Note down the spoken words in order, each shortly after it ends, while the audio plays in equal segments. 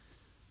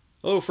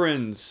Hello,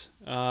 friends.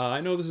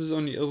 I know this is a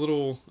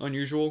little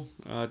unusual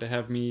to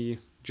have me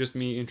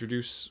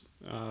introduce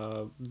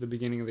the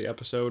beginning of the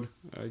episode.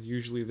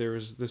 Usually,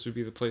 this would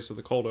be the place of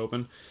the cold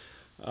open.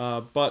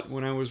 But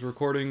when I was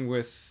recording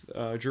with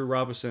Drew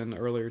Robinson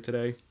earlier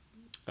today,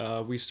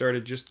 we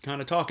started just kind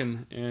of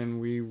talking,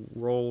 and we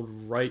rolled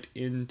right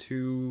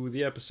into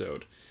the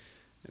episode.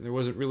 And there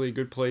wasn't really a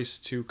good place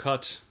to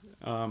cut.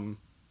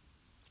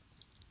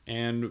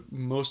 And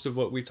most of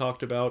what we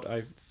talked about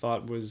I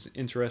thought was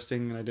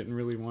interesting, and I didn't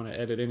really want to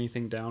edit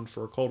anything down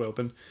for a cold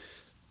open.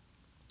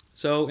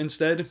 So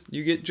instead,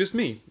 you get just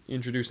me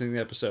introducing the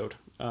episode.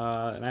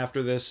 And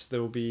after this, there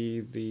will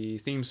be the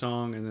theme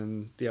song, and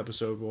then the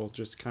episode will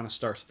just kind of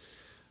start.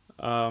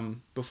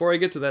 Before I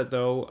get to that,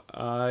 though,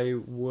 I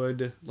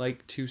would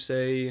like to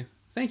say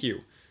thank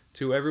you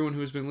to everyone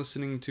who's been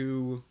listening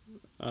to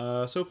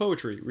So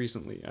Poetry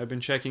recently. I've been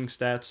checking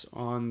stats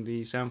on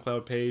the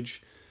SoundCloud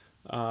page.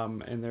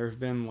 And there have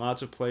been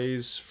lots of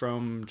plays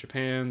from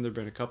Japan. There have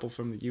been a couple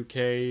from the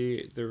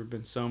UK. There have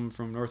been some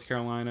from North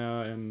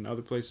Carolina and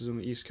other places on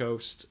the East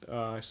Coast.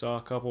 I saw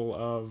a couple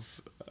of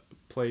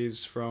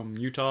plays from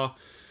Utah.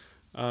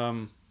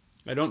 I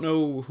don't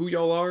know who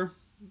y'all are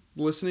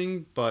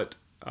listening, but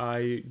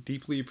I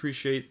deeply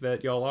appreciate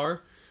that y'all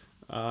are.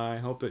 I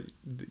hope that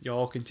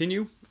y'all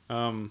continue.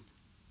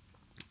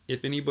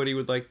 If anybody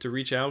would like to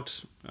reach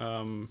out,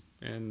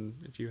 and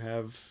if you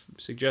have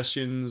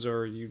suggestions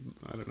or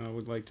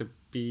would like to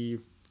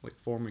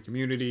form a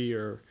community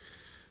or,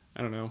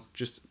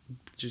 just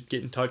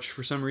get in touch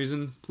for some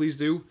reason, please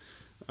do.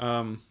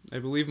 I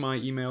believe my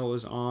email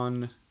is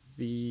on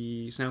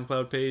the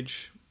SoundCloud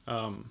page.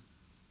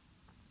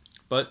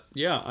 But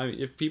yeah,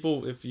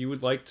 if you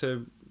would like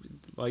to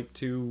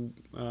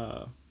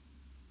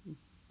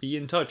be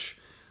in touch,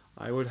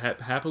 I would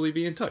happily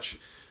be in touch.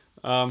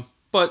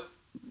 But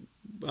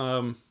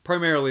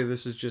primarily,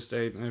 this is just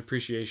an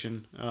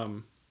appreciation.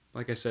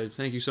 Like I said,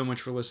 thank you so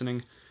much for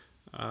listening,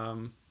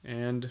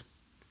 and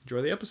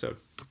enjoy the episode.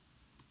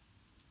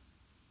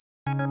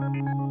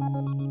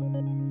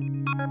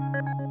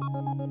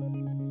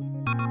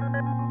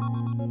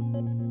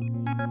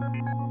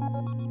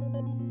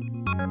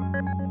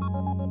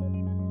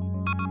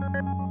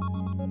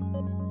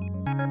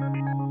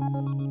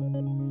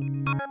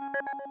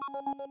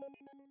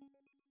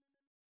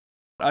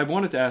 I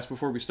wanted to ask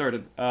before we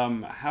started,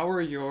 how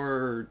are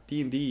your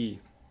D&D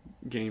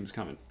games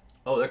coming?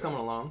 Oh, they're coming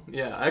along.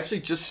 Yeah, I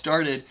actually just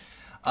started.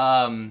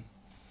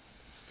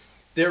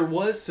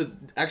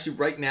 Actually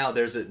right now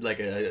there's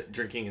a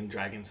drinking and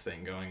dragons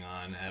thing going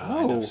on at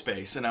Wind Up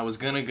Space, and I was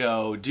gonna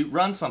go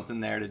run something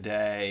there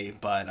today,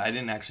 but I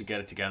didn't actually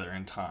get it together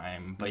in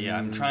time. But yeah,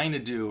 I'm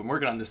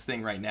working on this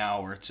thing right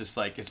now where it's just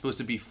it's supposed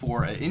to be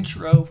for an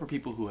intro for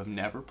people who have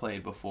never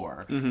played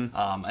before,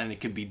 and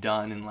it could be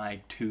done in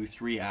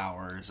 2-3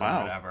 hours or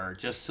whatever,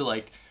 just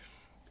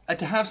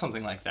to have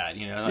something like that,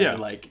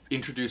 I could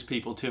introduce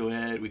people to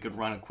it. We could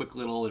run a quick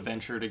little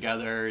adventure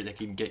together. They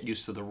could get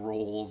used to the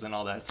roles and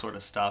all that sort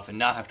of stuff, and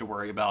not have to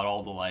worry about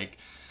all the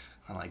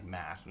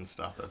math and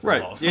stuff that's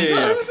involved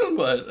sometimes.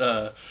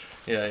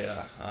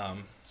 Yeah.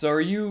 So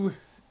are you?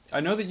 I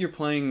know that you're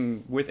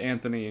playing with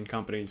Anthony and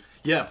company.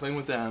 Yeah, playing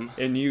with them.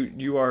 And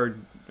you're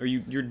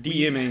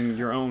DMing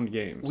your own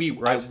games.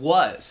 Right? I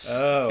was.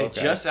 Oh, okay. It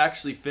just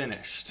actually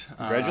finished.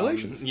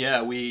 Congratulations.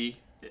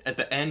 At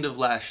the end of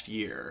last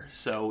year,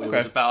 so it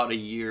was about a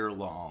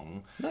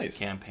year-long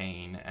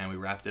campaign, and we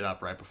wrapped it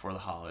up right before the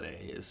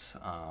holidays.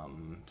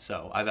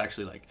 So I've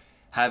actually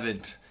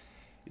haven't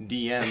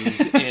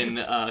DM'd in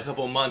a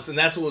couple of months, and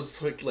that's what was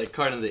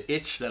kind of the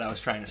itch that I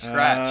was trying to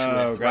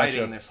scratch with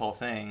writing this whole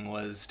thing,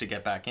 was to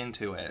get back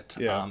into it.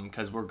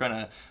 Because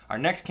our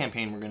next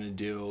campaign we're gonna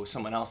do,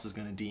 someone else is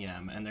gonna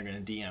DM, and they're gonna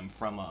DM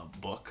from a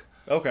book.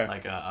 Okay.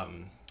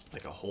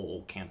 Like a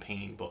whole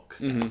campaign book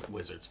that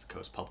Wizards of the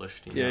Coast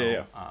published.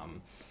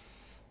 I'm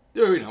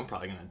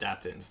probably gonna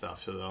adapt it and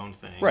stuff to their own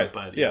thing. Right.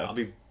 But I'll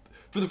be,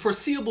 for the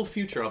foreseeable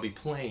future, I'll be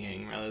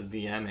playing rather than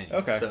DMing.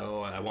 Okay.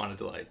 So I wanted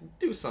to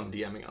do some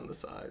DMing on the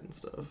side and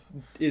stuff.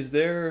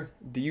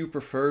 Do you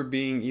prefer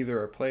being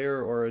either a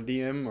player or a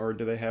DM, or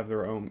do they have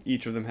their own?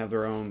 Each of them have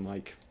their own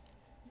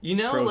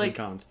pros and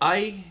cons?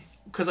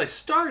 Because I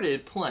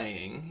started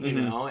playing,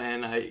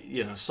 and I,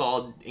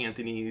 saw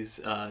Anthony's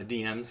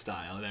DM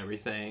style and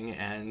everything,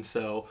 and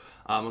so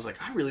I was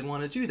like, I really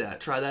want to do that,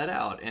 try that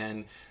out.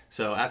 And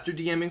so after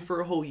DMing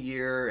for a whole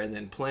year, and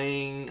then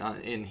playing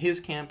in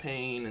his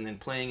campaign, and then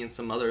playing in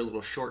some other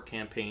little short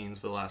campaigns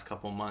for the last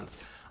couple of months,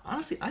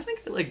 honestly, I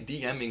think I like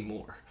DMing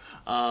more.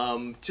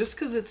 Just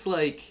because it's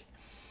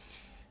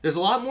there's a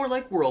lot more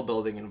world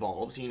building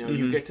involved.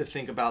 You get to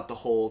think about the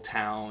whole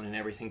town and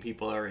everything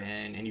people are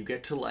in, and you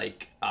get to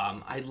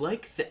I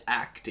like the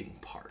acting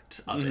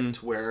part of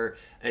it, where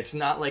it's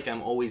not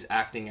I'm always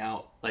acting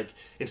out.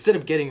 Instead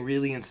of getting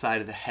really inside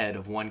of the head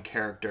of one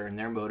character and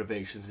their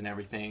motivations and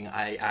everything,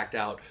 I act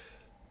out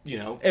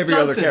every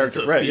other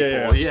character, right?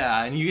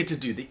 Yeah, and you get to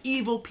do the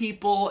evil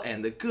people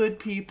and the good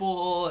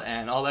people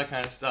and all that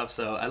kind of stuff.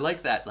 So I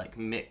like that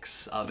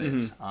mix of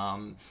it.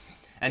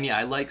 And yeah,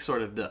 I like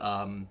sort of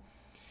the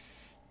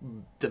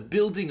the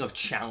building of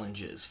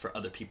challenges for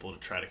other people to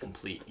try to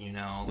complete, you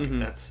know?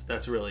 Like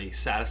that's really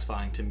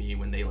satisfying to me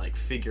when they like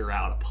figure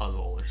out a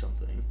puzzle or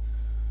something.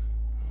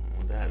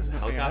 Oh, that is a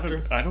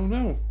helicopter? I don't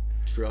know.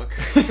 Truck.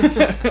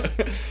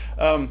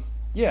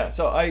 Yeah,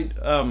 so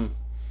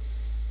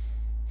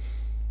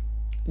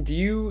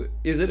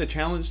is it a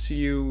challenge to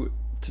you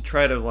to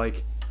try to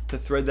like to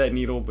thread that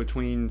needle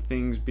between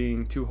things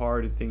being too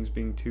hard and things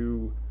being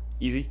too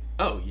easy?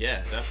 Oh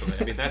yeah,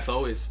 definitely. I mean, that's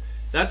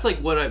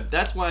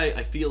why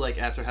I feel like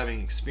after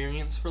having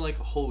experience for like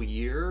a whole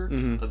year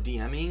of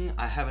DMing,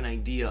 I have an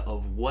idea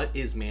of what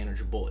is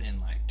manageable in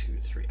like 2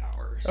 to 3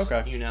 hours.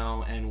 Okay. You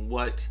know, and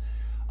what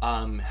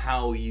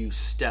how you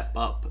step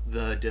up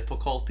the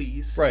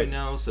difficulties, right. You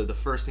know, so the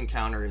first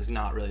encounter is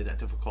not really that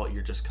difficult.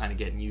 You're just kind of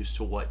getting used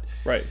to what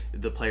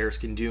the players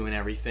can do and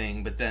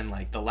everything. But then,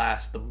 like, the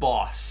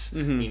boss,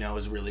 you know,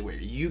 is really where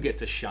you get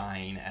to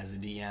shine as a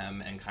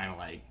DM and kind of,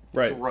 like,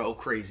 throw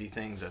crazy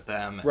things at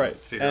them and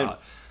figure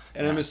out.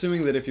 And I'm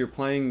assuming that if you're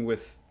playing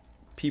with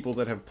people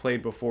that have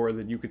played before,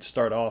 that you could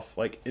start off,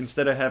 like,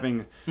 instead of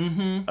having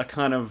a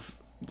kind of,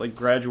 like,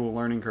 gradual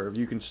learning curve,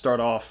 you can start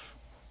off,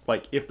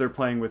 like, if they're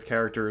playing with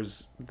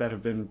characters that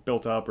have been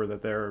built up or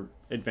that they're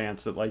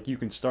advanced, that, like, you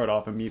can start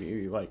off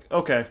immediately, like,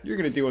 okay, you're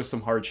going to deal with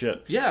some hard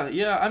shit.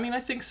 Yeah, I mean,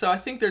 I think so. I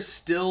think there's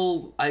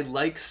still... I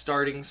like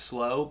starting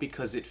slow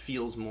because it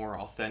feels more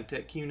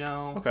authentic, you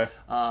know? Okay.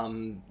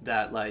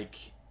 That, like...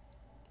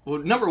 Well,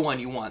 number one,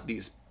 you want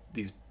these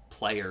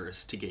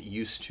players to get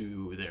used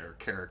to their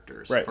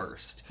characters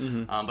first.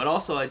 But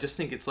also, I just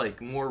think it's, like,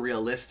 more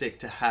realistic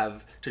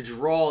to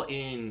draw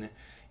in...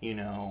 you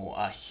know,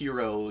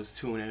 heroes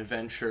to an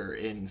adventure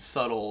in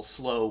subtle,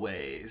 slow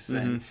ways.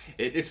 And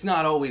it's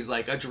not always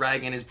like a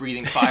dragon is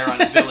breathing fire on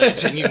a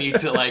village and you need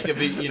to, like,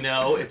 you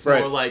know, it's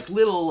more like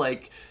little,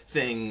 like,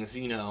 things,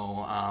 you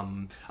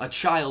know, a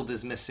child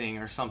is missing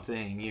or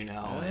something, you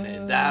know,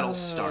 and that'll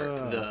start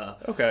the,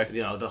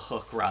 you know, the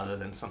hook rather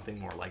than something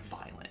more, like,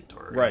 violent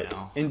or, you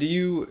know. And do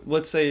you,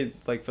 let's say,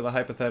 like, for the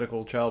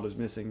hypothetical child is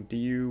missing,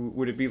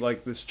 would it be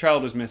like this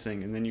child is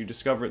missing and then you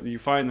discover that you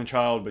find the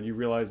child but you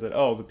realize that,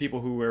 oh, the people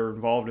who were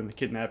involved in the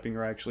kidnapping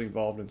are actually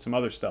involved in some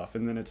other stuff,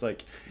 and then it's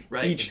like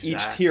each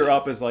tier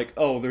up is like,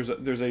 oh,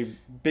 there's a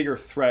bigger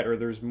threat, or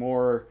there's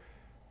more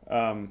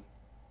of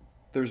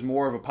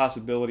a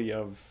possibility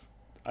of,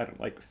 I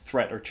don't like,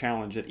 threat or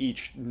challenge at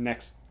each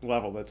next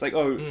level. That's like,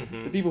 oh,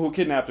 the people who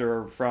kidnapped her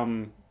are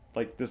from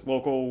like this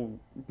local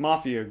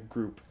mafia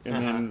group, and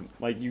then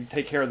like you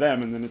take care of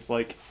them, and then it's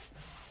like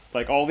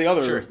all the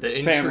other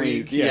the family.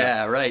 Intrigue.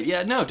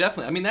 Yeah, no,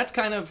 definitely. I mean, that's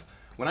kind of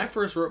when I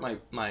first wrote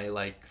my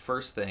like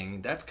first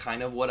thing. That's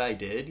kind of what I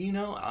did. You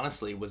know,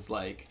 honestly, was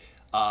like.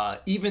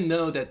 Even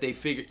though that they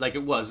figured, like,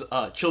 it was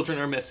children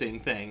are missing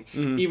thing,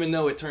 even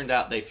though it turned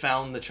out they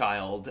found the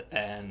child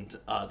and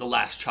the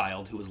last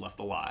child who was left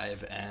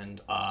alive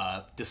and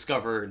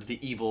discovered the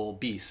evil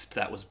beast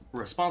that was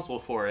responsible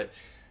for it,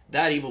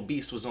 that evil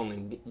beast was only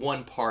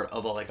one part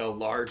of a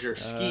larger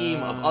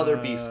scheme of other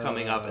beasts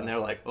coming up, and they're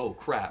like, oh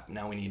crap,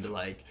 now we need to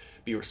like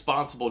be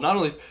responsible. Not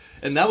only,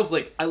 and that was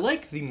like, I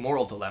like the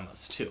moral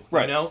dilemmas too,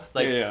 you know,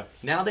 like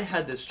now they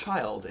had this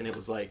child and it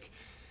was like,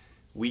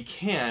 we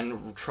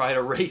can try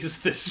to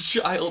raise this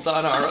child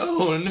on our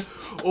own,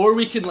 or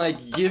we can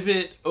like give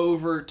it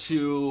over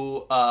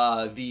to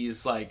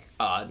these like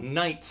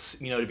knights,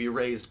 you know, to be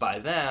raised by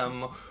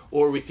them,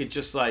 or we could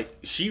just like,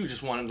 she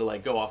just wanted to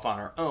like go off on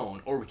her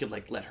own, or we could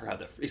like let her have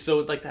that. So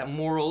like that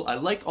moral, I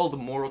like all the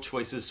moral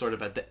choices sort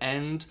of at the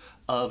end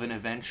of an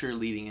adventure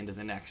leading into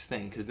the next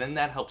thing, because then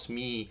that helps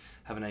me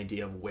have an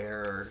idea of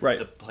where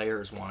the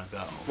players want to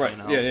go. Right. You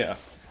know? Yeah.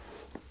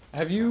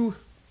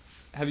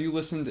 Have you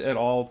listened at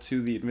all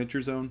to the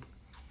Adventure Zone?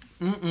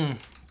 I'm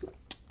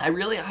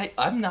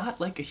not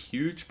like a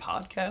huge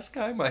podcast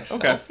guy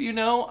myself, you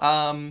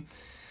know.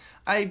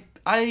 I've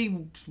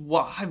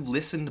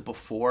listened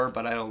before,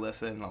 but I don't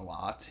listen a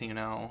lot, you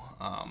know.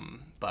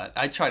 But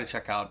I try to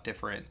check out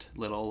different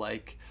little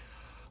like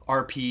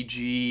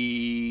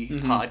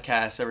RPG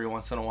podcasts every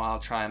once in a while,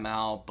 try them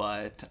out,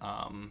 but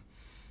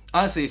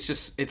honestly,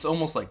 it's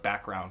almost like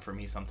background for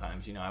me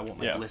sometimes, you know. I won't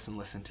like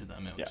listen to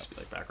them. It would just be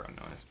like background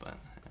noise, but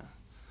yeah.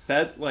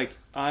 That like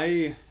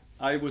I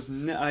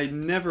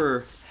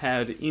never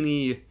had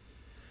any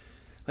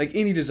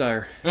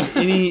desire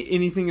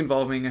anything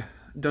involving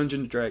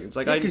Dungeons and Dragons.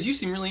 Like, because you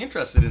seem really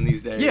interested in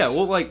these days. Yeah,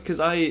 well, like, because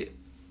I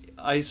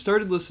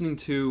started listening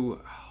to,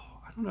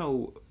 I don't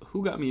know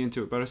who got me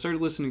into it, but I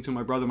started listening to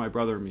My Brother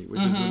and Me,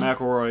 which is the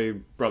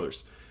McElroy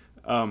brothers.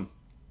 I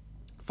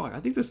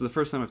think this is the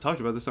first time I've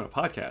talked about this on a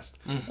podcast.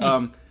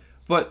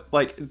 But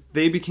like,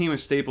 they became a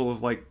staple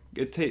of like,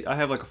 I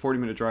have like a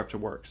 40-minute drive to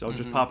work, so I'll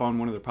just pop on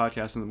one of their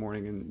podcasts in the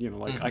morning, and you know,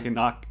 like I can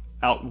knock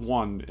out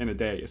one in a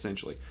day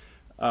essentially.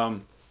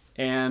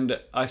 And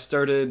I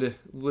started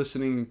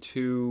listening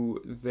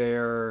to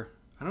their,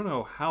 I don't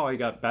know how I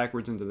got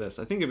backwards into this.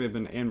 I think it may have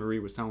been Anne-Marie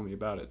was telling me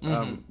about it.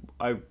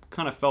 I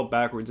kind of fell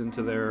backwards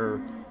into their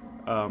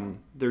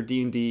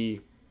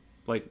D&D,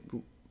 like,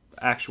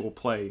 actual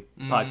play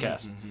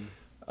podcast.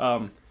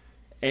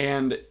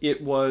 And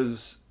it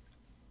was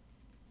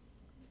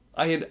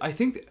I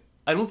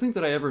don't think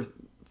that I ever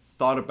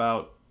thought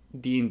about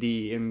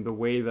D&D in the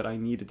way that I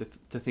needed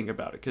to think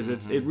about it, because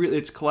it's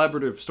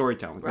collaborative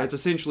storytelling. Right. It's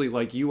essentially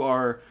like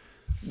you're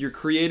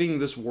creating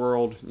this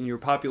world and you're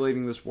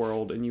populating this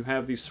world, and you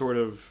have these sort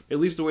of, at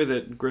least the way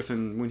that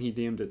Griffin, when he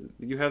DM'd it,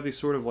 you have these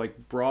sort of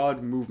like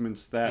broad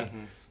movements that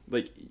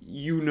like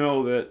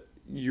that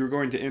you're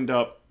going to end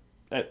up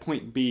at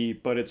point B,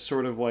 but it's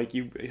sort of like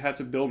you have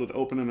to build it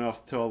open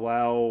enough to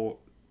allow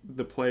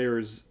the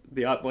players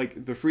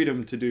the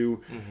freedom to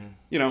do,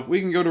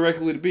 we can go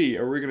directly to B,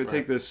 or we're going to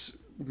take this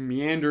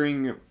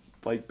meandering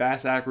like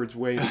bass-ackwards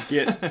way to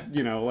get,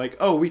 like,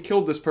 oh, we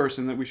killed this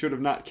person that we should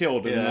have not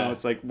killed, and now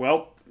it's like,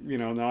 well,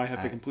 now I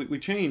have to completely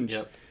change.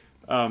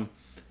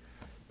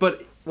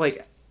 But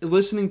like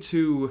listening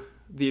to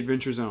the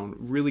Adventure Zone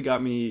really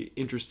got me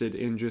interested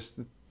in just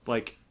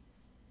like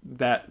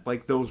that,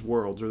 like those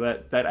worlds, or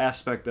that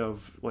aspect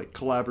of like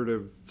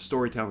collaborative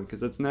storytelling, because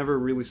that's never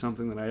really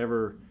something that I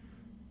ever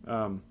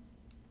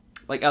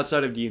like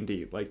outside of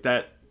D&D, like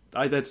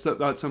that's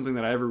not something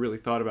that I ever really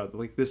thought about.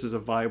 Like, this is a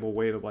viable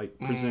way to like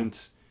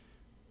present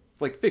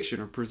like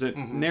fiction or present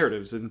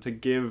narratives, and to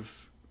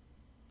give,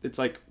 it's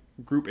like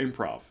group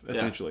improv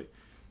essentially.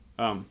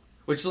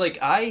 Which like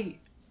I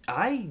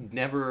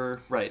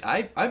never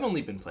I've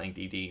only been playing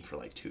D&D for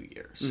like 2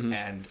 years,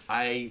 and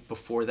I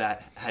before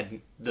that had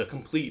the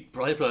complete,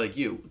 probably like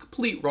you,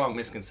 complete wrong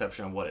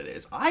misconception of what it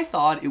is. I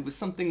thought it was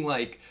something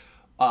like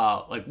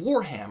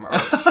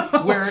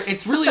Warhammer, where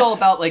it's really all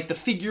about like the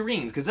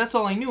figurines, because that's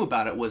all I knew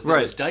about it was there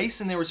was dice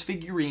and there was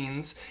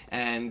figurines,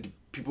 and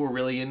people were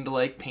really into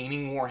like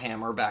painting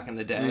Warhammer back in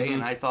the day,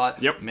 and I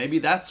thought maybe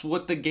that's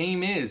what the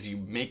game is. You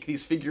make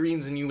these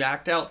figurines and you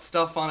act out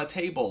stuff on a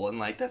table, and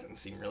like that doesn't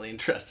seem really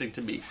interesting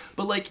to me.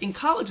 But like in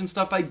college and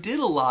stuff, I did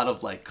a lot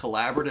of like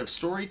collaborative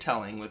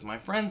storytelling with my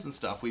friends and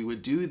stuff. We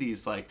would do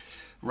these like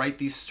write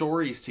these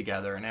stories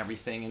together and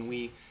everything,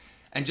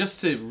 and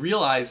just to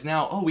realize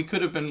now, we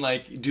could have been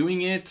like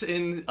doing it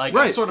in like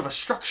a sort of a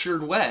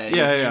structured way,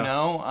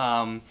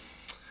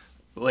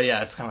 well,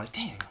 yeah, it's kind of like,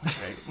 dang,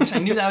 wish I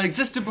knew that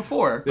existed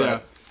before.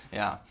 But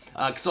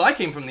so I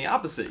came from the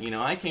opposite.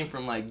 I came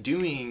from like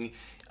doing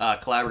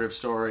collaborative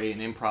story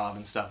and improv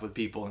and stuff with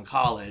people in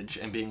college,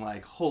 and being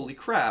like, holy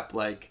crap,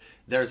 like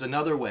there's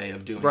another way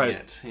of doing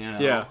it.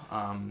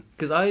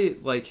 Because I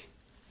like,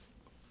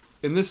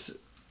 and this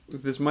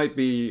might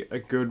be a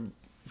good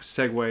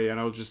segue, and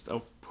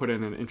I'll put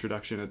in an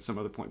introduction at some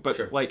other point,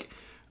 but like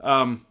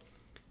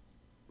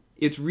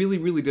it's really,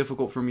 really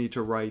difficult for me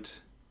to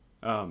write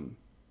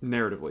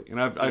narratively, and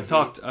I've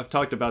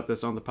talked about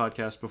this on the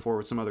podcast before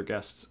with some other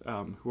guests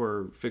who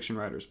are fiction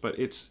writers, but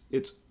it's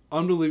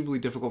unbelievably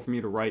difficult for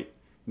me to write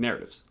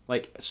narratives,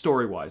 like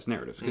story-wise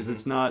narratives, because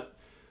it's not,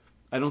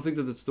 I don't think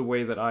that it's the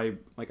way that I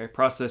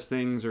process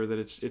things, or that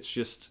it's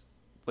just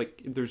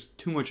like there's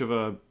too much of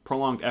a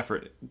prolonged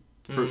effort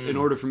in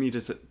order for me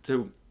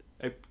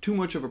too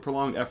much of a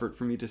prolonged effort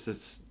for me to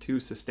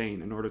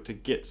sustain in order to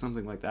get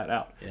something like that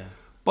out.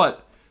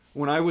 But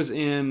when I was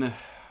in,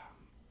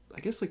 I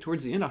guess like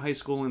towards the end of high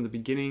school and the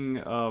beginning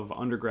of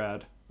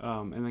undergrad,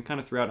 and then kind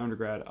of throughout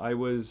undergrad, I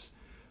was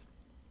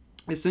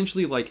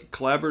essentially like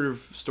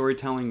collaborative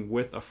storytelling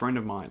with a friend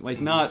of mine. Like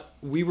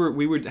we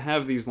would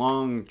have these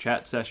long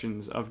chat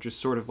sessions of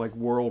just sort of like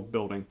world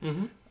building.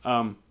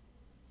 And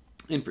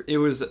it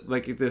was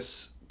like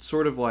this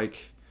sort of like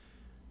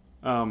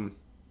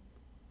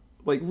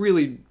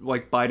really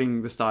like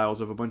biting the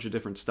styles of a bunch of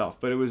different stuff,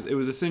 but it was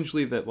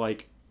essentially that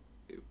like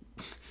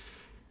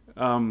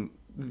some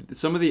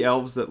of the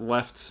elves that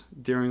left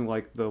during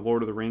like the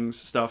Lord of the Rings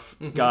stuff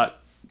got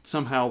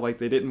somehow, like,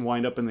 they didn't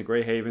wind up in the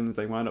Grey Havens,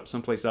 they wound up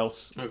someplace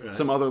else,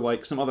 some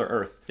other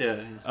Earth,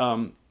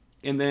 and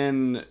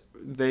then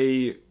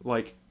they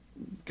like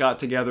got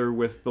together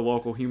with the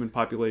local human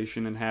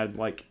population and had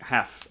like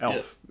half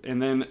elf,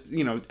 and then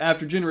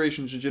after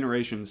generations and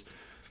generations,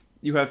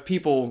 you have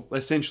people,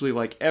 essentially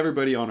like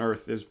everybody on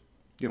Earth is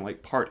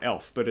like part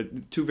elf,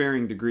 but to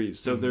varying degrees.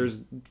 So there's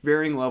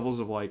varying levels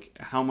of like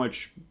how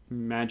much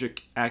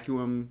magic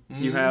acumen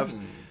you have.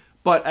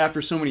 But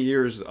after so many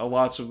years,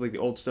 lots of like the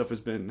old stuff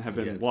have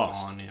been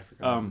lost.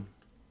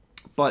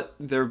 But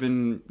there have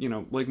been,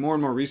 like more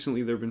and more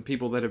recently, there have been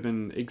people that have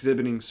been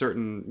exhibiting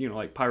certain,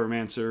 like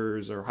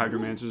pyromancers or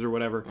hydromancers or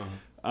whatever.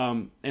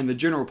 And the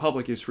general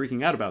public is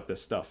freaking out about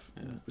this stuff.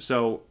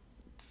 So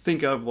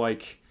think of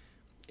like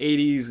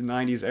 80s,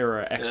 90s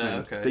era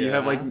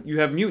X-Men. You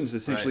have mutants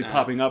essentially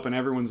popping up, and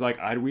everyone's like,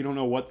 we don't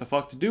know what the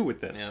fuck to do with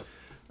this.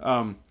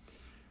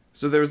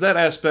 So there was that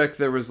aspect.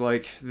 There was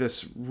like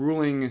this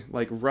ruling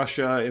like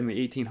Russia in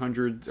the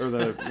 1800s or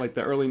the like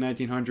the early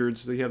 1900s.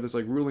 So you have this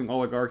like ruling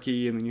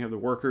oligarchy, and then you have the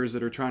workers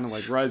that are trying to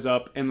like rise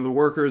up, and the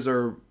workers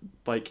are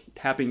like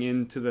tapping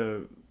into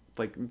the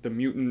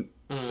mutant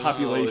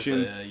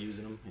population,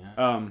 using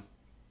them.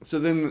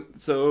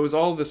 So it was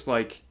all this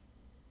like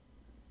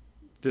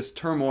this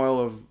turmoil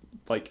of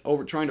like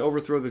trying to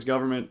overthrow this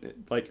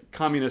government, like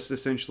communists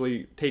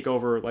essentially take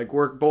over, like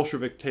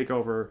Bolshevik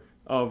takeover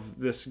of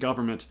this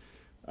government.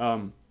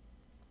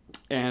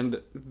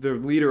 and the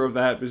leader of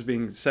that is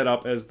being set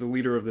up as the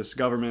leader of this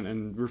government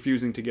and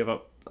refusing to give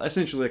up,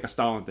 essentially like a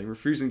Stalin thing,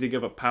 refusing to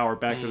give up power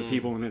back to the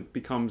people, and it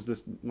becomes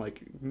this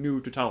like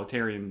new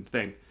totalitarian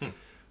thing.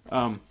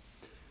 Well,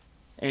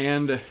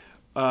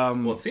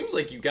 it seems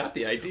like you got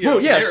the idea.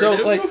 Well, yeah.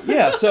 Narrative.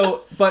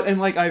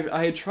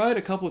 I had tried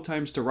a couple of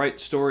times to write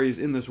stories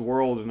in this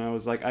world, and I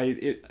was like,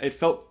 it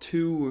felt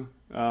too.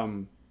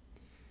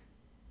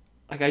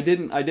 Like I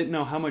didn't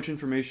know how much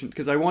information,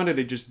 because I wanted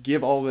to just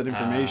give all that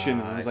information,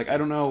 and I was like, I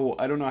don't know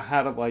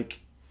how to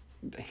like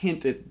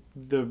hint at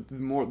the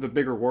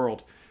bigger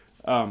world.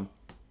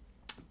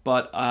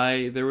 But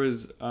there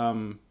was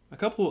a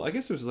couple, I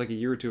guess it was like a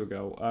year or two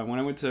ago, when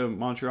I went to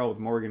Montreal with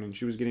Morgan, and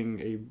she was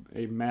getting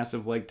a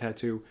massive leg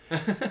tattoo.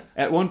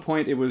 At one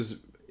point,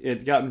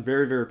 it gotten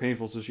very, very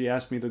painful, so she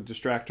asked me to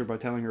distract her by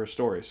telling her a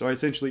story. So I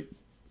essentially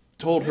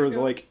told her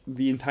like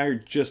the entire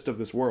gist of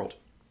this world.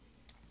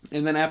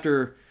 And then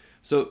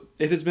so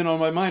it has been on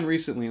my mind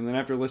recently, and then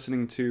after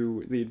listening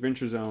to the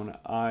Adventure Zone,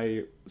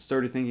 I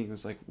started thinking, I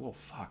was like, well,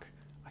 fuck,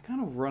 I kind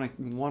of want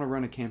to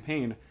run a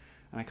campaign,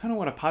 and I kind of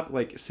want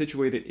to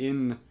situate it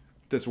in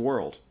this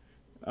world.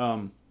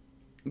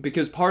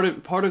 Because part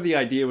of the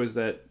idea was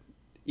that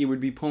it would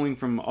be pulling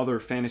from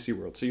other fantasy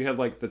worlds. So you have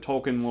like the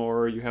Tolkien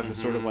lore, you have the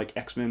sort of like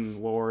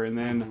X-Men lore, and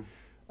then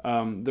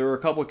there are a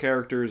couple of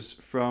characters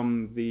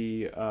from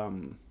the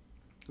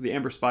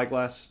Amber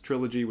Spyglass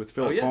trilogy with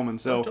Philip Pullman.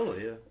 So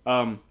totally,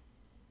 yeah.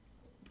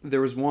 There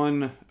was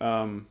one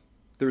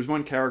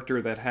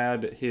character that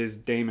had his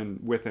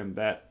daemon with him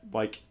that,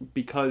 like,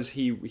 because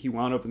he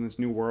wound up in this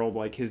new world,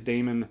 like his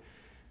daemon,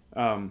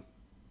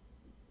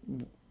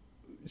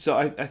 so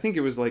I think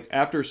it was like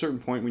after a certain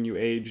point when you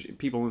age,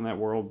 people in that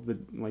world,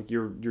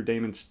 your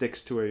daemon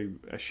sticks to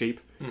a shape.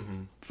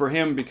 For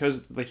him,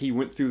 because like he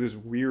went through this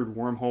weird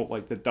wormhole,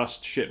 like the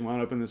dust shit, and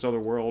wound up in this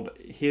other world,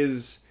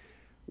 his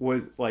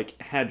was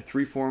like had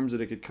 3 forms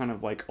that it could kind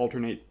of like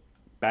alternate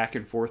back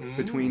and forth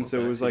between. So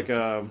it was like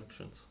a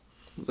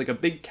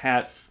big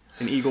cat,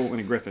 an eagle, and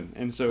a griffin,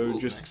 and so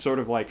sort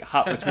of like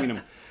hop between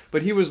them.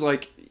 But he was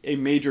like a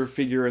major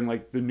figure in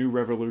like the New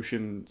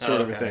Revolution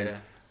sort of a thing.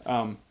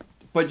 Yeah.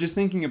 But just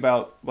thinking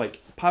about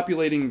like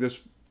populating this,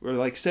 or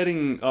like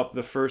setting up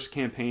the first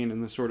campaign in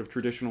the sort of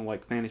traditional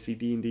like fantasy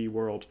D&D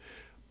world,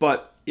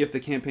 but if the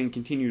campaign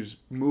continues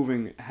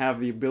moving, have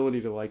the ability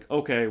to like,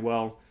 okay,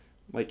 well,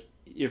 like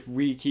if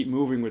we keep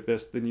moving with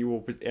this, then you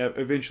will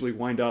eventually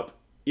wind up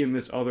in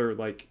this other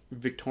like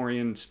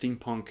Victorian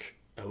steampunk,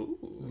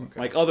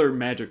 like other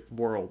magic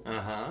world.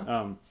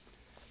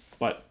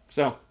 But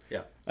so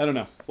yeah, I don't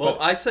know. Well,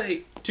 I'd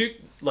say two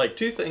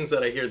things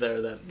that I hear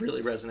there that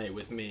really resonate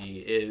with me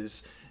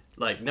is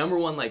like, number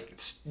one, like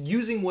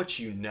using what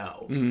you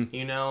know,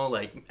 you know,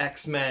 like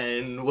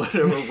X-Men,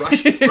 whatever,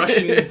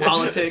 Russian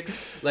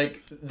politics,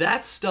 like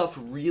that stuff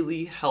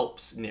really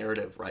helps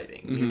narrative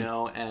writing, you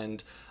know,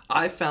 and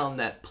I found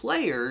that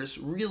players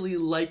really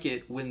like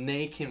it when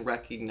they can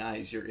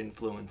recognize your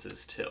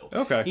influences too.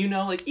 Okay. You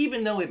know, like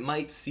even though it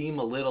might seem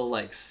a little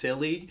like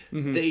silly,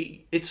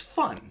 it's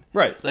fun.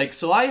 Right. Like,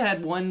 so I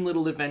had one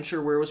little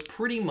adventure where it was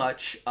pretty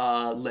much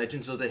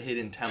Legends of the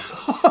Hidden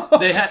Temple.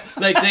 They had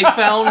they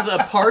found the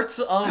parts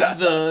of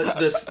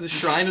the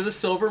Shrine of the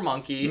Silver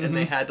Monkey, and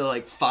they had to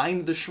like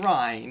find the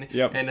shrine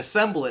and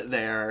assemble it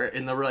there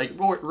in the right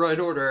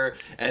order,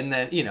 and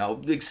then, you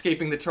know,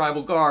 escaping the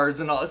tribal guards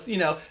and all this, you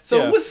know.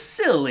 So it was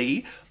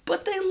silly,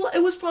 but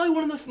it was probably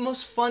one of the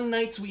most fun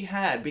nights we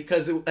had,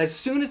 because as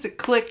soon as it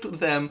clicked with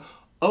them,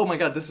 oh my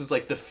god, this is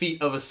like the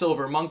feet of a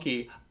silver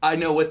monkey, I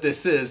know what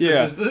this is.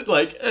 This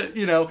is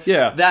you know,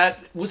 that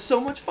was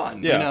so much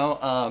fun, you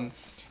know.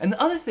 And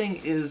the other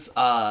thing is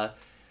what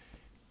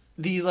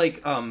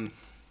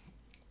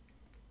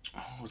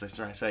was I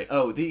trying to say?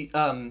 Oh, the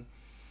I don't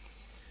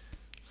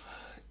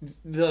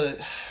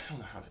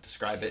know how to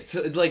describe it.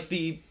 So like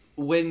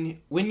when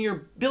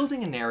you're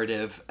building a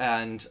narrative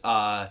and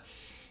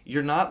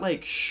you're not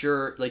like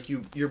sure, like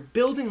you're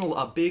building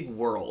a big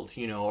world,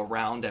 you know,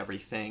 around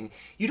everything,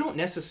 you don't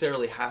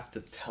necessarily have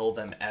to tell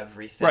them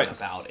everything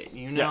about it,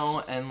 you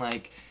know. And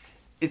like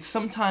it's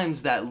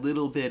sometimes that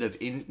little bit of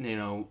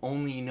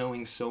only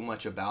knowing so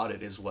much about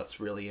it is what's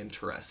really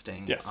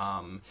interesting.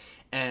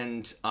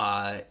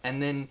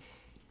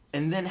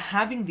 And then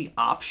having the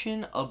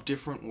option of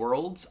different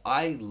worlds,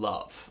 I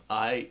love.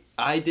 I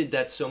did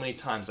that so many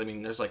times. I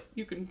mean, there's like,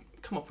 you can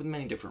come up with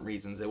many different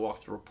reasons. They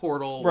walk through a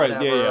portal,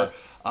 whatever.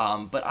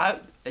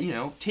 But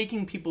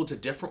taking people to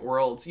different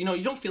worlds, you know,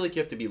 you don't feel like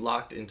you have to be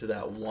locked into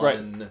that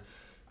one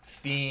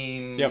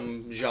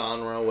theme,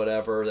 genre,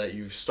 whatever that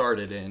you've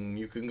started in.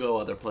 You can go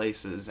other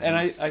places. And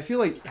I feel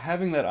like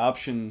having that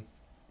option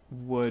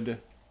would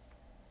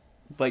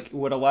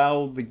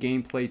allow the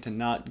gameplay to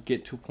not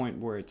get to a point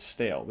where it's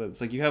stale. That it's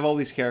like you have all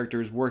these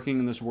characters working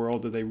in this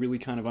world that they really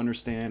kind of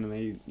understand, and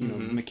they, you know,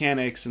 the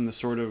mechanics and the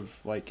sort of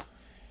like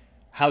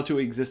how to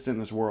exist in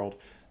this world.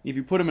 If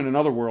you put them in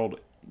another world,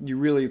 you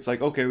really, it's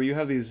like, okay, well, you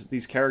have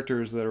these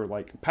characters that are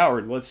like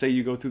powered. Let's say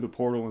you go through the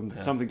portal and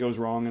something goes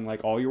wrong and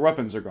like all your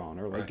weapons are gone,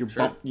 or like you're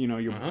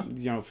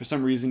for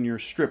some reason you're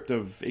stripped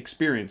of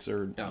experience,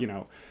 or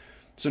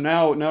so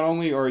now not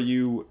only are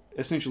you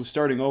essentially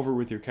starting over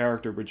with your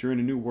character, but you're in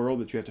a new world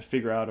that you have to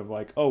figure out of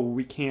like, oh,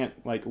 we can't,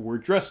 like, we're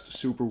dressed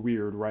super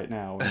weird right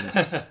now,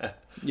 and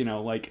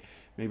like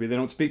maybe they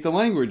don't speak the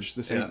language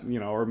the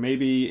same, or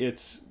maybe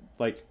it's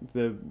like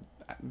the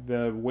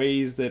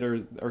ways that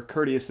are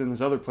courteous in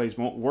this other place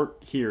won't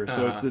work here.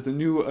 So it's there's a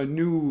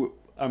new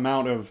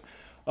amount of,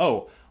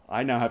 oh,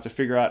 I now have to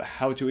figure out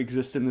how to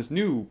exist in this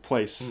new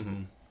place.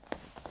 Mm-hmm.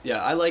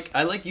 Yeah, I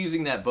like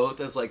using that both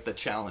as like the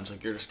challenge,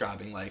 like you're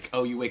describing, like,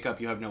 oh, you wake up,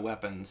 you have no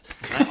weapons.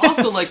 And I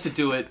also like to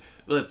do it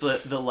with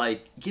the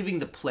like giving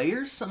the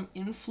players some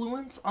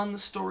influence on the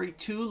story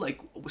too.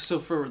 Like, so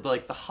for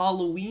like the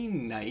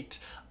Halloween night,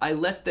 I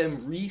let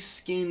them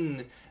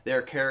reskin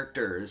their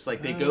characters.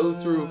 Like they go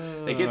through,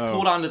 they get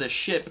pulled onto the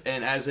ship,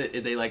 and as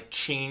they like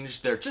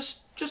change their just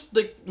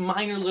like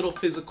minor little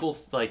physical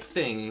like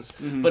things.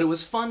 Mm-hmm. But it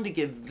was fun to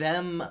give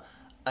them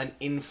an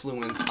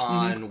influence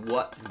on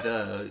what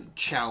the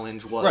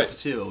challenge was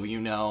too,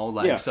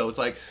 so it's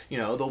like,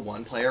 the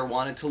one player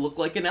wanted to look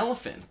like an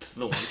elephant,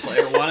 the one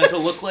player wanted to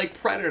look like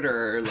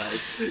Predator,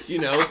 like,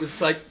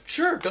 it's like,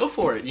 sure, go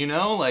for it,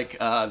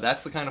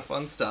 that's the kind of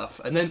fun stuff.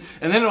 And then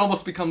it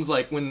almost becomes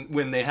like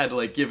when they had to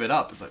like give it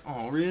up, it's like,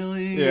 oh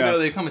really?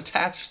 They become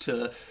attached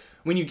to,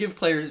 when you give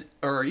players,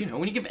 or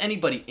when you give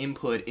anybody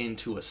input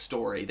into a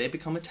story, they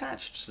become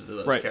attached to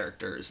those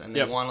characters, and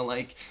they want to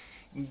like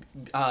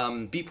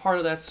be part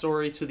of that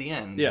story to the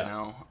end,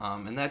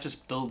 and that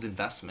just builds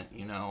investment,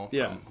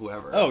 from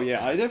whoever. Oh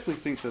yeah, I definitely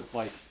think that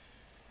like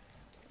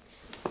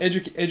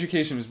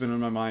education has been on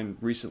my mind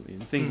recently,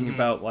 and thinking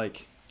about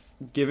like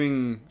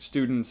giving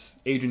students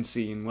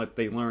agency in what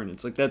they learn.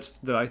 It's like that's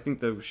I think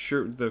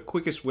the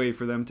quickest way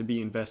for them to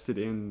be invested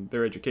in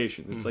their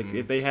education. It's like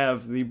if they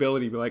have the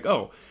ability to be like,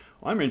 oh,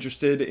 I'm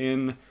interested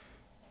in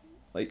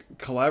like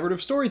collaborative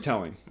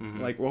storytelling.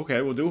 Like, well,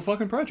 okay, we'll do a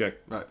fucking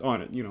project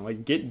on it.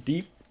 Like get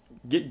deep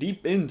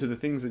into the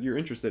things that you're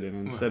interested in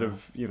instead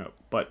of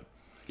But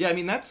yeah, I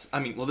mean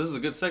well, this is a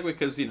good segue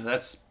because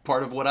that's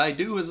part of what I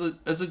do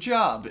as a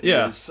job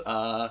is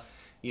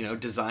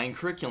design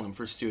curriculum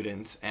for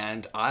students,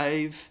 and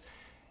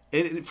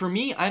for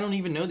me, I don't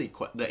even know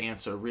the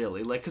answer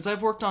really, like, because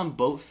I've worked on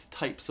both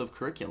types of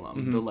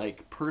curriculum. The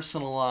like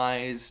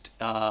personalized,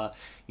 that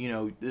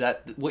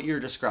what you're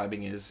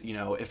describing is,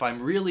 if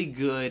I'm really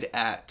good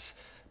at,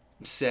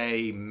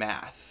 say,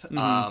 math,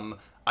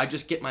 I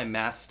just get my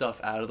math stuff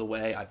out of the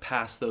way, I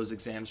pass those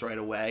exams right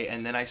away,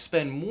 and then I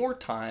spend more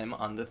time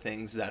on the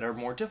things that are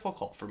more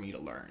difficult for me to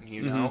learn,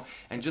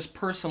 and just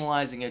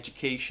personalizing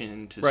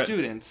education to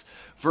students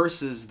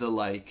versus the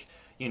like,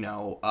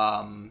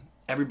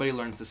 everybody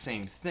learns the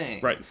same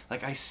thing. Right.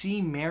 Like, I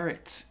see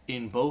merits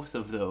in both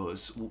of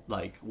those,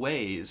 like,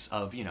 ways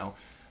of,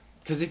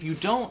 because if you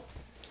don't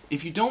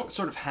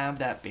sort of have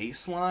that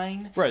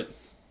baseline,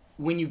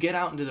 when you get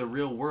out into the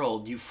real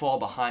world, you fall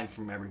behind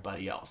from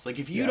everybody else. Like,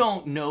 if you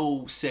don't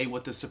know, say,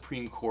 what the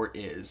Supreme Court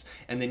is,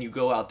 and then you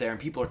go out there and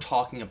people are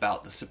talking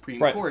about the Supreme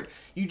Court,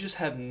 you just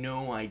have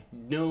no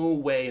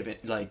way of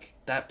it, like,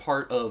 that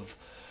part of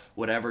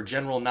whatever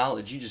general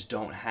knowledge you just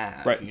don't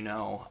have,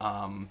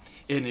 and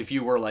if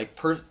you were like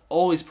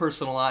always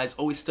personalized,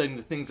 always studying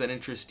the things that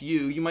interest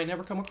you, you might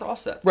never come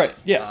across that.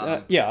 Yes.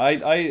 I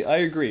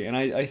agree, and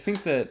I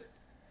think that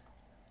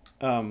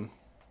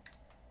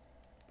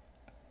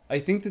I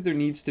think that there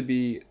needs to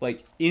be,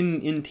 like,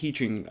 in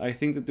teaching, I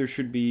think that there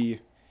should be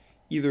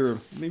either,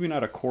 maybe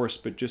not a course,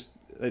 but just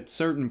at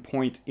certain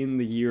point in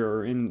the year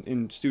or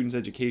in students'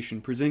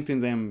 education, presenting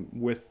them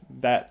with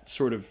that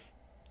sort of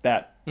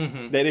that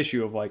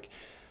issue of like,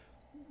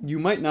 you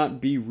might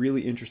not be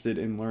really interested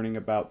in learning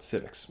about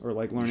civics or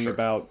like learning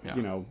about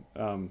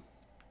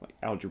like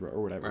algebra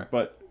or whatever,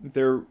 but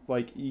there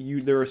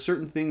are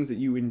certain things that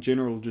you in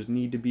general just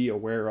need to be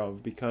aware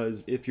of,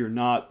 because if you're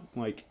not,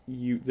 like,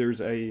 there's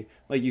a,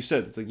 like you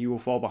said, it's like you will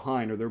fall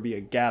behind, or there'll be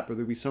a gap, or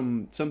there'll be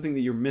something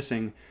that you're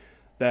missing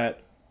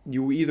that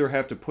you either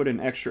have to put in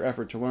extra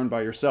effort to learn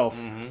by yourself,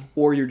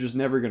 or you're just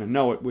never going to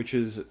know it, which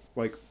is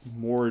like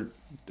more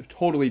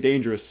totally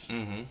dangerous,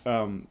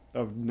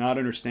 of not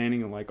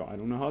understanding and like, oh, I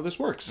don't know how this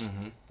works.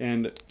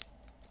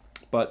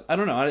 But I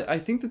don't know. I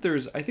think that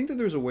there's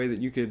a way that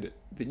you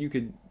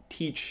could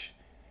teach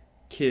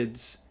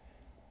kids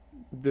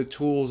the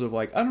tools of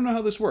like, I don't know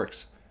how this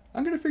works,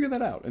 I'm going to figure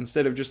that out,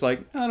 instead of just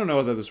like, I don't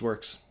know how this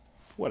works,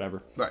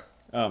 whatever.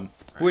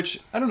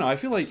 Which, I don't know, I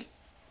feel like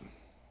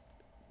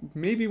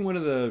maybe one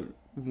of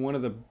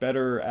the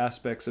better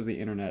aspects of the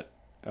internet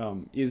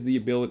is the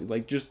ability,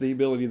 like, just the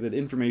ability that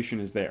information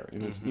is there,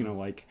 and it's,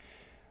 like,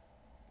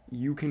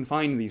 you can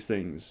find these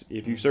things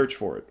if you search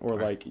for it, or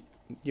like,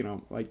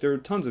 like, there are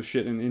tons of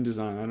shit in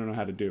InDesign I don't know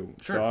how to do.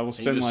 Sure. So I will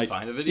spend like,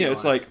 find a video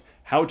it's like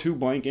how to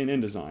blank in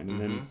InDesign, and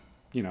then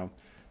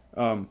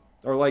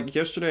or like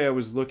yesterday I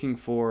was looking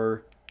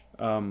for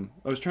I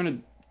was trying to,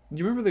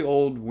 you remember the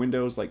old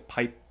Windows like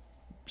pipe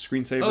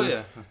screensaver. Oh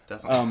yeah,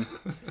 definitely.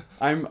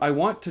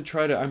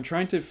 I'm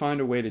trying to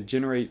find a way to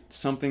generate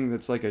something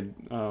that's like a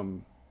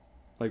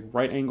like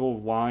right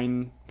angle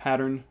line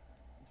pattern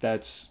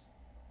that's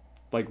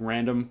like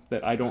random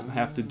that I don't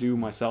have to do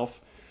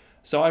myself.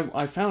 So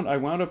I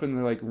wound up in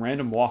the like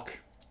random walk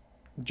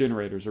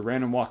generators or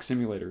random walk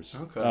simulators.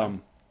 Okay.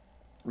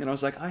 And I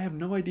was like, I have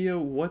no idea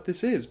what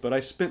this is, but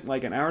I spent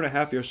like an hour and a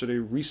half yesterday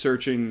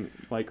researching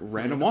like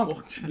random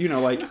walk. Like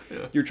Yeah.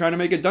 you're trying to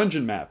make a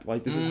dungeon map.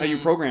 Like this is how you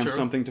program True.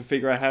 something to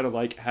figure out how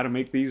to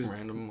make these.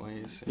 Random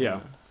ways.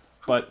 Yeah,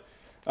 but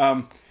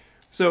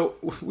so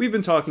we've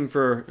been talking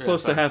for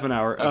close to half an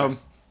hour. Okay.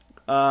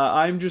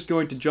 I'm just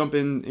going to jump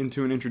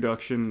into an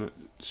introduction.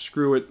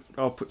 Screw it.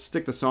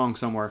 Stick the song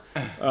somewhere.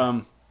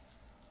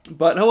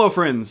 But hello,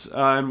 friends,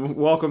 and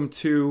welcome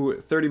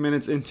to 30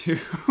 minutes into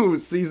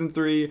season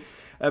 3,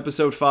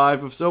 episode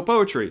 5 of So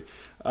Poetry.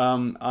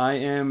 I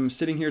am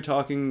sitting here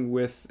talking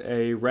with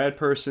a rad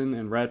person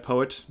and rad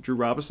poet, Drew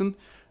Robinson.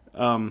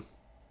 Robinson,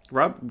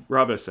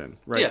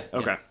 right? Yeah.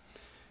 Okay.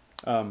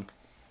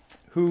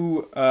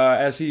 Who,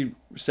 as he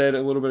said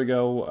a little bit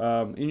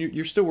ago,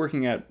 you're still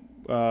working at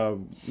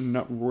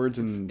Words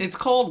and... It's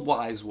called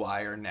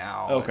WiseWire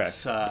now. Okay.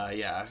 It's,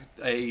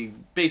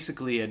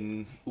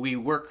 we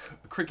work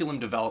a curriculum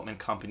development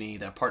company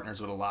that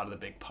partners with a lot of the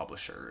big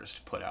publishers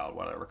to put out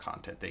whatever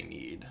content they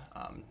need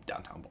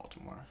downtown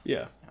Baltimore.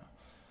 Yeah.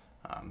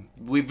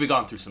 We've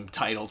gone through some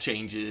title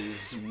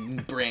changes,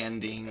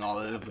 branding, all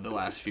over the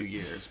last few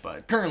years,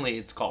 but currently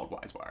it's called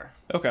WiseWire.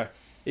 Okay.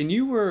 And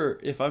you were,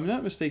 if I'm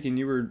not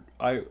mistaken,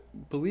 I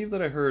believe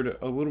that I heard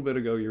a little bit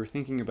ago you were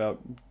thinking about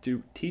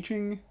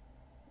teaching,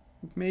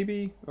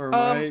 maybe? Or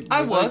I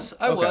was.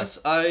 I was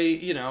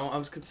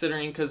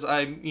considering, because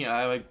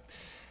I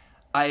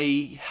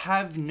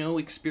have no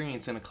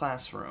experience in a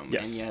classroom,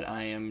 Yes. and yet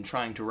I am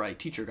trying to write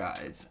teacher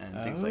guides and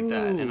things like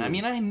that. And I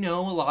mean, I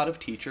know a lot of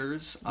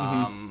teachers.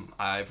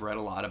 I've read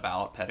a lot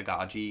about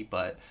pedagogy,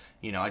 but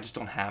I just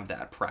don't have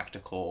that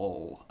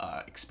practical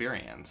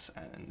experience,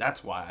 and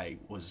that's why I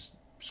was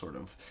sort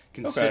of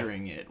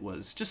considering it,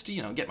 was just to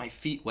get my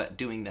feet wet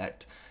doing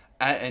that,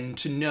 and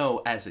to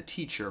know as a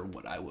teacher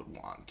what I would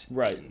want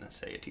in,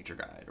 say, a teacher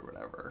guide or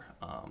whatever.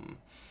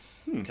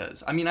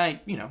 Because I mean, I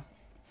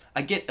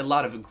get a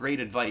lot of great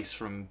advice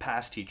from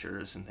past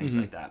teachers and things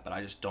like that, but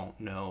I just don't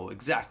know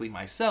exactly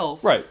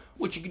myself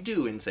what you could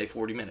do in, say,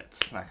 40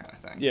 minutes, that kind of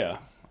thing. Yeah.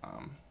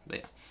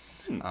 But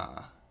yeah.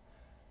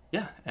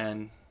 Yeah,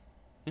 and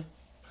yeah.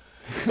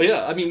 But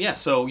yeah, I mean, yeah,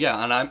 so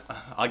yeah, and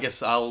I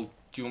guess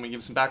do you want me to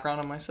give some background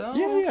on myself?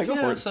 Yeah, go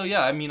for it. So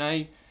yeah, I mean,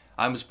 I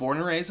was born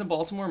and raised in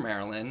Baltimore,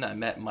 Maryland. I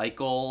met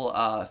Michael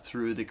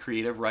through the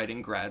creative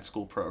writing grad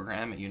school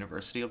program at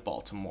University of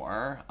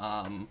Baltimore.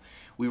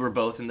 We were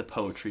both in the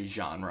poetry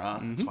genre.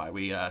 That's why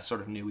we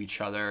sort of knew each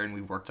other, and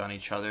we worked on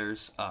each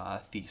other's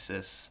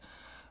thesis,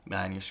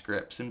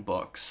 manuscripts, and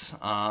books.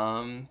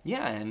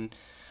 And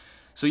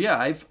so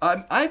yeah,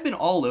 I've been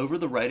all over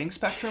the writing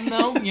spectrum,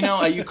 though.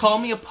 You call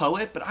me a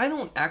poet, but I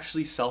don't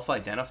actually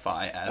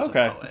self-identify as a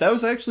poet. That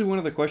was actually one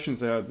of the questions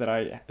that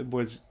I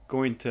was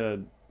going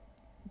to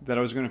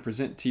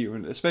present to you,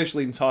 and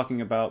especially in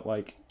talking about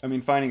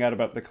finding out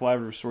about the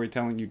collaborative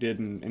storytelling you did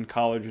in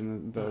college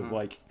and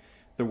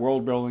the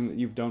world building that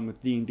you've done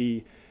with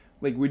D&D.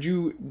 Like, would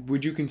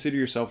you consider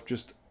yourself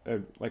just a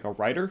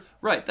writer?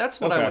 Right, that's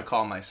what I would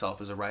call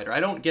myself, as a writer. I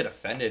don't get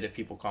offended if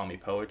people call me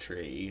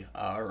poetry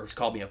or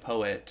call me a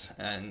poet,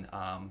 and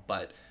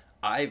but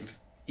I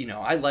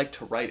like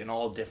to write in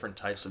all different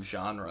types of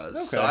genres.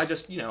 Okay. So I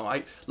just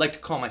I like to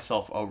call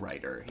myself a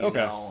writer. You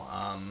know,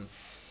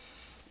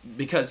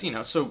 because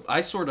so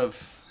I sort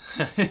of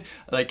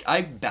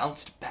I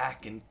bounced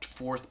back and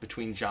forth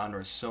between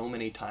genres so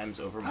many times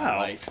over my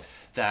life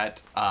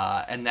that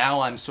and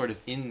now I'm sort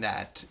of in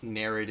that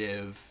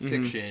narrative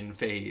fiction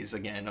phase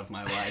again of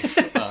my life,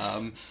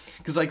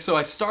 because so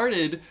I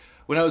started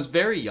when I was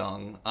very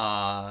young.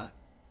 I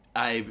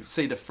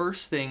say the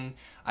first thing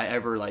I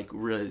ever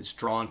really was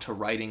drawn to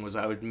writing was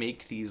I would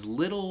make these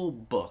little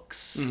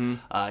books,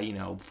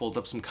 fold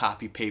up some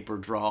copy paper,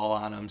 draw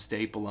on them,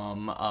 staple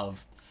them,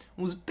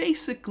 was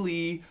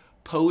basically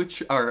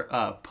poetry or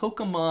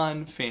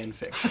Pokemon fan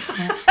fiction.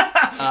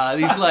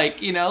 These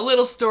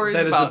little stories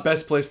that is about the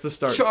best place to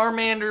start.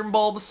 Charmander and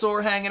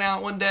Bulbasaur hanging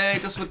out one day,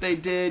 just what they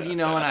did,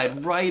 and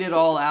I'd write it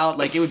all out.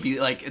 It would be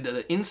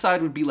the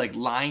inside would be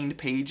lined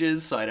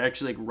pages, so I'd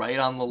actually write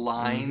on the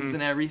lines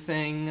and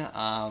everything.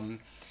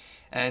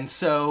 And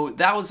so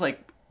that was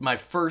my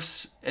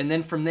first, and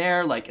then from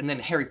there, and then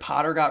Harry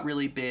Potter got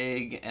really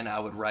big, and I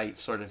would write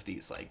sort of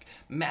these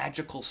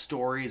magical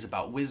stories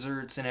about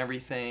wizards and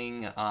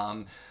everything.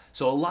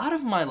 So a lot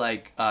of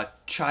my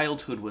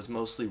childhood was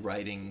mostly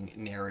writing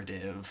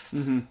narrative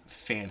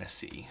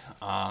fantasy.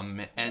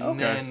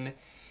 Then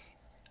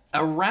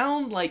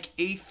around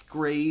 8th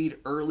grade,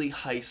 early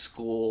high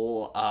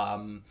school,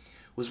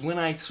 was when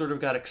I sort of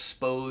got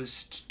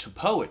exposed to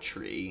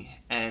poetry,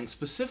 and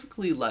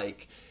specifically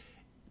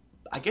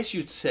I guess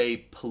you'd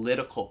say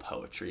political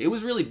poetry. It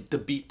was really the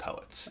beat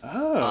poets.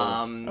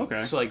 Oh,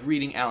 okay. So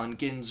reading Allen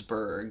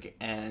Ginsberg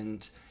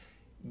and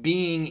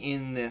being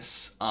in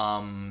this,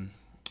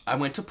 I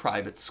went to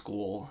private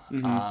school,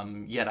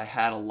 yet I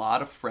had a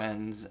lot of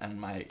friends, and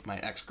my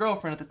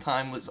ex-girlfriend at the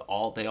time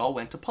they all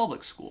went to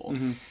public school.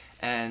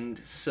 And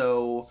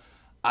so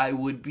I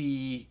would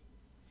be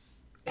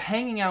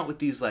hanging out with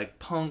these like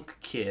punk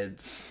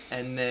kids,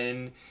 and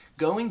then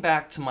going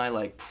back to my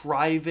like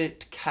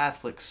private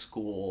Catholic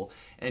school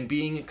and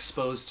being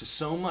exposed to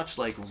so much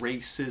like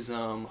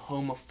racism,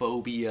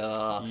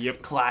 homophobia,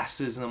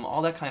 classism,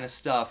 all that kind of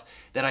stuff,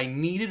 that I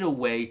needed a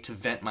way to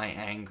vent my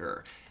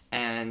anger.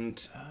 And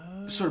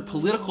sort of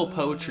political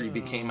poetry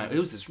it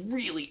was this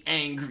really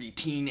angry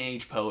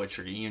teenage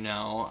poetry, you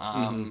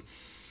know?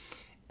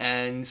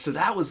 And so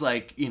that was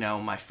like, you know,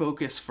 my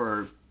focus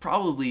for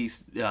probably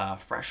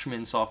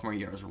freshman, sophomore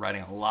year. I was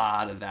writing a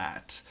lot of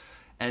that.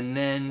 And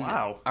then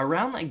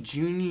around like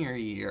junior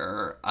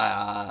year,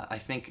 I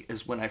think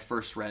is when I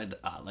first read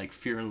like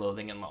Fear and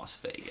Loathing in Las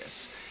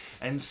Vegas.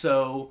 And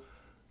so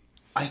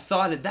I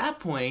thought at that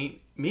point,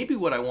 maybe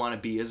what I want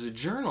to be is a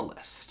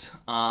journalist.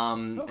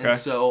 And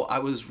so I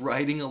was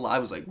writing a lot. I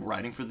was like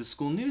writing for the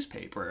school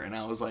newspaper, and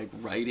I was like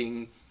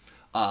writing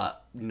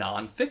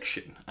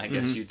nonfiction, I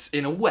guess you'd,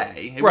 in a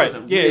way. It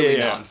wasn't really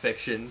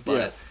nonfiction,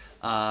 but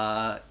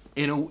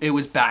it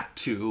was back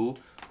to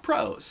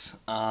prose.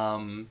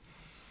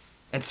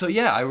 And so,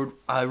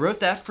 I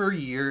wrote that for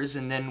years,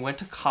 and then went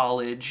to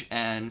college.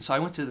 And so I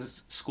went to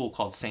this school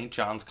called St.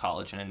 John's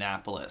College in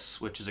Annapolis,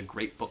 which is a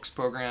great books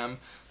program.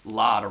 A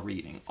lot of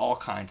reading, all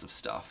kinds of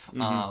stuff.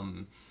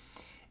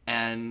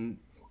 And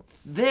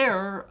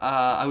there,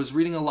 I was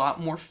reading a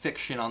lot more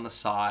fiction on the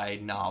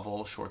side,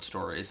 novel, short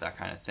stories, that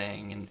kind of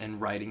thing,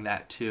 and writing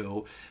that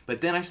too.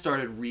 But then I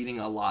started reading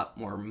a lot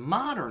more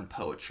modern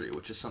poetry,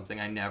 which is something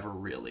I never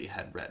really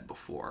had read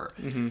before.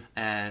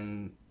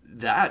 And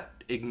that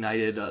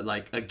ignited,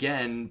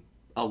 again,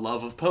 a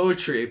love of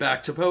poetry,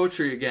 back to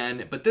poetry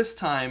again, but this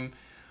time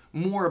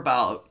more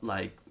about,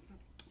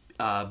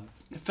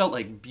 it felt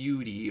like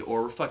beauty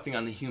or reflecting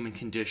on the human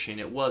condition.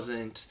 It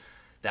wasn't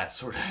that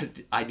sort of,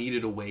 I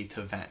needed a way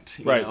to vent.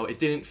 You know, it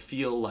didn't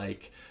feel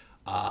like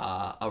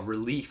a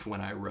relief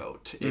when I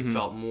wrote. It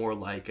felt more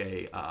like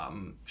a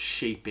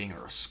shaping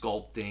or a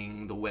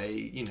sculpting, the way,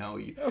 you know,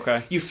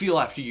 you feel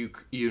after you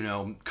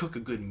cook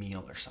a good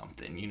meal or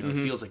something. You know, it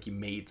feels like you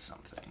made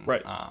something.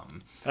 Right.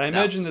 I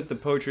imagine that the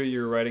poetry you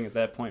were writing at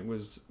that point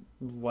was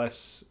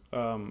less...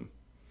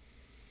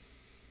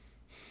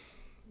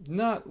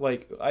 not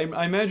like I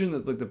imagine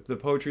that like the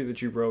poetry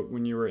that you wrote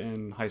when you were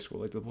in high school,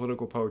 like the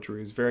political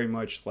poetry, is very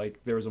much like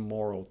there was a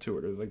moral to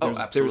it, or like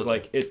there's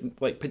like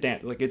it like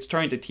pedant, like it's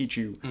trying to teach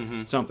you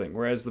something,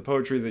 whereas the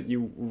poetry that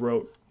you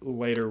wrote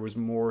later was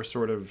more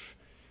sort of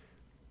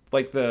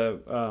like the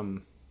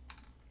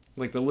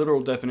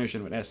literal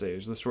definition of an essay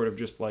is the sort of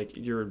just like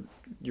you're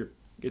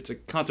it's a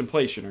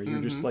contemplation, or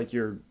you're just like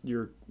you're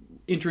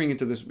entering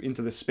into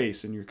this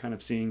space, and you're kind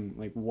of seeing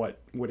like what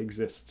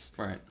exists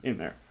in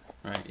there.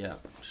 Right, yeah.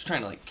 Just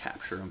trying to like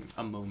capture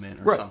a moment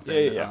or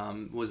something.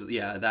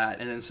 That.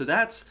 And then so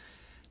that's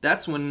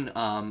when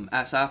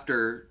as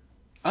after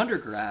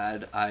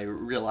undergrad I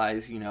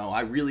realized, you know,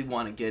 I really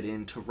want to get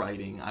into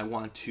writing. I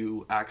want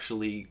to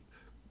actually,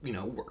 you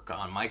know, work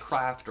on my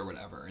craft or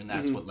whatever. And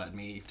that's what led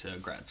me to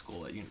grad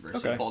school at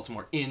University of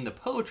Baltimore in the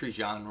poetry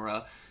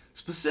genre,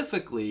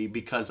 specifically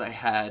because I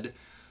had,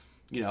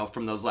 you know,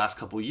 from those last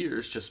couple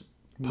years just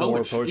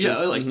poetry. Yeah,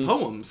 like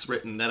poems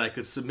written that I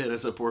could submit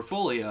as a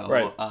portfolio.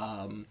 Right.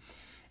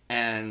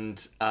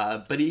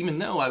 But even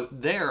though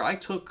I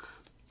took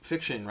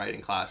fiction writing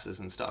classes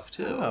and stuff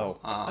too. Oh,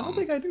 I don't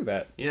think I do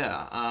that.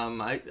 Yeah.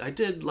 I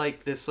did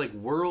like this like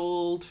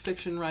world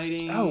fiction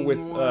writing. Oh,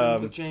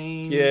 with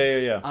Jane.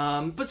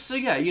 Yeah. But so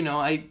yeah, you know,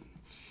 and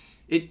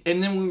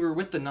then when we were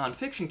with the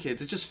nonfiction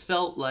kids, it just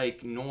felt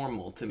like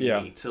normal to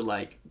me to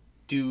like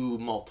do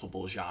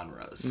multiple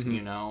genres,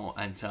 you know,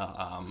 and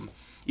to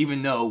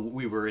even though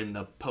we were in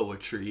the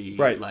poetry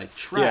like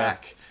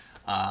track,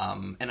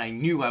 and I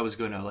knew I was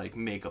going to like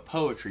make a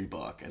poetry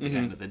book at the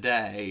end of the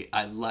day,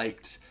 I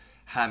liked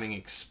having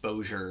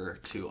exposure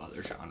to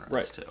other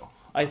genres too.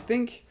 I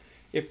think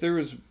if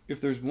there's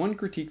one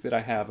critique that I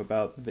have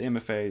about the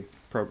MFA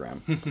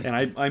program, and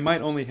I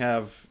might only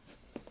have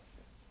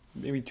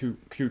maybe two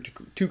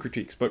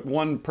critiques, but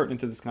one pertinent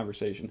to this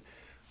conversation.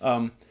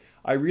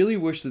 I really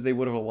wish that they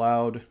would have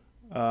allowed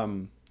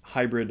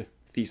hybrid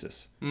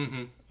thesis.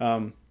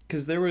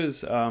 Because there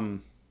was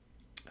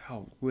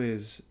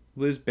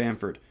Liz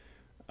Bamford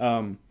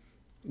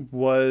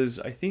was,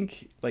 I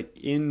think, like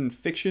in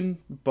fiction,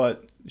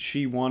 but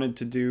she wanted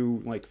to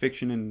do like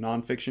fiction and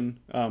nonfiction,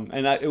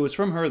 and it was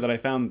from her that I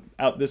found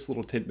out this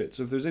little tidbit.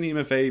 So if there's any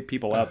MFA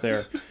people out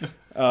there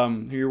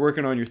who you're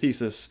working on your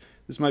thesis,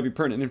 this might be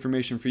pertinent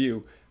information for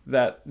you,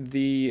 that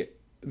the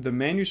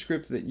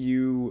manuscript that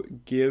you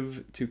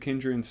give to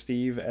Kendra and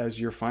Steve as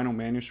your final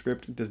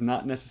manuscript does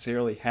not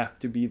necessarily have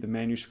to be the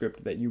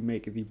manuscript that you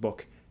make the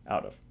book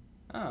out of.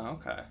 Oh,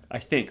 okay. I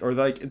think, or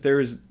like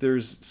there's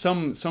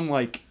some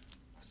like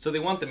So they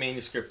want the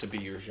manuscript to be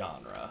your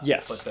genre.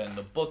 Yes. But then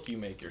the book you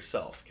make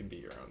yourself can be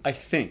your own. I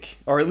think,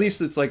 or at least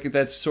it's like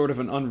that's sort of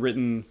an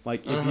unwritten,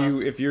 like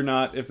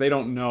if they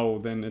don't know,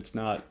 then it's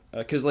not,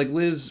 because like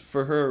Liz,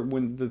 for her,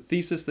 when the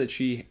thesis that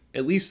she,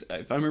 at least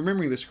if I'm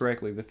remembering this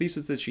correctly, the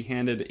thesis that she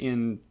handed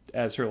in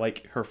as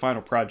her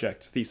final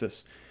project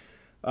thesis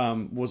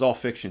was all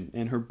fiction,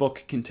 and her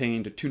book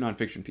contained 2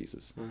 nonfiction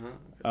pieces.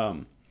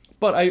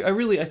 But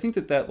I think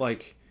that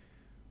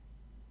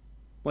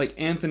like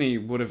Anthony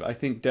would have, I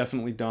think,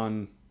 definitely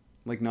done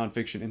like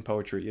nonfiction in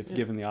poetry if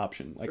given the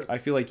option. Like, sure. I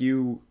feel like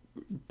you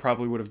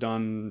probably would have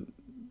done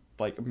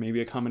like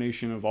maybe a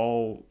combination of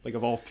all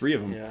 3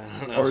 of them,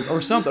 I don't know.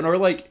 or something, or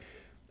like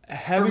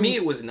having. For me,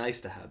 it was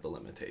nice to have the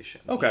limitation.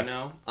 Okay. You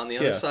know, on the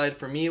other side,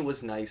 for me, it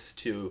was nice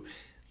to.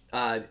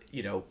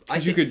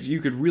 Because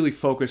you could really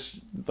focus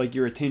like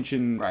your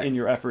attention and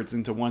your efforts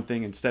into one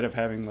thing instead of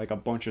having like a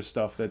bunch of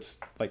stuff that's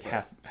like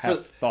half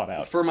thought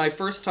out. For my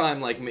first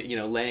time, like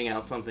laying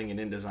out something in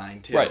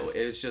InDesign too,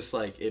 it's just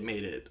like it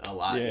made it a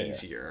lot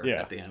easier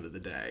at the end of the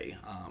day.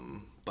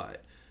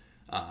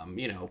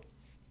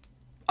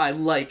 I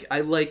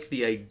like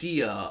the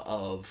idea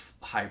of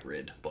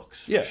hybrid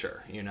books for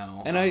sure.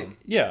 And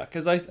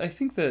because I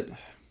think that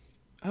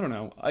I don't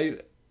know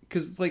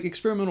because like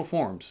experimental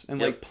forms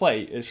and like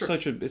play is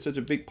such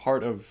a big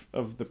part of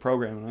the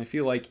program, and I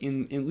feel like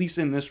at least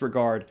in this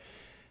regard,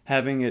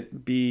 having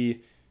it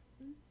be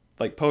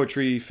like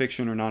poetry,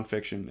 fiction, or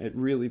nonfiction,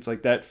 it's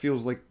like that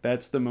feels like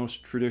that's the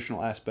most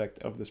traditional aspect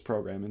of this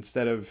program,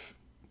 instead of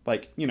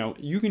like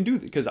you can do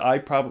because I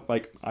probably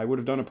like I would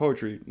have done a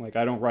poetry, like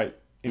I don't write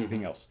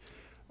anything else,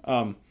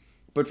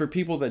 but for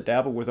people that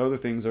dabble with other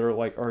things that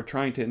are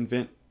trying to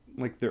invent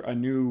like they're a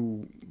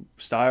new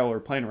style or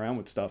playing around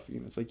with stuff,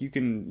 it's like you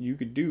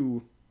could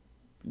do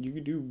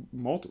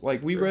multiple,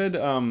 like we read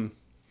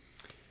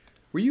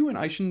were you in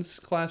Aishin's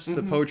class,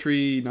 the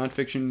poetry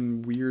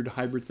nonfiction weird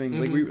hybrid thing,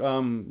 like we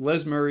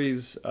Les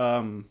Murray's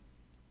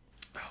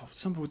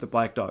something with the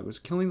black dog, was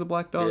Killing the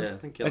Black Dog. I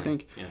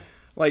think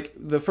like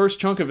the first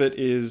chunk of it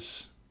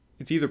is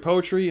it's either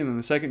poetry, and then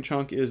the second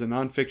chunk is a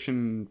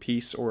nonfiction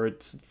piece, or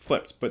it's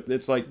flipped, but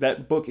it's like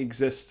that book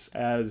exists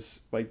as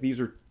like these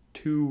are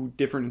 2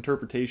 different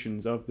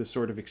interpretations of this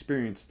sort of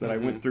experience that I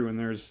went through, and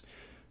there's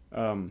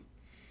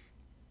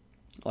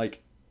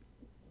like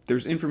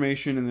there's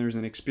information and there's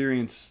an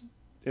experience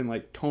and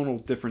like tonal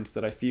difference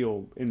that I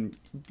feel in,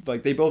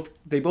 like they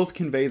both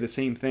convey the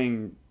same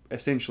thing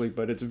essentially,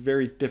 but it's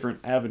very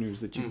different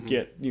avenues that you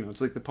get.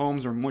 It's like the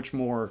poems are much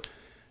more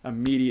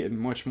immediate and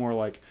much more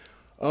like,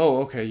 oh,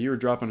 okay, you're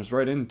dropping us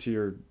right into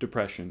your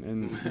depression,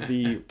 and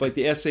the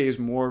essay is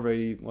more of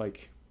a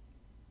like,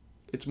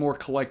 it's more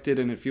collected,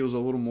 and it feels a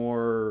little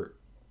more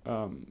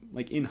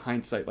like in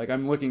hindsight. Like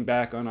I'm looking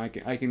back on, I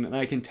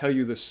can tell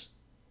you this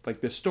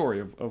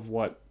story of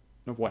what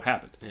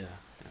happened. Yeah.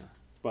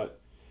 But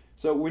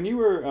so when you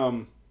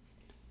were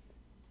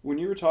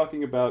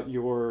talking about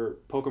your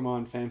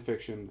Pokemon fan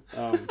fiction,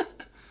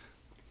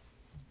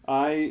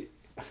 I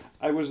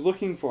was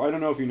looking for, I don't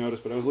know if you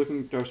noticed, but I was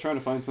trying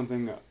to find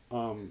something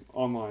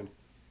online,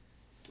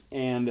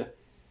 and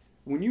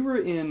when you were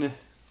in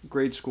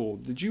grade school,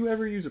 did you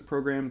ever use a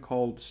program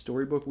called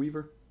Storybook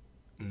Weaver?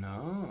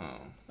 No.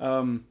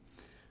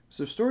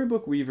 So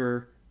Storybook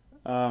Weaver,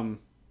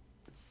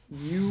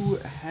 you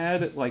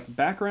had like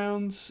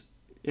backgrounds,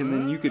 and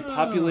then you could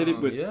populate it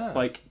with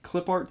like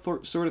clip art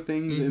sort of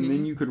things, and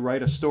then you could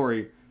write a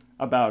story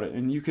about it,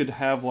 and you could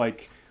have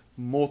like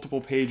multiple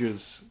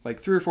pages,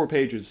 like 3 or 4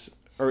 pages,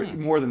 or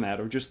more than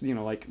that, or just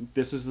like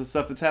this is the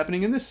stuff that's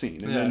happening in this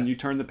scene, and then you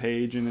turn the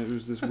page, and it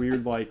was this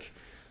weird like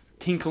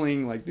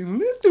tinkling, like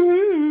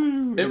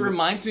it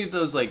reminds me of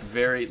those like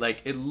very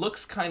like, it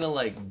looks kind of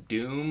like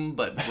Doom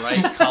but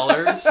bright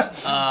colors,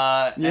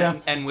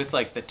 and with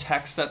like the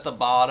text at the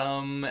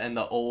bottom and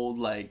the old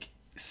like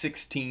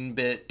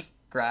 16-bit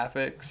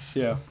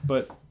graphics,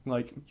 but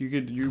like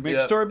you make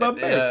a story about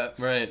bass.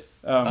 Right.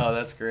 Oh,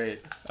 that's great.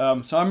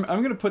 So I'm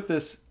gonna put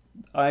this,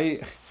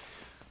 I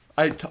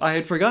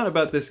had forgotten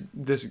about this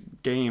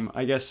game,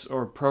 I guess,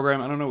 or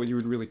program, I don't know what you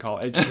would really call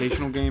it,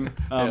 educational game,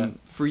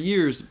 for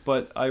years,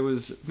 but I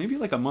was, maybe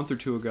like a month or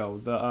 2 ago,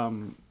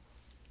 the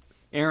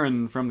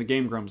Aaron from the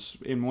Game Grumps,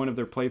 in one of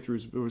their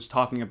playthroughs, was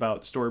talking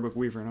about Storybook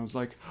Weaver, and I was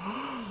like,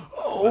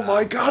 oh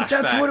my god,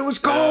 that's what it was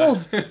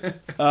called! So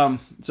I'm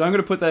going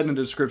to put that in the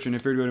description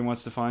if everybody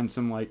wants to find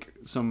some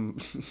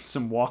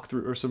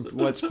walkthrough or some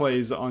Let's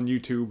Plays on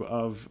YouTube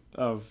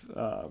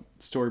of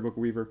Storybook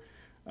Weaver.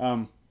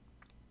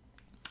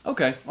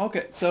 Okay,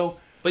 so...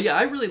 But yeah,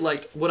 I really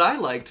liked, what I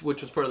liked,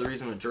 which was part of the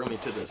reason that drew me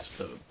to this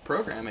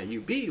program at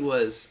UB,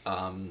 was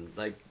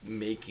like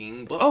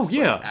making books. Oh,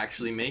 yeah. Like,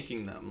 actually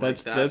making them.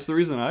 That's the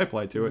reason I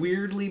applied to it.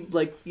 Weirdly,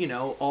 like,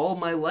 all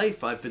my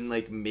life I've been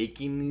like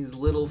making these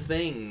little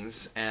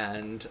things,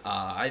 and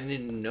I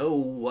didn't know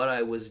what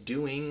I was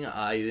doing.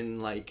 I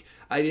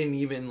I didn't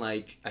even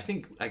like, I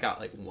think I got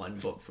like one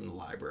book from the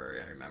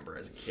library, I remember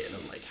as a kid,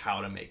 of like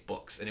how to make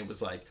books. And it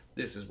was like,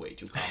 this is way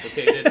too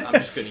complicated. I'm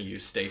just going to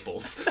use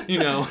staples, you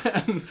know?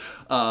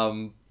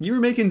 You were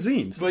making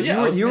zines. But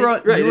yeah, you were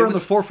on the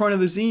forefront of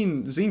the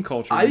zine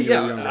culture. I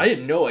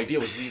had no idea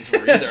what zines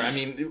were either. I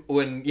mean,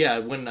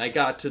 when I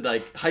got to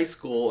like high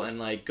school and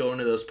like going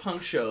to those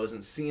punk shows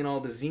and seeing all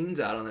the zines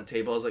out on the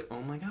table, I was like,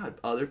 oh my God,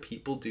 other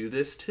people do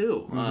this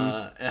too.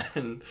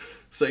 And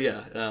so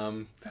yeah,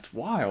 that's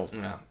wild.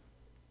 Yeah,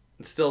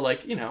 it's still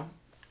like, you know,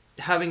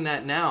 having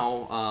that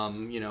now,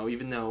 you know,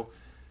 even though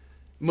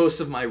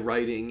most of my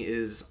writing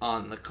is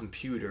on the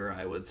computer,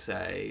 I would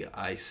say,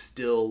 I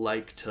still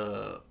like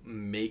to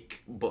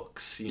make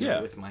books, you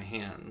know, with my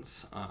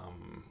hands.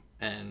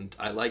 And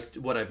I liked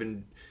what I've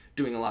been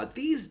doing a lot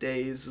these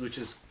days, which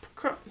is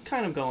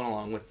kind of going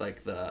along with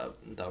like the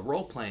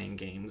role-playing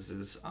games,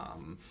 is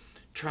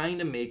trying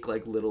to make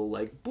like little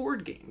like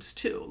board games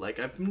too.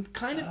 Like I've been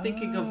kind of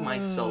thinking of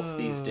myself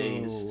these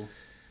days,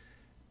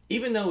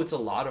 even though it's a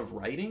lot of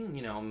writing,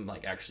 you know, I'm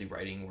like actually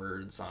writing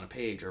words on a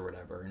page or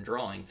whatever and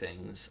drawing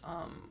things.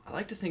 I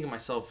like to think of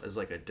myself as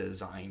like a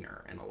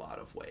designer in a lot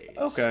of ways.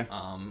 Okay.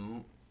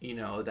 You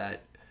know,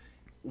 that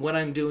when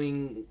I'm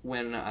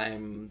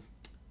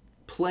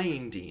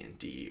playing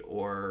D&D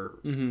or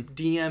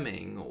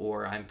DMing,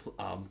 or I'm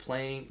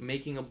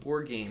making a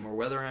board game, or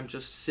whether I'm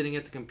just sitting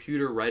at the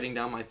computer writing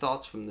down my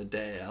thoughts from the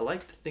day, I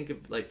like to think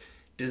of like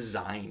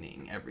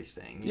designing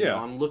everything. You know,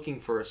 I'm looking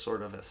for a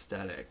sort of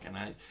aesthetic,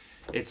 and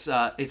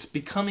it's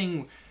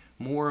becoming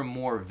more and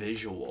more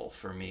visual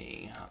for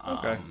me,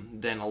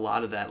 than a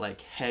lot of that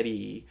like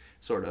heady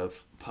sort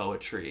of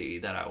poetry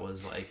that I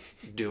was like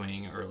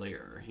doing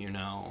earlier, you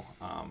know.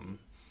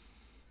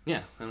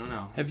 Yeah, I don't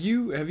know. Have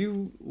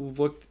you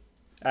looked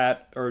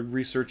at or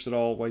researched at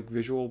all like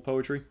visual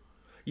poetry?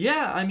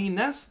 Yeah, I mean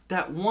that's like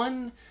that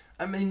one.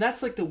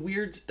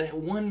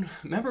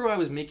 Remember I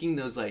was making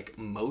those like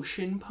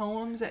motion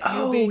poems at UB too?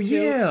 Oh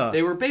yeah.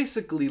 They were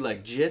basically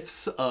like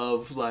GIFs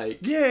of like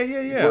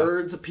yeah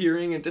words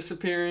appearing and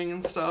disappearing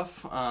and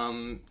stuff.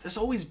 There's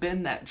always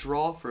been that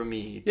draw for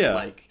me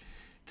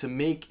to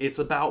make. It's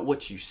about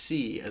what you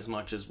see as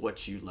much as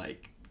what you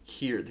like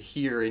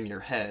hear in your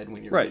head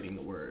when you're reading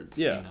the words.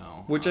 Yeah, you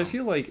know? Which I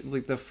feel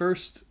like the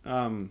first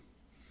like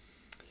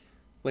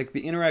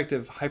the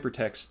interactive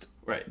hypertext.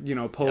 Right. You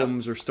know,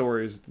 poems or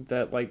stories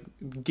that like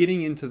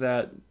getting into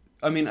that.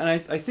 I mean, and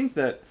I think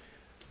that,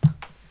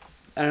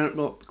 I don't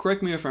know,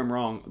 correct me if I'm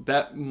wrong,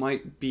 that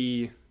might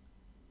be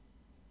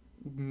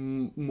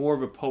more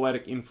of a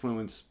poetic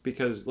influence,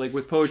 because like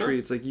with poetry,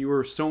 it's like you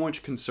were so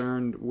much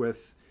concerned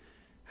with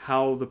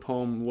how the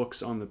poem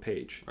looks on the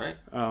page. Right.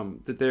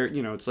 That there,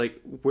 you know, it's like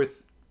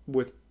with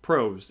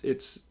prose,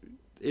 it's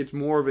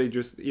more of a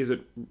just is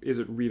it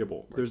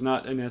readable. Right. There's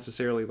not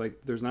necessarily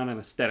like there's not an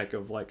aesthetic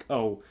of like,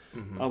 oh,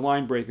 a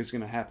line break is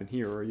going to happen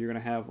here, or you're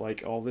going to have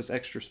like all this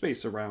extra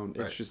space around.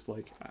 It's just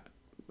like,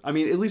 I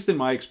mean, at least in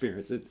my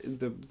experience,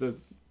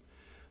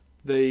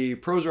 the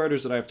prose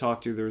writers that I've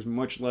talked to, there's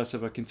much less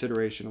of a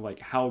consideration of like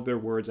how their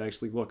words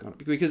actually look on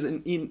it, because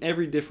in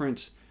every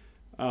different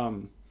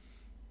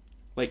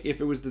like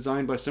if it was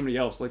designed by somebody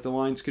else, like the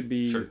lines could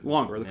be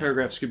longer, the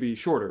paragraphs could be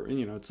shorter, and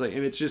you know, it's like,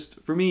 and it's just,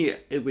 for me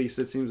at least,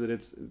 it seems that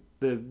it's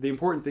the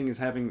important thing is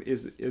having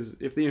is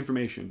if the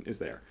information is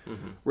there.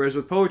 Whereas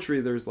with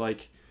poetry, there's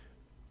like,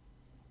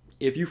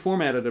 if you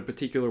format it a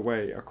particular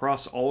way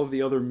across all of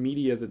the other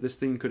media that this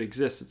thing could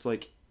exist, it's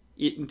like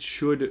it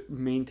should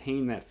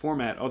maintain that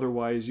format,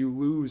 otherwise you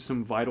lose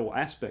some vital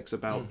aspects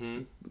about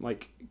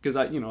like, because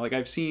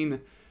I've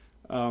seen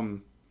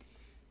some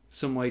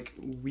like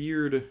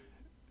weird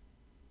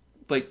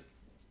like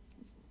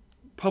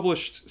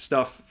published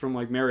stuff from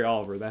like Mary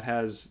Oliver that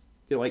has,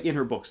 like in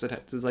her books,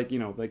 that has like, you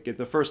know, like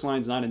the first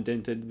line's not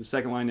indented, the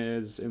second line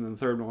is, and then the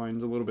third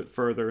line's a little bit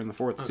further, and the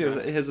fourth, you know,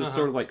 it has this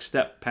sort of like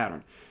step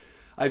pattern.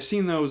 I've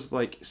seen those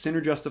like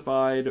center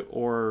justified,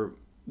 or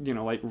you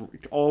know, like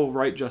all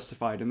right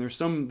justified, and there's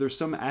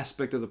some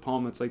aspect of the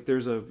poem that's like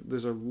there's a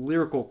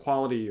lyrical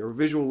quality or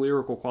visual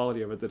lyrical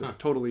quality of it that is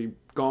totally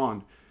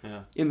gone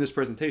in this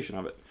presentation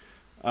of it.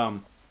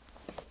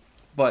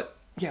 But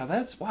yeah,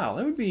 that's, wow,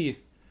 that would be,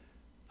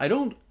 I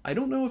don't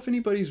know if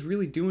anybody's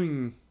really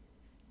doing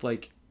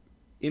like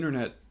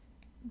internet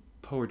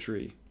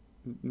poetry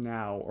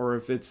now, or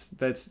if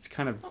that's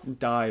kind of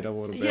died a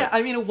little bit. Yeah,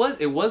 I mean,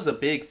 it was a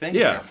big thing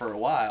there for a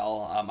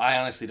while. I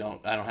honestly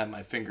don't have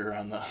my finger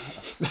on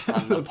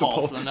the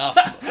pulse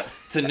enough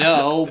to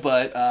know,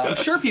 but I'm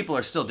sure people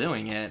are still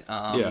doing it,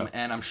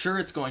 and I'm sure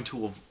it's going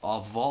to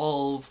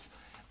evolve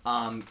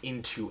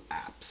into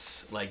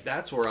apps. Like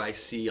that's where I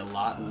see a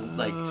lot.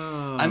 Like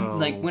I'm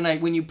like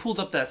when you pulled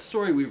up that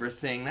Storyweaver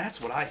thing,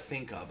 that's what I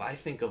think of. I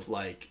think of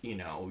like, you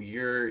know,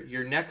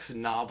 your next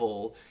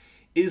novel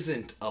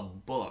isn't a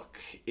book,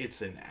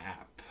 it's an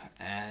app,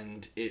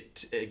 and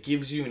it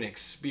gives you an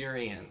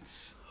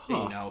experience,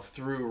 you know,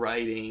 through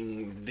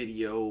writing,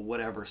 video,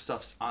 whatever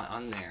stuff's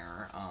on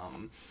there.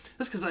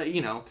 That's because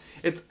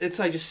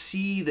I just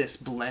see this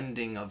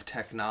blending of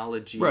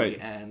technology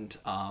and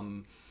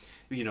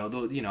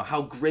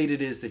how great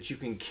it is that you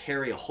can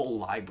carry a whole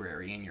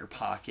library in your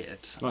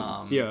pocket.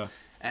 Yeah.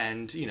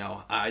 And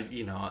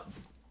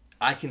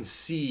I can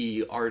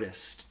see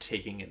artists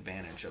taking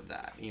advantage of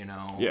that.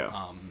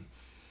 Yeah.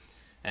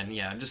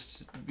 And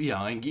just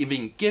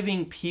and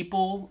giving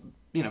people,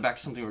 back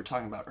to something we were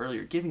talking about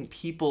earlier, giving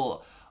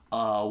people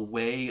a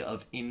way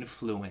of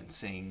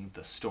influencing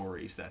the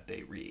stories that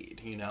they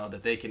read,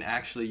 that they can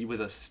actually,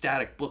 with a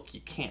static book,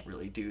 you can't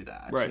really do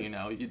that. Right.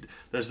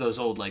 There's those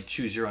old like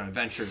choose your own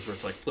adventures where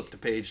it's like flip to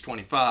page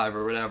 25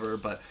 or whatever,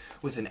 but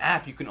with an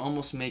app you can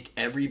almost make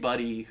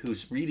everybody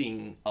who's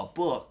reading a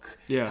book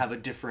have a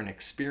different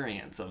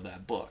experience of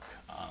that book.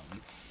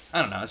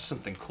 I don't know, it's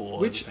something cool.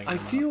 Which I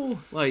feel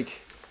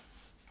like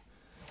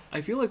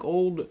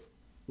old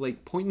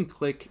like point and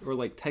click or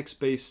like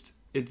text-based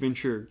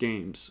adventure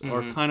games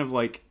are kind of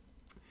like,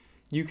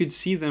 you could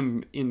see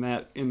them in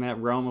that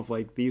realm of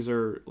like these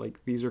are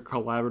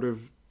collaborative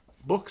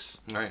books.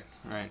 Right,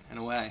 in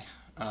a way.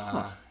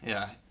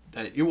 Yeah,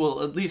 that you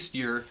will, at least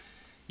you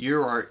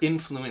are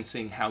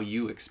influencing how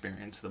you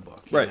experience the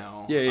book. Right.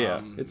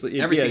 Yeah. It's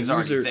everything's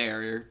already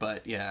there,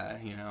 but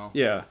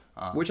yeah.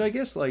 Which I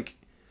guess like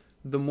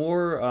the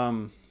more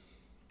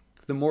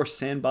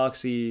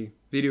sandboxy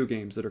video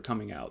games that are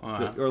coming out,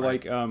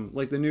 like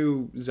the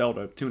new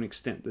Zelda, to an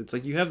extent. It's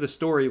like you have the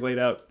story laid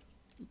out,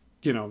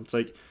 it's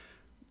like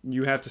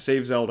you have to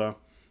save Zelda,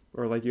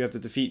 or like you have to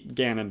defeat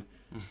Ganon,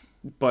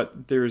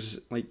 but there's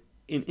like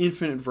an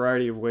infinite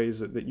variety of ways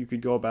that you could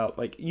go about.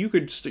 Like you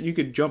could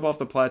jump off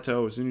the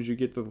plateau as soon as you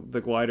get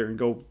the glider and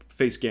go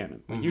face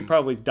Ganon. Like, you'd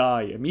probably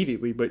die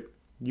immediately, but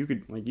you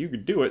could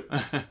do it.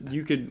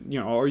 You could,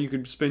 or you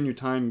could spend your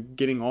time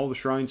getting all the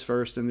shrines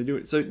first and then do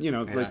it. So,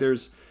 it's like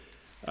there's,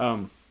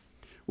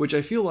 which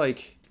I feel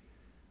like,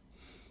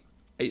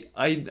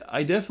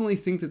 I definitely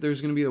think that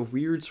there's going to be a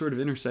weird sort of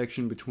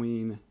intersection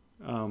between,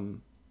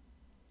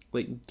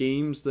 like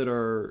games that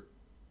are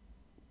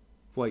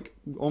like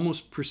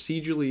almost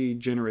procedurally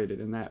generated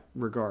in that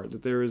regard,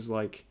 that there is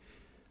like,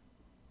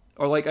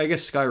 or like, I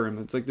guess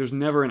Skyrim, it's like there's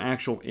never an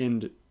actual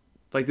end.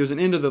 Like there's an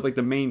end to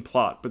the main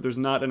plot, but there's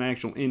not an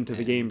actual end to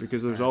the game,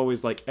 because there's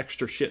always like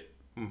extra shit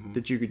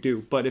that you could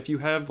do. But if you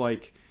have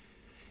like,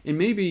 and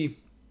maybe,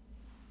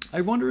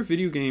 I wonder if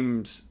video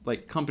games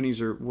like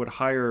companies would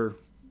hire,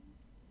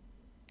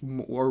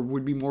 or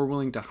would be more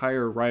willing to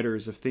hire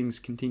writers if things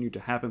continue to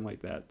happen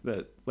like that.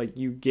 That like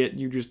you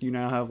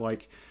now have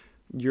like,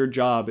 your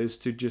job is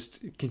to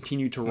just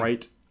continue to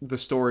write the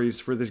stories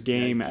for this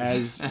game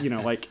as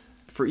like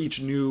for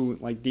each new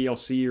like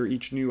DLC or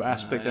each new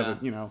aspect of it,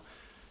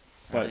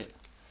 But right.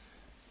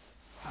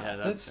 Yeah,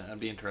 that'd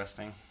be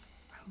interesting.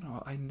 I don't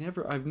know.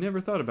 I've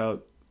never thought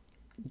about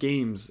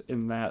games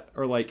in that,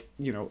 or like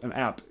an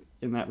app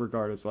in that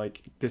regard. It's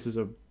like this is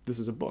a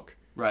book.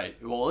 Right.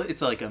 Well,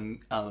 it's like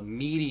a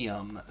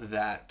medium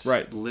that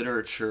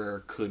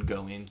literature could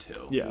go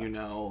into.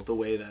 Yeah. The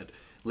way that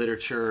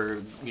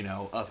literature,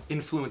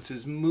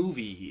 influences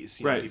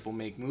movies. People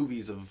make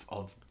movies of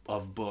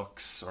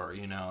books, or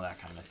that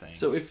kind of thing.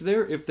 So if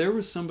there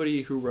was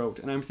somebody who wrote,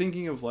 and I'm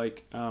thinking of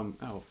like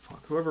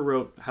whoever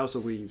wrote House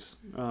of Leaves,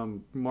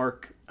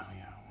 Mark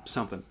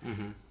something,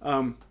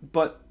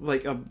 but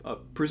like a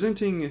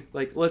presenting,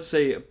 like let's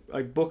say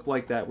a book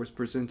like that was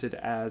presented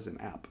as an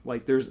app,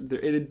 like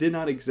it did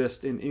not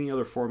exist in any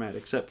other format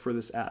except for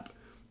this app.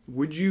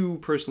 Would you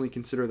personally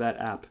consider that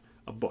app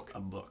a book? A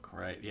book,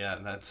 right? Yeah,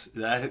 that's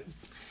a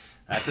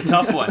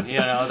tough one.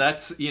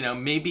 That's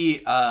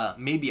maybe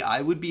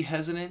I would be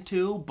hesitant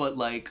to, but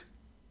like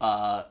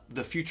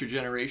the future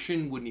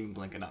generation wouldn't even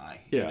blink an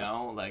eye.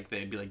 Like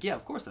they'd be like, yeah,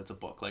 of course that's a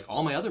book. Like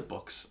all my other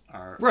books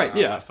are on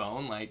my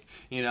phone. Like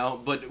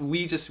but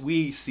we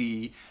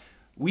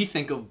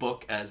think of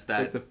book as that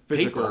like the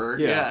physical,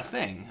 paper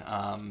thing.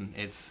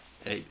 It's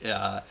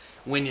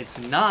when it's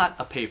not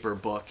a paper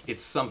book,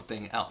 it's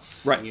something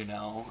else. Right.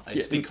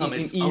 It's become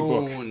its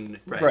own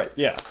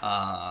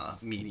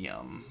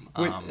medium.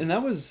 And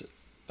that was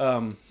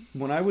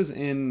when I was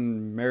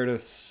in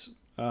Meredith's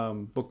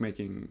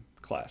bookmaking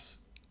class.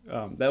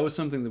 That was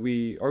something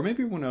that or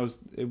maybe when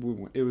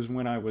it was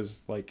when I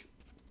was like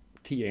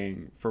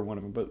TAing for one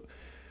of them. But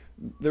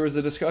there was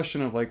a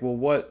discussion of like, well,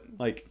 what,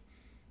 like,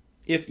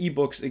 if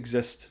ebooks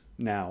exist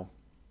now,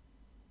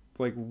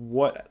 like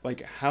what,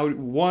 like how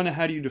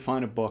do you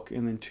define a book,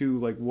 and then two,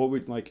 like what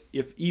would, like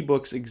if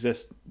ebooks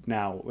exist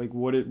now, like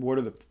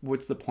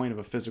what's the point of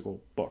a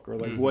physical book, or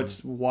like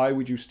why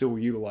would you still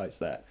utilize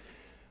that?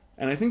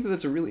 And I think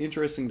that's a really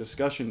interesting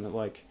discussion. That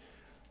like,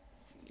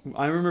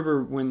 I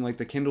remember when like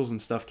the Kindles and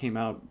stuff came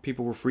out,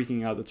 people were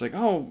freaking out. It's like,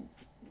 oh,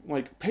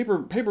 like paper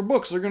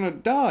books are gonna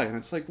die, and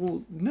it's like,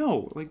 well,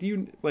 no, like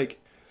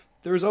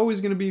there's always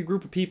gonna be a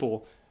group of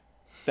people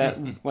that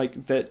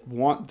like that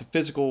want the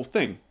physical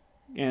thing.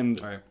 And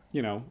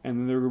and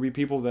then there will be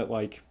people that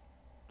like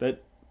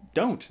that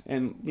don't,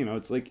 and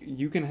it's like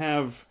you can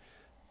have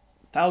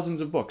thousands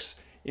of books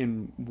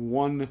in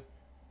one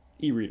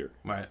e-reader,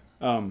 but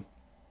I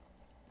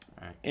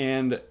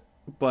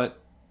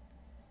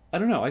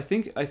don't know, I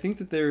think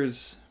that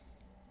there's,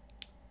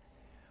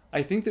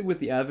 I think that with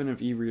the advent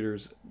of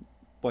e-readers,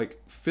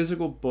 like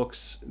physical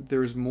books,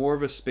 there's more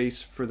of a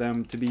space for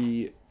them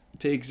to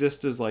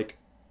exist as like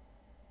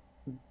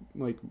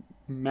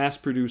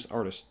mass-produced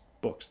artist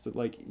books. That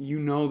like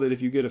that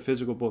if you get a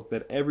physical book,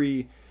 that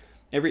every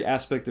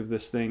aspect of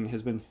this thing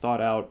has been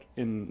thought out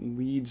and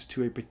leads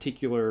to a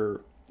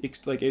particular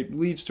it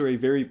leads to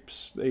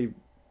a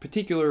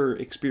particular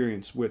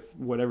experience with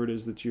whatever it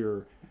is that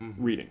you're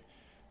reading,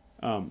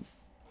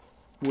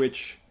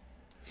 which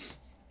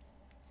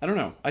I don't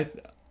know.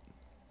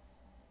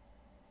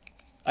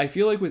 I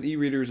feel like with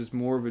e-readers it's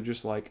more of a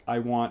just like I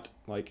want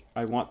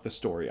the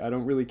story. I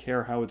don't really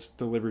care how it's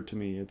delivered to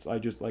me. It's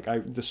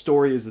the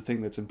story is the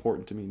thing that's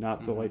important to me,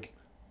 not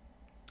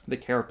the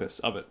carapace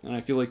of it. And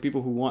I feel like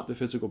people who want the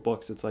physical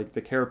books, it's like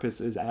the carapace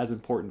is as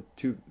important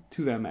to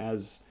them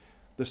as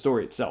the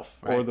story itself,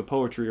 right, or the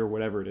poetry or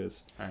whatever it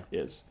is. Right.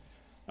 Is.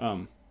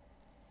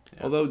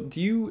 Although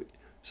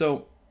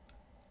so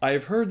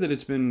I've heard that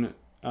it's been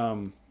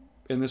and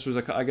this was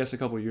I guess a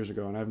couple of years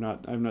ago, and I've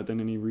not done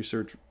any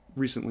research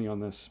recently on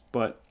this,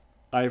 but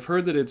I've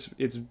heard that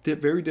it's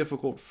very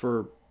difficult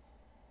for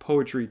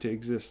poetry to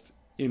exist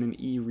in an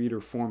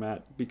e-reader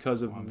format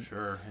because of I'm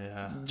sure,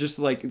 yeah, just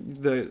like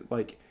the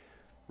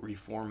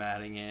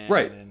reformatting it,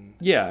 right, and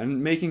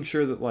and making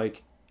sure that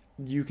like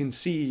you can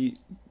see,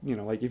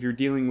 if you're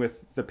dealing with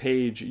the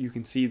page, you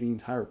can see the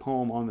entire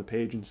poem on the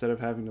page instead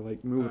of having to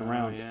like move it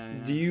around. Yeah.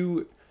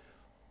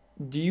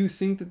 Do you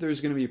think that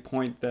there's going to be a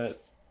point that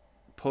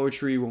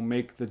poetry will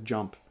make the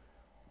jump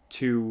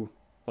to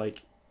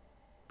like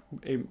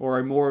more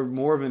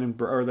of an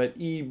or that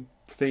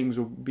things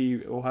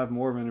will have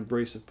more of an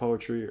embrace of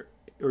poetry,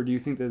 or do you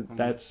think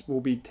that will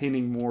be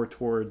tending more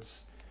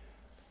towards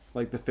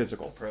like the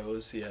physical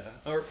prose? I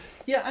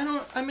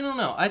don't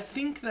know. I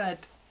think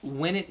that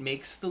when it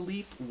makes the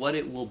leap, what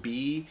it will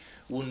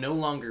no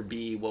longer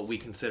be what we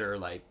consider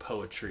like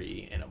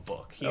poetry in a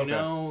book. You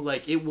know,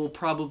 like it will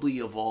probably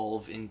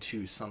evolve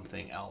into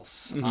something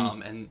else.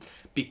 And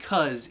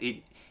because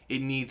it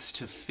needs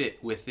to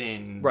fit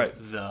within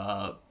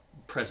the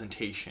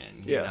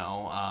presentation, you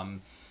know.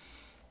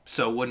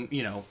 So when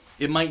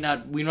we might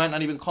not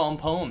even call them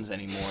poems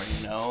anymore.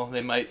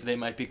 They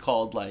might be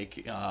called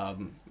like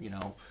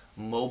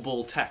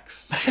mobile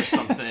texts or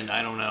something.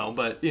 I don't know,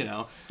 but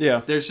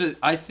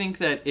I think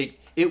that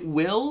it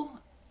will,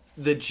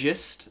 the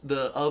gist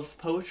of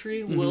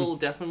poetry will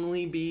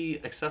definitely be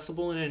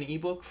accessible in an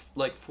ebook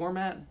like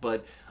format,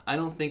 but I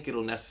don't think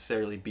it'll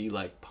necessarily be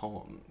like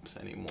poems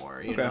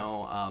anymore. You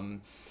know,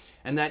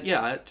 and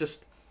that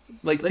just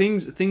like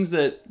things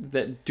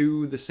that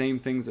do the same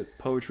things that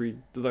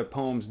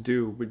poems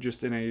do, but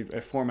just in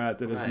a format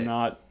that is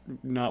not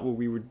what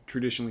we would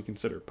traditionally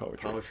consider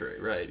poetry.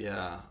 Right?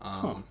 Yeah.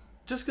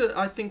 Just 'cause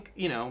I think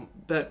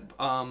that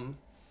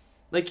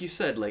like you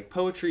said, like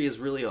poetry is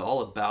really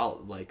all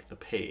about like the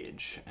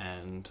page,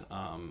 and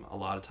a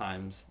lot of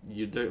times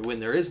when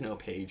there is no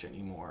page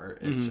anymore,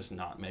 it's just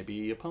not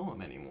maybe a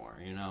poem anymore.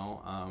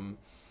 And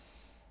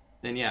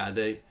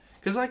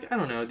because like I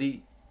don't know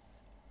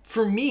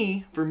For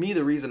me,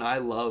 the reason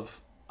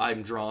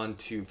I'm drawn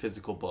to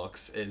physical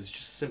books is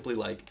just simply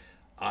like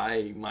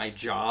my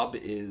job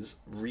is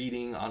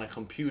reading on a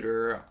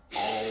computer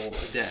all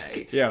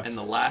day. Yeah. And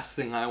the last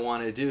thing I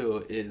want to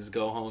do is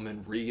go home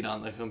and read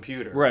on the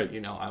computer. Right.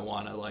 I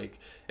want to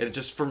and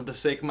just for the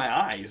sake of my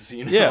eyes,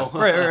 Yeah,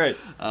 right.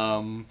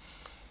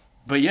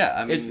 But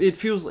yeah, I mean, it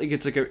feels like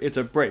it's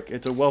a break.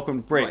 It's a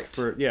welcomed break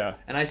for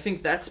And I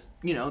think that's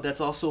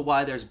also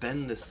why there's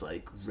been this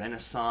like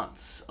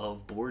renaissance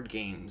of board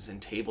games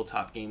and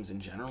tabletop games in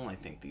general. I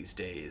think these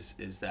days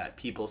is that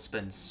people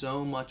spend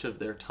so much of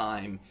their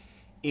time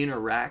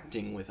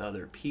interacting with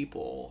other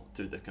people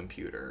through the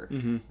computer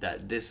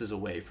that this is a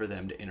way for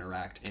them to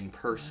interact in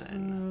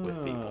person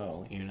with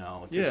people,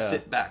 to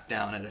sit back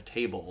down at a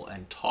table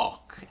and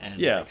talk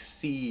and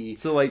see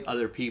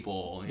other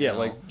people.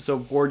 So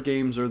board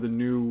games are the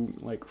new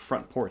like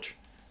front porch.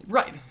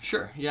 Right.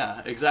 Sure.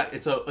 Yeah. Exactly.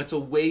 It's a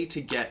way to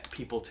get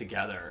people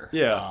together.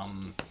 Yeah.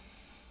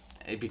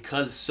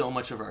 Because so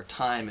much of our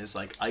time is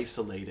like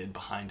isolated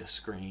behind a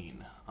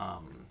screen.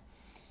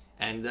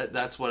 And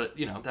that's what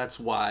that's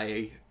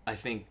why I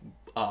think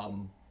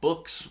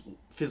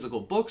physical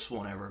books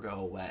won't ever go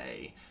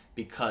away,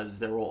 because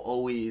there's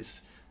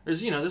always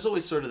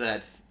sort of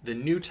that the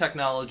new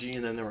technology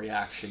and then the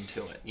reaction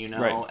to it,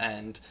 Right.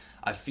 And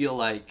I feel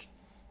like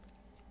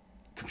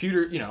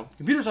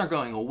computers aren't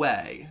going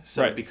away.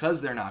 So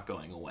because they're not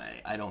going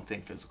away, I don't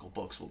think physical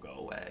books will go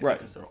away. Right.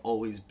 Because there'll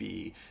always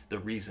be the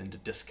reason to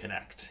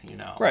disconnect.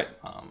 Right.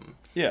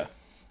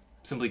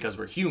 Simply because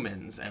we're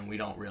humans and we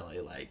don't really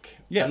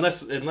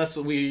unless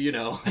we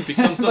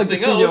become something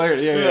like else.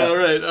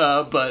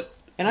 Right. But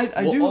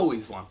we'll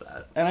always want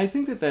that. And I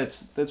think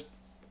that's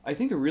I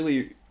think a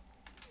really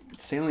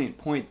salient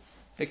point,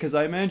 because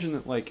I imagine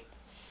that like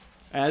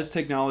as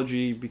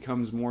technology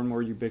becomes more and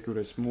more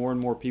ubiquitous, more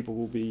and more people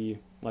will be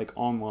like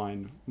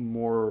online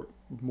more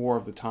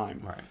of the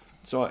time. Right.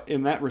 So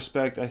in that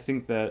respect, I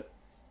think that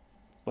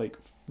like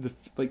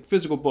like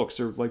physical books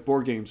or like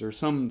board games or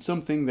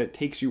something that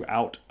takes you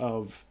out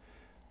of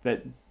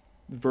that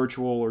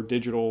virtual or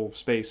digital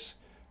space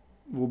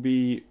will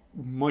be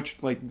much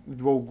like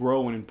will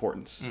grow in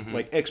importance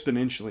like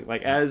exponentially.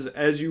 Like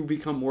as you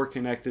become more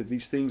connected,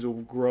 these things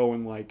will grow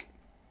in like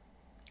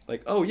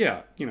oh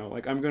yeah,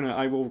 like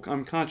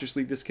I'm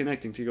consciously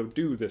disconnecting to go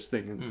do this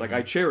thing, and it's like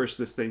I cherish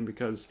this thing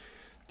because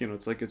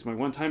it's like it's my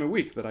one time a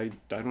week that I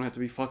don't have to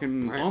be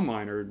fucking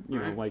online or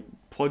know like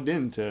plugged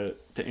into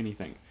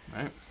anything.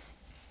 Right.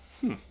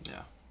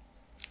 Yeah.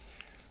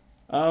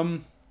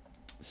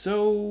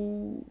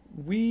 So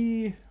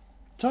we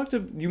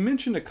you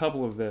mentioned a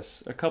couple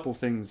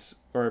things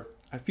or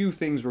a few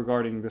things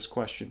regarding this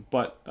question,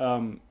 but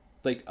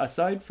like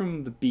aside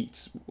from the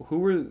beats, who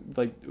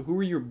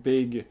were your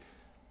big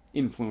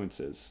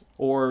influences?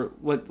 Or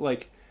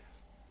like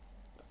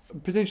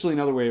potentially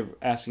another way of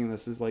asking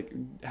this is like,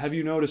 have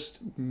you noticed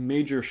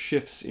major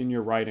shifts in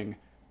your writing,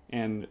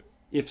 and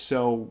if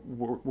so,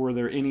 were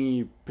there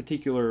any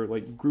particular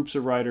like groups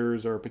of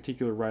writers or a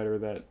particular writer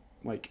that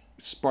like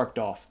sparked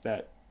off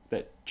that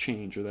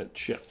change or that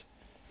shift?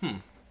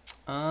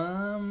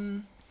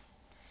 That's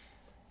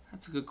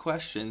a good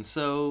question.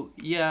 So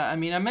yeah, I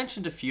mean, I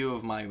mentioned a few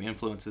of my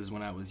influences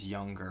when I was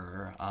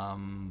younger,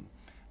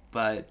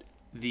 but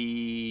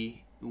the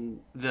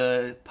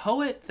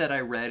poet that I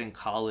read in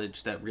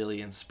college that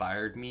really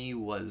inspired me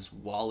was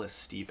Wallace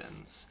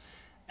Stevens,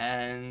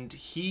 and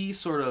he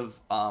sort of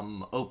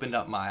opened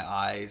up my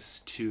eyes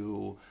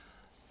to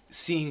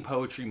seeing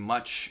poetry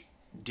much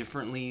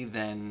differently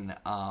than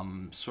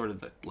sort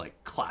of the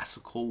like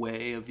classical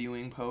way of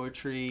viewing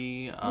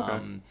poetry.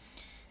 Okay.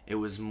 It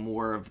was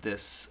more of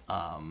this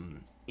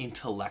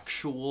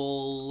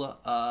intellectual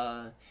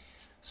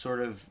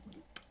sort of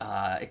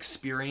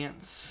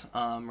experience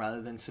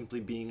rather than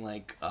simply being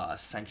like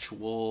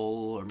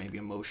sensual or maybe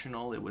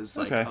emotional. It was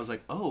like I was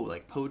like, oh,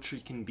 like poetry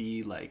can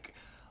be like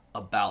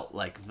about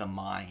like the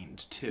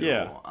mind too.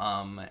 Yeah.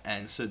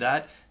 And so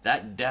that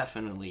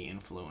definitely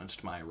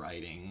influenced my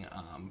writing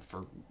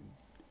for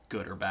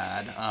good or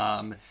bad.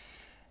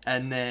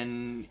 And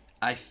then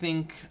I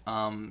think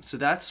so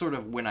that's sort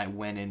of when I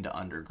went into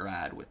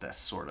undergrad with this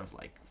sort of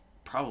like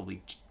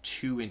probably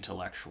too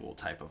intellectual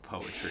type of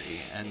poetry.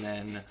 And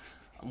then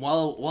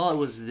while I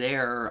was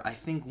there, I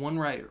think one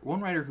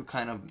writer who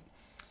kind of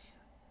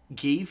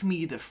gave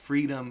me the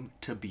freedom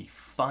to be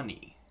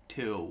funny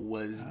too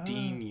was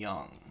Dean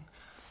Young.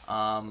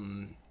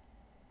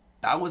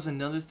 That was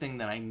another thing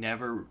that I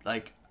never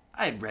like.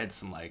 I had read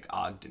some like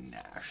Ogden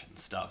Nash and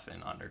stuff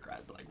in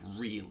undergrad, like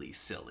really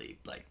silly,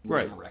 like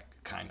limerick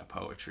kind of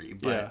poetry.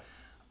 But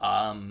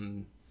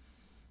Dean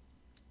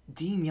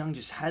Young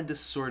just had this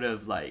sort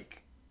of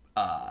like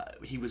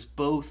he was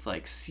both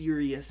like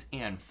serious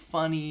and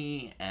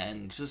funny,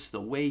 and just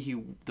the way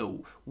the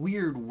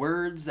weird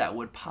words that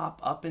would pop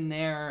up in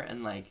there,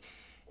 and like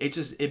it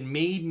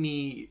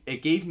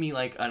gave me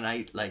like a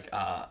night like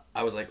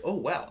I was like, oh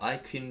wow, I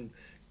can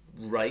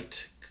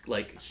write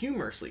like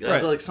humorously.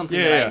 That's like something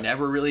that I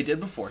never really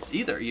did before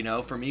either.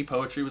 For me,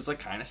 poetry was like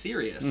kind of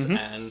serious,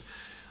 and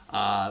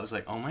I was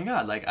like, oh my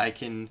god, like I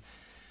can.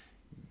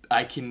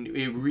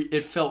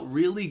 It felt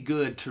really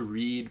good to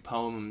read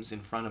poems in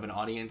front of an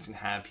audience and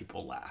have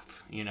people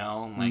laugh.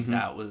 Like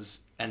that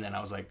was, and then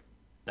I was like,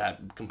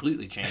 that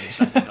completely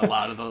changed. I think a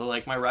lot of the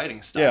like my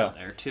writing style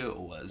there too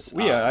was.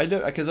 I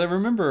did, because I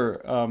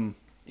remember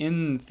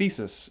in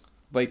thesis.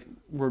 Like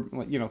we're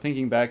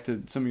thinking back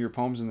to some of your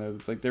poems in there,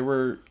 it's like they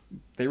were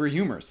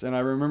humorous, and I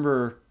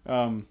remember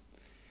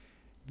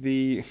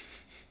the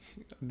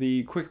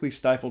quickly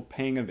stifled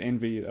pang of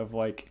envy of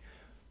like,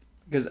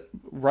 because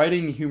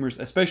writing humorous,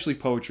 especially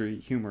poetry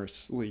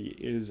humorously,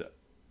 is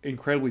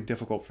incredibly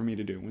difficult for me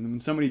to do.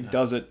 When somebody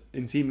does it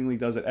and seemingly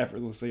does it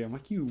effortlessly, I'm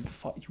like, you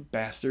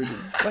bastard!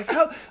 Like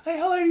how the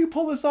hell do you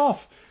pull this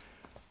off?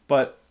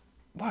 But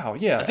wow,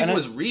 yeah, I think it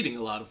was reading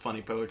a lot of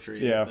funny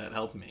poetry that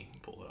helped me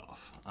pull it off.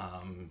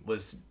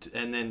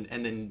 And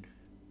then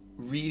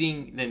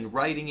reading, then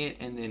writing it,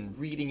 and then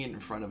reading it in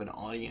front of an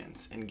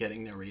audience and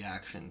getting their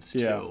reactions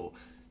to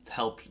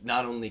help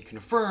not only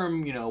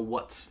confirm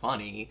what's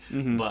funny,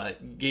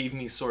 but gave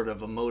me sort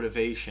of a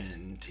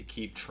motivation to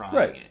keep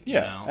trying it.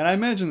 And I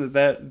imagine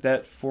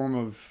that form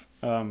of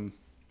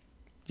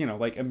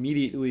like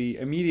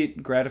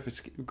immediate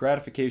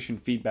gratification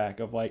feedback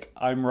of like,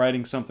 I'm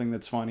writing something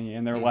that's funny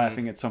and they're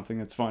laughing at something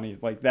that's funny,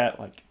 like that,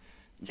 like,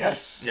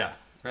 yes. Yeah,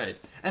 right.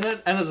 And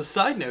as a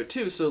side note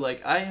too, so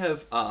like I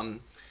had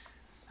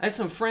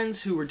some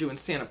friends who were doing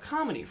stand-up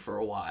comedy for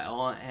a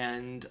while,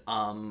 and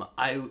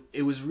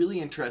it was really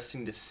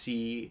interesting to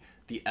see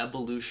the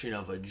evolution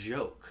of a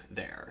joke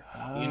there.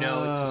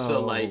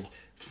 So like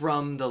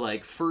from the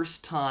like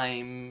first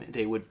time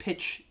they would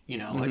pitch,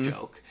 a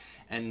joke,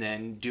 and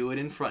then do it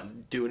in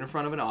front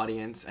of an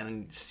audience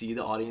and see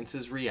the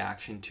audience's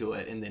reaction to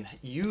it, and then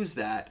use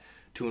that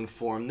to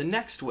inform the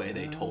next way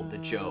they told the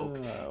joke,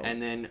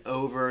 and then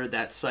over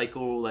that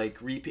cycle, like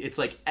it's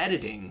like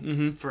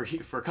editing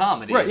for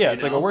comedy, right? Yeah,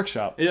 it's like a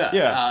workshop.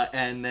 Yeah.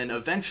 And then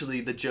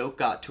eventually the joke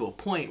got to a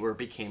point where it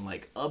became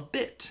like a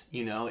bit.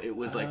 It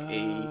was like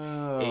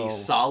a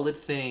solid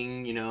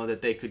thing.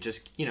 That they could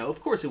just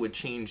of course it would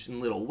change in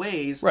little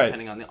ways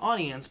depending on the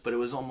audience, but it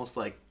was almost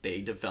like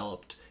they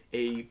developed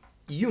a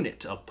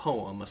unit, a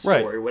poem, a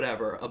story,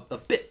 whatever, a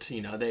bit.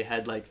 They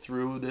had like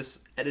through this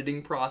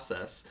editing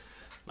process,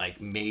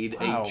 like made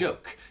a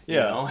joke.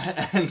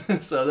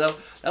 And so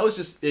that was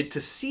just it,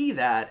 to see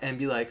that and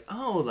be like,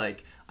 oh,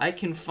 like I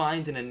can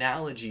find an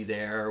analogy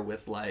there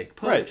with like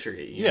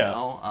poetry. You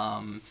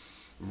know,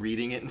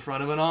 reading it in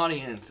front of an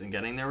audience and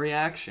getting their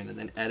reaction, and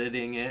then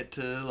editing it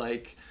to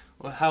like,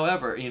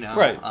 however,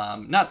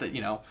 not that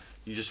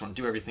you just want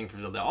to do everything for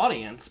the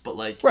audience, but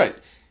like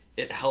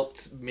it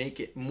helped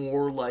make it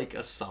more like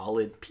a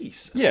solid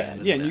piece.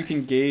 And you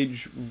can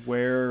gauge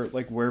where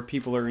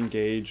people are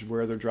engaged,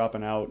 where they're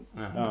dropping out.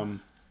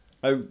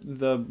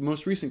 The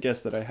most recent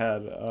guest that I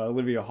had,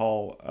 Olivia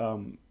Hall,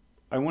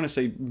 I want to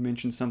say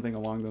mentioned something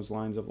along those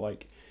lines of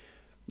like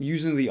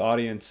using the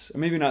audience,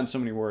 maybe not in so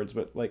many words,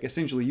 but like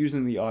essentially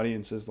using the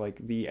audience as like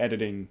the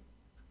editing,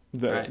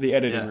 the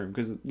editing room,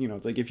 because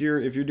it's like if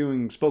you're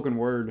doing spoken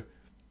word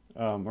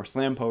or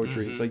slam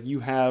poetry, it's like you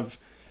have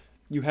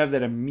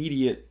that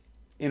immediate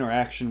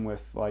interaction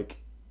with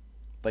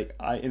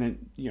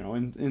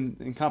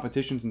in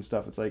competitions and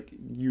stuff, it's like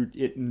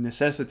it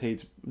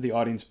necessitates the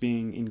audience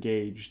being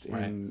engaged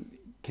and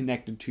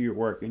connected to your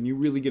work, and you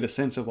really get a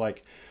sense of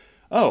like,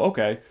 oh,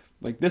 okay,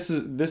 like this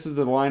is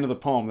the line of the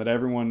poem that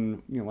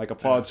everyone like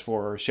applauds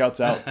for or shouts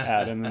out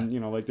at, and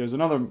then like there's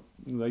another,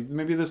 like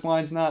maybe this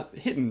line's not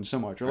hitting so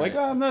much, or like,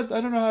 oh, I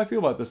don't know how I feel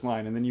about this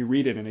line, and then you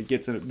read it and it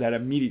gets that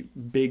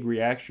immediate big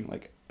reaction,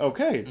 like,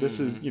 okay, this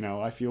is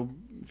I feel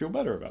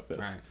better about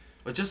this.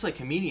 But just like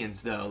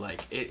comedians, though,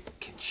 like it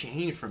can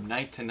change from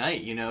night to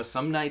night.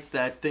 Some nights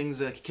that thing's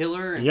a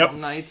killer, and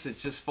some nights it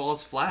just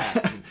falls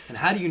flat. and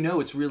how do you know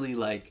it's really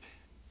like,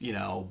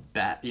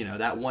 bad?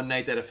 That one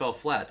night that it fell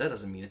flat, that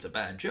doesn't mean it's a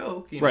bad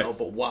joke,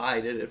 But why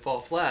did it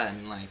fall flat,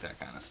 and like that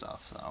kind of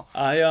stuff. So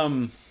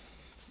I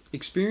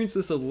experienced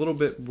this a little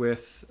bit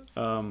with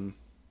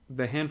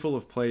the handful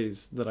of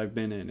plays that I've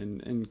been in,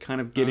 and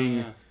kind of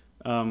getting.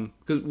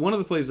 Because one of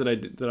the plays that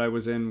I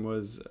was in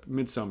was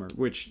Midsummer,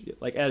 which,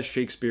 like, as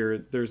Shakespeare,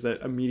 there's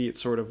that immediate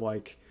sort of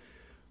like,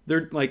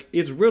 they're like,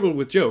 it's riddled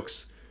with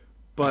jokes,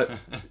 but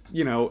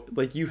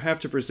like you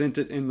have to present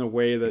it in the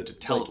way that to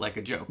tell it like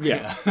a joke.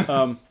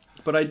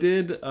 But I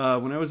did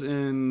when I was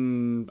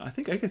in, I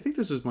think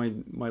this was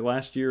my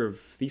last year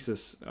of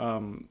thesis,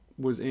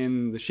 was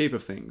in The Shape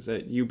of Things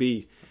at UB,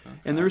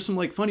 and there were some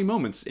like funny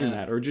moments in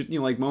that, or just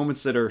like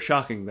moments that are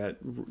shocking that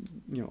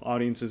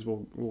audiences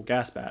will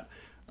gasp at.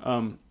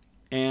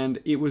 And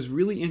it was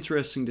really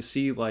interesting to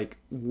see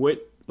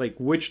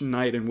which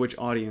night and which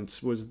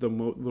audience was the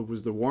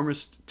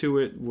warmest to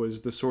it,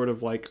 was the sort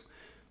of like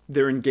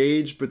they're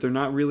engaged but they're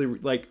not really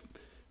like,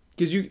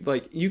 because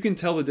you can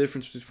tell the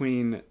difference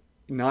between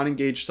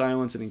non-engaged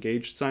silence and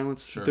engaged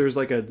silence. Sure. There's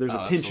a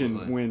tension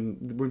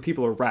absolutely. when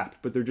people are rapt,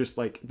 but they're just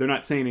like they're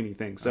not saying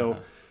anything. So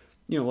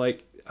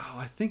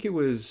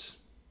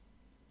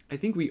I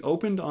think we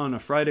opened on a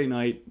Friday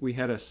night. We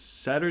had a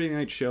Saturday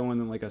night show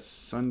and then like a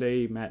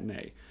Sunday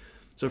matinee.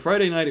 So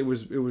Friday night it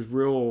was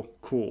real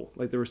cool.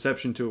 Like the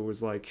reception to it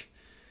was like,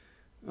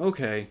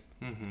 okay.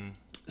 Mm-hmm.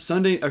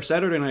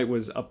 Saturday night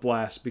was a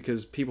blast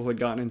because people had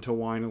gotten into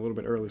wine a little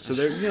bit early. So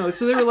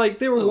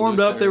they were warmed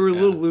up. They were a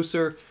little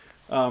looser.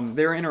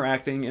 They were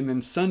interacting, and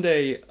then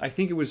Sunday I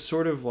think it was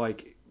sort of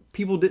like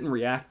people didn't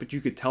react, but you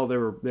could tell they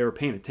were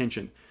paying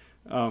attention.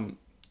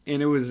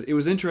 And it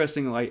was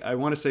interesting, like I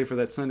want to say for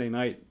that Sunday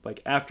night,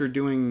 like after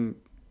doing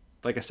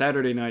like a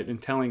Saturday night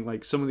and telling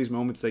like some of these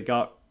moments they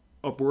got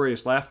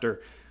uproarious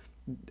laughter,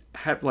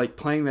 have like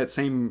playing that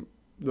same,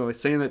 like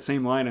saying that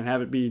same line and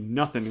have it be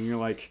nothing, and you're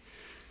like,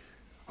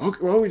 okay,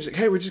 well we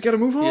just got to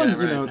move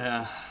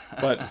on,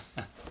 But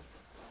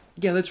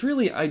yeah, that's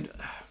really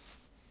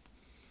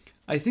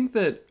I think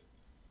that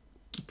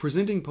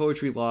presenting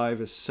poetry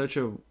live is such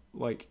a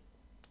like.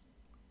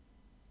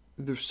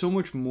 There's so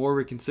much more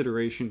of a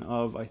consideration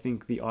of, I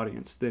think, the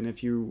audience than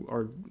if you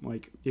are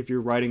like if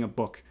you're writing a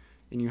book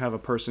and you have a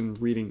person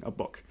reading a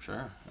book.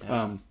 Sure.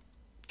 Yeah.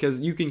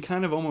 Because you can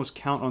kind of almost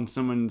count on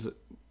someone's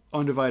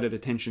undivided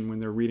attention when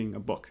they're reading a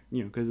book,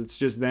 because it's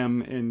just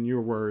them and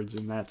your words,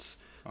 and that's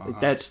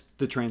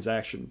the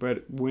transaction.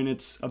 But when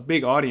it's a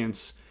big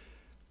audience,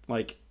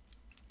 like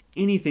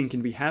anything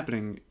can be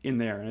happening in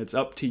there, and it's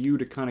up to you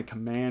to kind of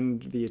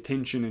command the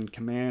attention and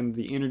command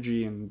the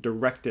energy and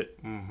direct it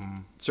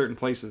certain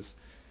places.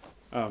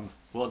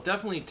 Well, it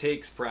definitely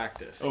takes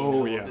practice.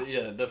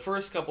 The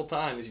first couple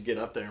times you get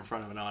up there in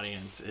front of an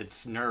audience,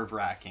 it's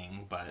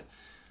nerve-wracking, but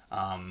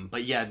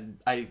yeah,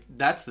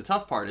 that's the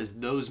tough part, is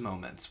those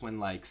moments when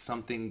like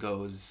something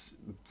goes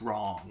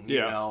wrong,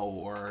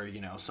 or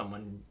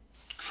someone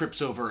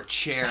trips over a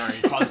chair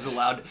and causes a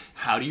loud,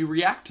 how do you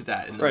react to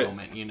that in the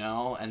moment,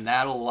 and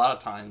that'll a lot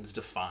of times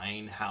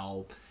define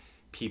how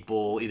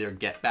people either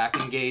get back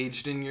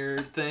engaged in your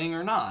thing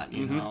or not,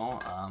 you know.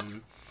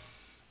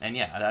 And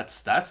yeah,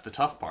 that's the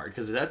tough part,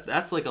 because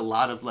that's like a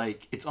lot of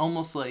like, it's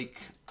almost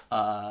like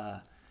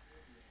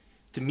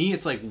to me,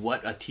 it's like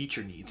what a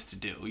teacher needs to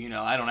do. You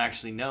know, I don't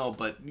actually know,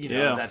 but you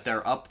know that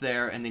they're up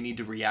there and they need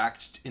to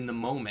react in the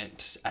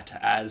moment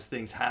as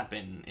things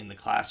happen in the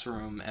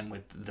classroom and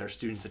with their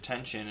students'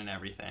 attention and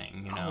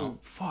everything. You know, oh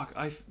fuck,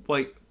 I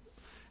like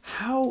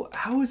how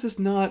is this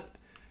not?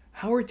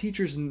 How are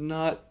teachers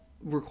not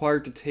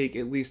required to take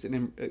at least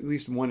one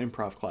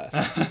improv class?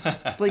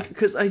 Like,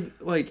 because I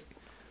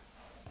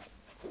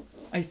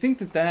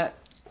think that.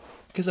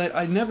 Because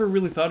I never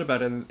really thought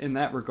about it in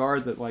that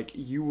regard, that like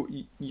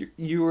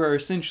you are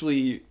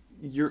essentially,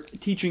 your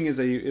teaching is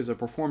a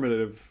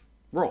performative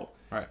role,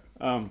 right?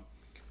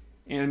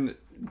 And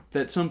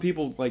that some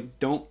people like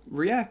don't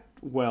react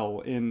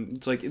well, and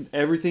it's like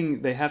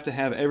everything, they have to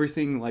have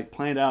everything like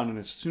planned out, and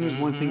as soon as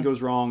one thing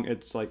goes wrong,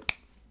 it's like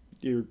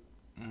you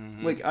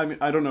like, I mean,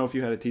 I don't know if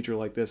you had a teacher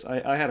like this.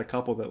 I had a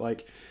couple that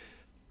like,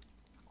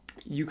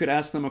 you could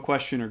ask them a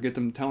question or get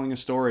them telling a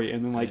story,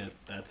 and then like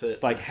that's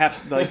it. Like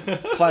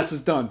class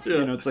is done. Yeah.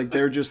 You know, it's like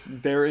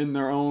they're in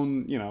their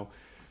own. You know.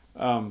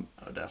 Oh,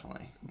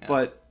 definitely. Yeah.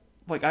 But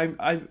like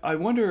I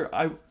wonder,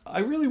 I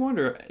really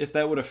wonder if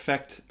that would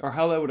affect, or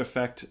how that would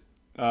affect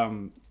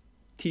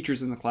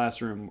teachers in the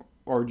classroom,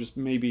 or just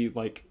maybe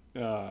like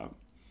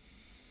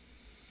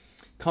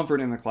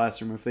comfort in the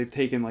classroom, if they've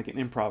taken like an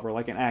improv or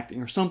like an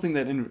acting or something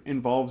that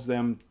involves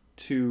them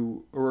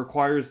to, or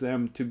requires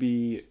them to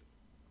be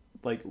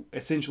like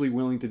essentially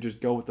willing to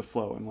just go with the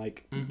flow and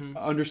like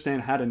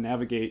understand how to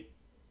navigate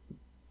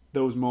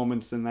those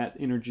moments and that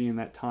energy and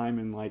that time,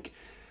 and like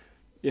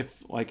if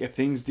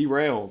things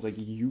derail, like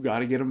you got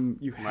to get them,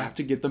 you have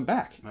to get them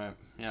back. Right.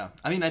 Yeah.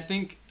 I mean, I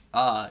think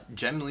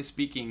generally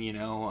speaking, you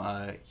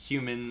know,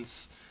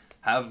 humans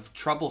have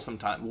trouble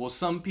sometimes. Well,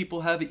 some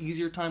people have an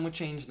easier time with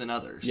change than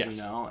others. Yes.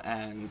 You know,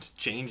 and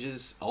change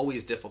is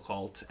always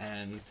difficult,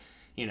 and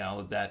you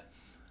know that.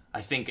 I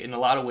think in a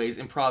lot of ways,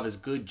 improv is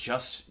good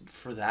just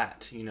for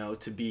that, you know,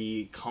 to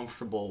be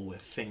comfortable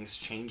with things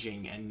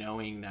changing and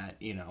knowing that,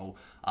 you know,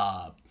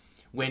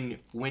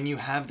 when you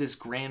have this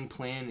grand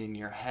plan in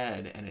your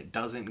head and it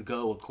doesn't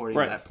go according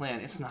to that plan,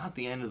 it's not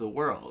the end of the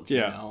world.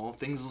 You know,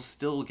 things will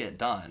still get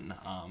done.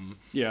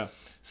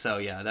 So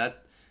yeah,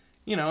 that,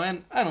 you know,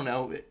 and I don't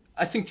know,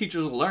 I think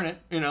teachers will learn it.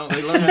 You know,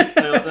 they learn it.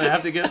 They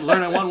have to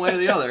learn it one way or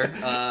the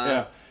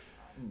other.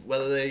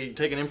 Whether they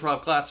take an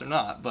improv class or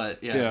not,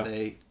 but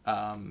they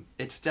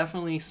it's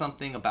definitely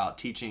something about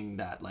teaching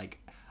that like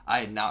I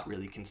had not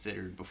really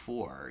considered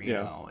before, you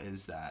know,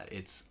 is that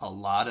it's a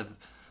lot of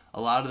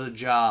the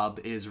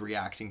job is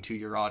reacting to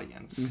your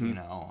audience, you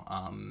know,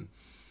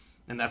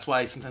 and that's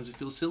why sometimes it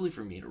feels silly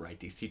for me to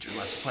write these teacher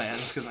lesson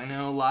plans, because I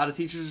know a lot of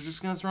teachers are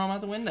just going to throw them out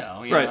the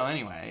window, you know,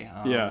 anyway.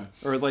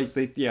 Or like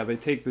they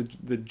take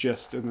the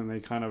gist and then they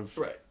kind of...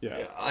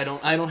 I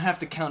don't have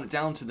to count it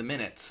down to the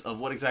minutes of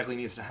what exactly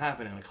needs to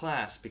happen in a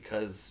class,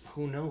 because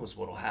who knows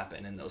what will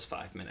happen in those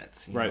 5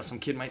 minutes. You know, some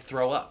kid might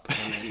throw up.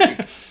 And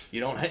then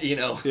you don't, you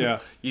know,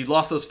 you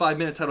lost those 5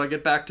 minutes. How do I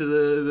get back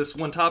to this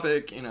one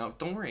topic? You know,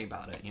 don't worry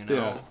about it, you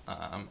know.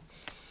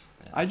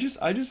 I just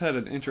had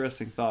an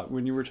interesting thought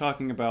when you were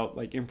talking about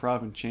like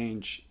improv and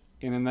change,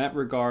 and in that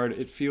regard,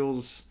 it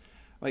feels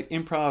like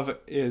improv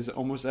is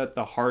almost at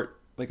the heart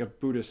like a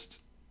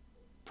Buddhist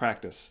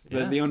practice.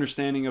 The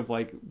understanding of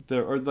like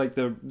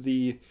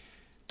the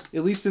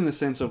at least in the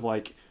sense of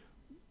like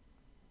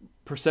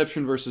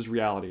perception versus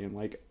reality, and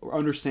like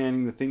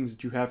understanding the things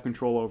that you have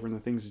control over and the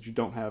things that you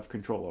don't have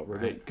control over.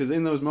 Because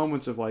in those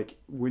moments of like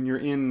when you're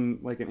in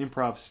like an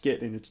improv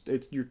skit and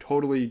it's you're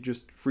totally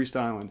just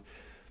freestyling,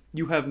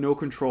 you have no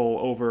control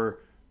over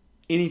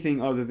anything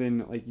other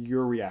than like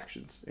your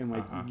reactions and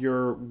like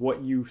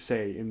what you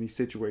say in these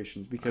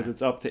situations, because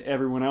it's up to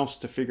everyone else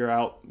to figure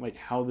out like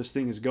how this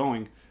thing is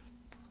going.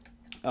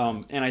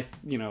 And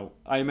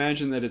I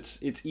imagine that it's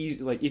easy,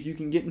 like if you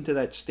can get into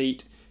that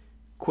state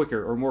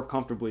quicker or more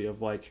comfortably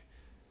of like,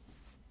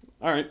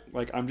 all right,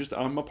 like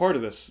I'm a part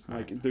of this.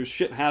 Like there's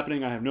shit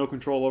happening I have no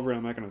control over.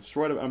 I'm not gonna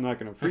sweat it. I'm not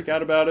gonna freak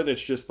out about it.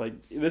 It's just like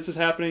this is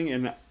happening,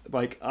 and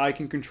like I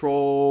can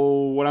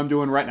control what I'm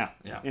doing right now.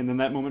 Yeah. And then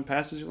that moment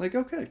passes. You're like,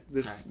 okay,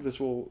 this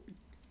will.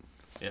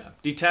 Yeah.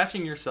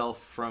 Detaching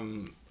yourself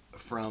from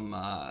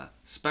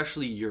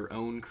especially your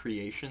own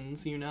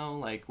creations, you know,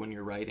 like when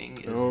you're writing,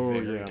 is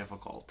very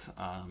difficult.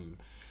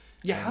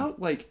 How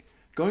like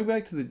going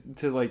back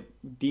to like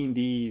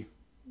D&D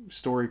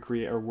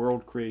story or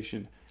world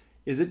creation.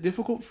 Is it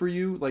difficult for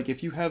you, like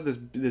if you have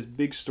this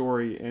big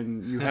story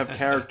and you have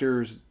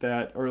characters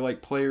that are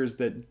like players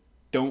that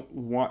don't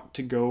want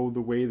to go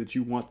the way that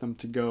you want them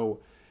to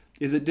go,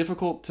 is it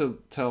difficult to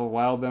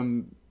allow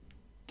them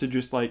to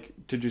just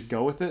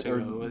go with it, or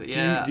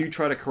do you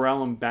try to corral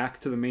them back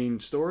to the main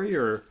story,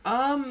 or?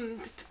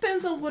 It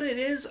depends on what it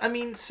is. I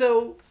mean,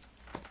 so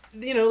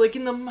you know, like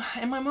in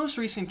my most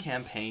recent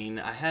campaign,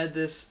 I had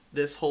this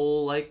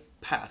whole like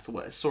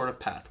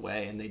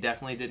pathway, and they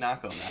definitely did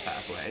not go in that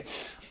pathway.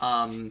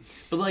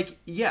 But like,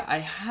 yeah, I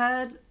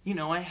had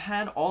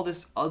all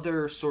this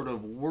other sort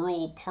of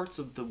parts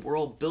of the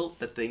world built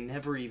that they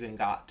never even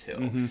got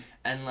to.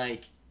 And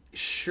like,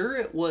 sure,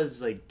 it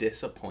was like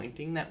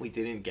disappointing that we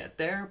didn't get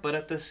there, but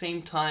at the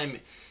same time,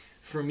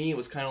 for me, it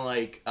was kind of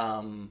like,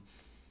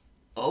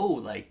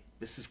 oh, like,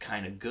 this is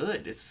kind of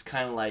good. This is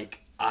kind of like,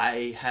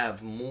 I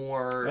have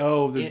more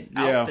out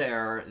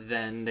there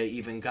than they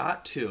even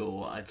got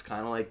to. It's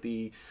kind of like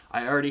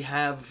I already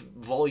have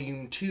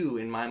volume 2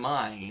 in my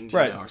mind,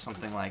 right, or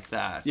something like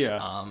that.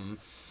 Yeah.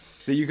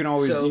 That you can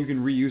always you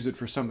can reuse it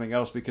for something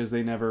else because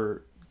they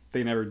never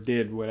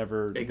did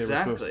whatever they were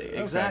supposed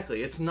to.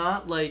 Exactly. It's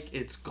not like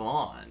it's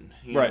gone.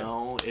 You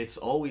know, it's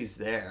always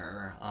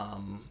there.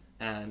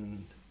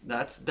 And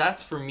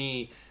that's for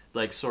me,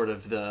 like, sort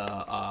of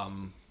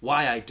the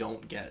why I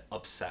don't get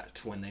upset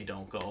when they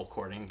don't go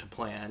according to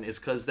plan, is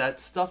because that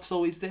stuff's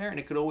always there and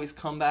it could always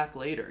come back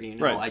later. You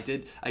know, I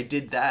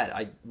did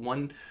that.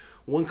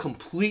 One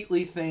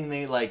completely thing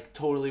they like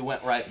totally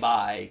went right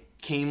by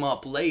came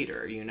up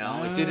later. You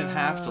know, it didn't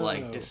have to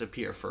like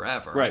disappear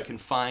forever. Right. I can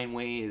find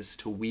ways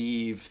to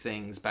weave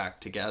things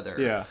back together.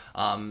 Yeah.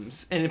 And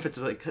if it's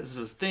like, because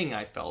it's a thing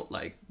I felt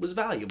like was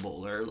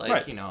valuable, or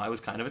like, you know, I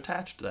was kind of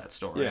attached to that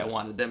story. I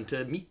wanted them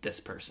to meet this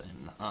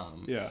person.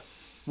 Yeah.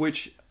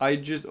 Which I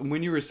just,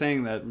 when you were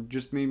saying that,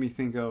 just made me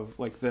think of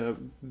like the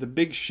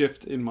big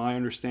shift in my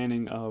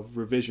understanding of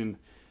revision.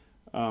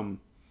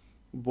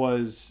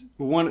 Was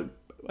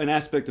an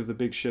aspect of the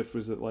big shift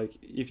was that, like,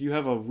 if you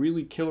have a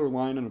really killer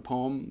line in a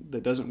poem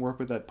that doesn't work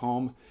with that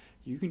poem,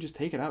 you can just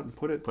take it out and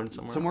put it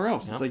somewhere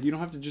else. Yep. It's like you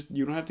don't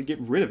have to get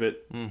rid of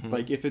it.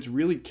 Like, if it's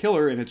really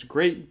killer and it's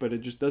great but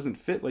it just doesn't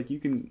fit, like, you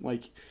can,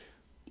 like,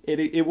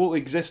 it will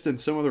exist in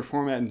some other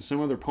format in some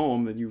other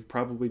poem that you've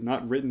probably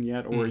not written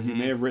yet, or you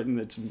may have written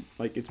that's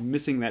like it's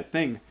missing that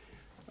thing.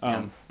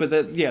 But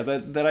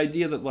that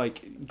idea that,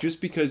 like, just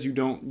because you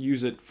don't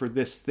use it for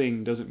this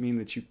thing doesn't mean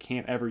that you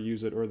can't ever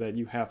use it, or that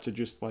you have to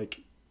just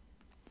like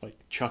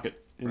chuck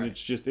it and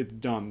it's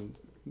done.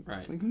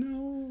 It's like,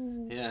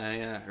 no.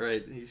 Yeah,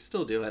 right. You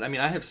still do it. I mean,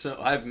 I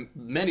have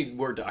many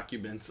Word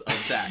documents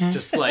of that,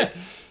 just like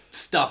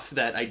stuff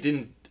that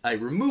I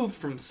removed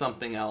from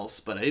something else,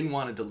 but I didn't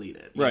want to delete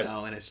it, you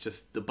know, and it's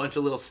just a bunch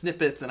of little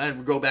snippets, and I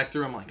go back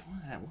through, I'm like,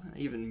 what do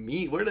they even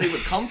mean? Where do they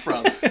even come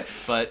from?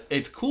 But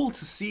it's cool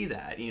to see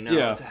that, you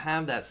know, to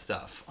have that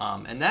stuff.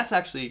 And that's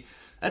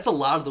a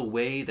lot of the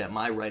way that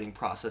my writing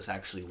process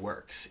actually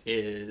works,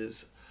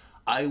 is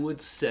I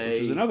would say...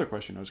 Which is another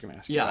question I was going to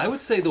ask you about. I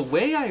would say the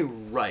way I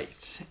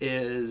write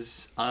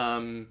is,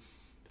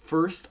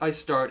 first I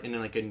start in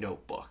like a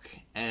notebook,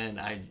 and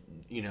I,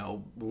 you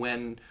know,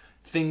 when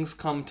things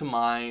come to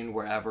mind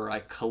wherever, I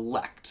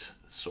collect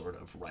sort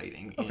of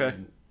writing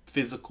in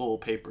physical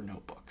paper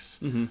notebooks.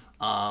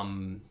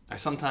 I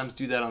sometimes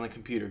do that on the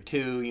computer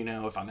too. You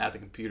know, if I'm at the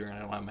computer and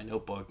I don't have my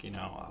notebook, you know,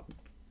 I'll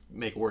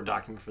make a Word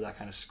document for that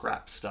kind of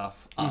scrap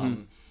stuff.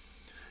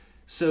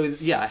 So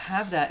yeah, I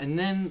have that, and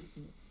then,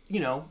 you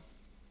know,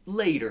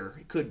 later,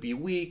 it could be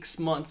weeks,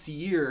 months,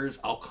 years,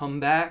 I'll come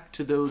back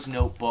to those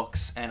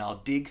notebooks and I'll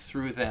dig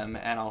through them,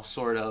 and I'll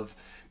sort of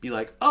be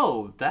like,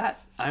 oh,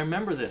 I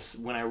remember this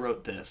when I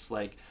wrote this.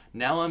 Like,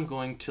 now I'm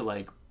going to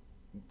like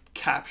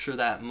capture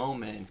that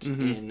moment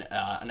in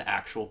an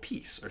actual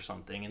piece or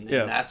something, and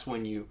then that's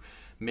when you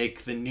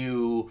make the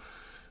new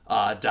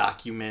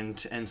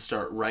document and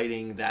start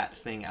writing that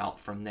thing out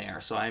from there.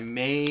 So I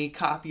may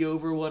copy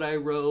over what I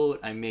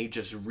wrote. I may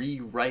just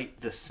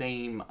rewrite the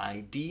same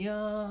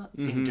idea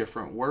in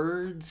different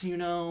words, you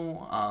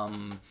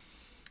know.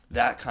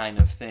 That kind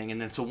of thing.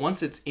 And then so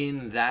once it's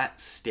in that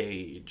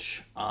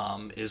stage,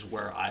 is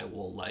where I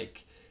will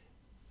like,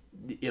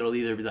 it'll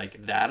either be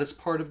like that as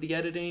part of the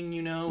editing,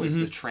 you know, is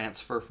the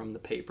transfer from the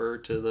paper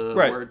to the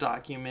Word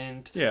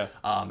document. Yeah.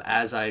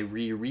 As I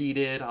reread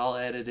it, I'll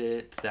edit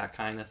it, that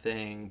kind of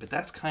thing. But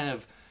that's kind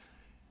of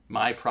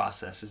my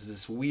process, is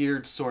this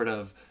weird sort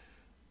of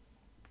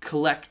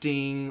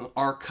collecting,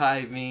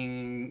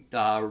 archiving,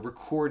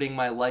 recording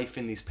my life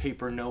in these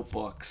paper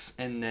notebooks,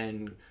 and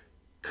then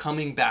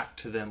coming back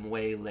to them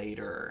way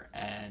later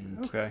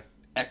and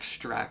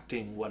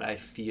extracting what I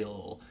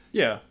feel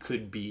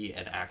could be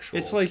an actual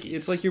piece.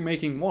 It's like you're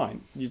making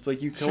wine. It's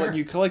like you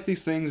collect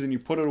these things and you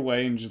put it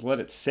away and just let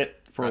it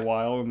sit for a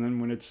while, and then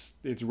when it's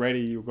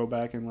ready, you go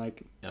back and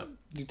like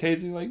you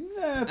taste it, you're like,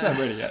 it's not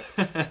ready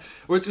yet.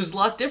 Which was a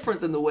lot different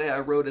than the way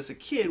I wrote as a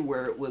kid,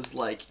 where it was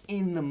like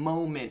in the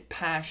moment,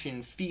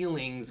 passion,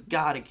 feelings,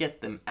 gotta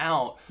get them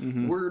out,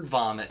 word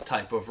vomit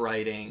type of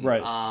writing.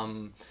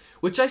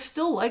 Which I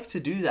still like to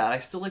do that. I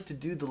still like to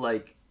do the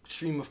like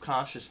stream of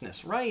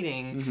consciousness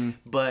writing,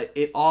 but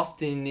it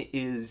often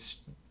is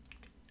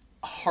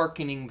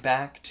hearkening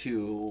back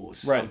to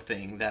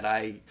something that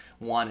I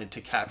wanted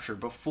to capture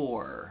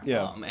before.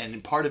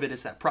 And part of it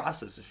is that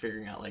process of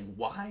figuring out, like,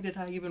 why did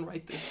I even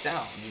write this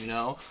down, you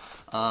know?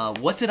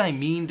 What did I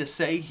mean to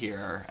say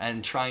here?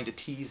 And trying to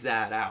tease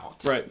that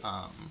out.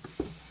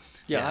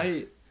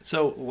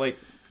 So, like,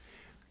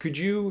 Could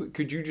you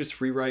just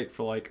free write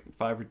for like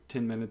 5 or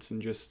 10 minutes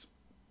and just?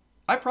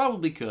 I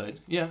probably could.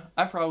 Yeah,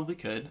 I probably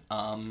could.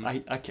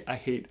 I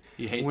hate.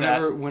 You hate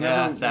whenever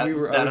that we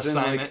were that I was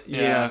assignment.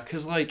 in like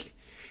because like,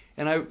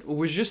 and I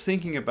was just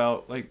thinking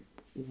about like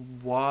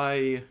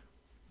why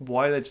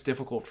that's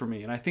difficult for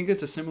me, and I think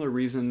it's a similar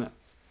reason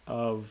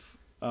of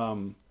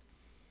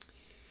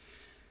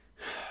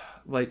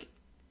like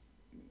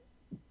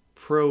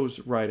prose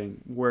writing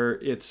where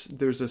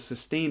there's a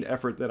sustained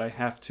effort that I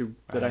have to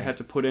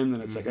put in,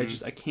 and it's like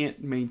I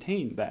can't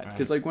maintain that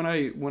because like when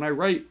I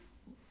write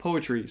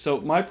poetry,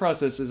 so my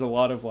process is a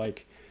lot of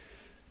like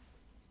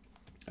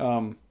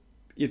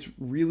it's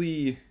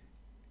really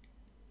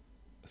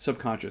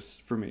subconscious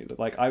for me that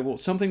like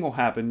something will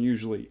happen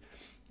usually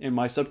and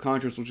my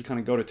subconscious will just kind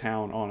of go to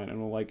town on it,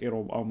 and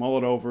I'll mull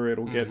it over,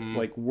 it'll get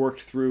like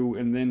worked through,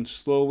 and then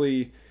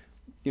slowly,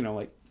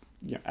 like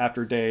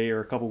after a day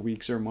or a couple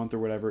weeks or a month or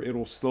whatever,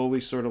 it'll slowly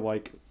sort of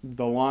like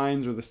the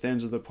lines or the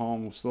stanzas of the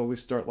poem will slowly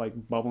start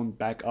like bubbling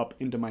back up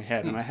into my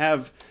head, and I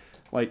have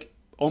like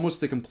almost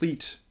the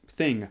complete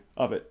thing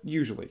of it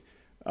usually.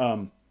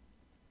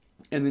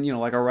 And then,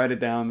 like I'll write it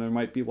down, there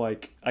might be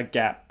like a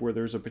gap where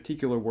there's a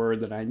particular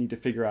word that I need to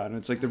figure out. And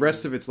it's like the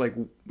rest of it's like,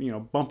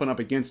 bumping up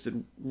against it,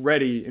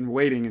 ready and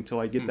waiting until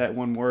I get that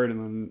one word, and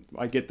then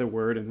I get the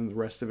word, and then the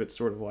rest of it's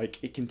sort of like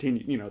it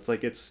continues, it's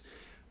like it's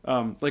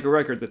like a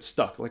record that's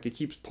stuck. Like it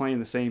keeps playing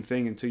the same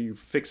thing until you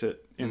fix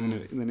it, and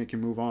then it can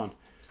move on.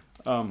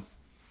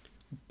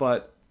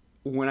 But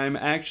when I'm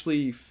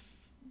actually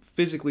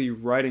physically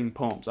writing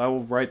poems, I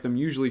will write them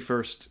usually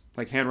first,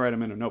 like handwrite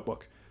them in a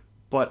notebook.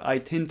 But I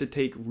tend to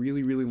take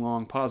really, really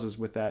long pauses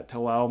with that to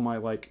allow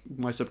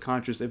my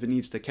subconscious, if it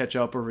needs to catch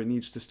up or if it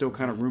needs to still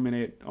kind of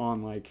ruminate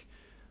on like,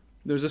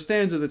 there's a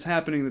stanza that's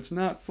happening that's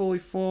not fully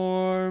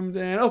formed,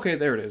 and okay,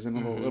 there it is, and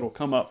it'll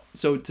come up.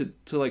 So to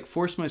like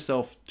force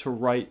myself to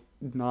write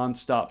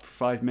nonstop for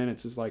 5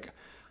 minutes is like,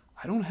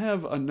 I don't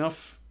have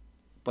enough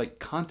like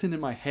content in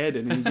my head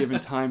at any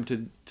given time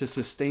to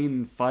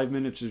sustain 5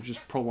 minutes of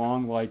just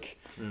prolonged like.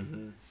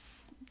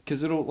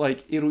 Because it'll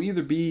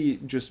either be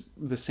just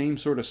the same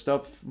sort of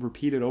stuff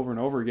repeated over and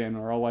over again,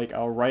 or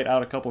I'll write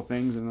out a couple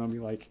things and I'll be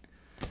like,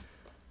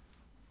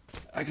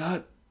 I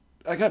got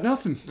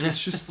nothing.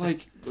 It's just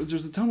like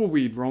there's a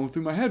tumbleweed rolling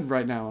through my head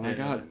right now, and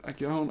I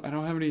don't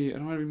have any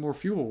more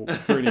fuel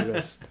for any of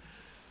this.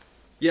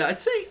 Yeah, I'd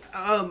say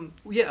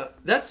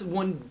that's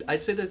one.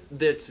 I'd say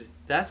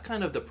that's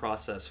kind of the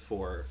process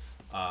for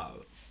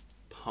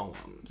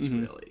poems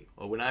really.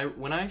 When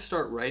I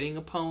start writing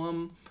a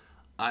poem,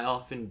 I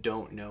often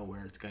don't know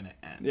where it's going to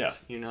end. Yeah.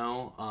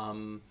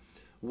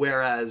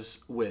 Whereas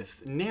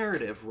with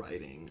narrative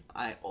writing,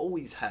 I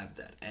always have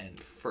that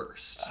end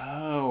first.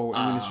 Oh,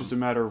 and then it's just a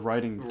matter of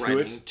writing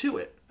to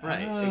it.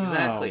 Right, oh,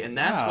 exactly. And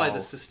that's why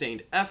the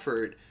sustained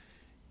effort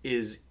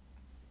is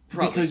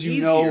probably because you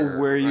easier, know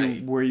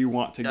where you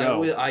want to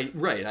go.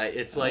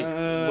 It's like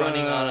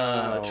running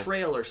on a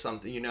trail or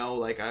something,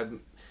 like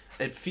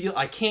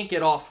I can't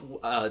get off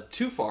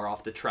too far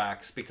off the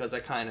tracks because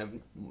I kind of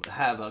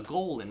have a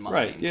goal in mind.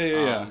 Right.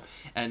 Yeah.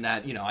 And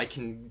that I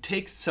can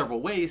take several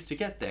ways to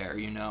get there.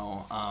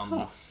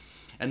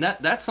 And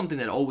that's something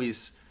that I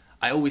always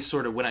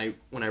sort of when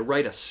I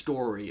write a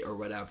story or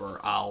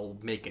whatever, I'll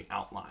make an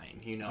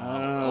outline.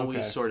 I'll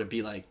always sort of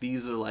be like,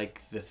 these are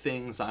like the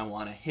things I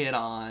want to hit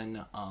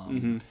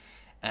on.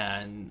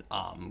 And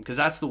because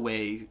that's the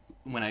way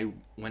when I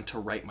went to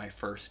write my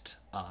first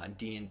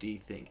D&D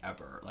thing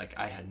ever, like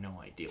I had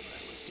no idea what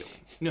I was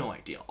doing. No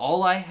idea.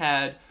 All I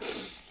had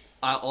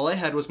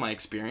was my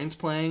experience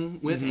playing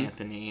with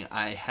Anthony.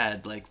 I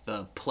had like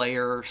the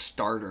player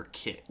starter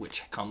kit,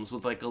 which comes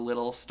with like a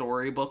little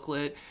story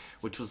booklet,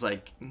 which was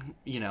like,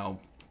 a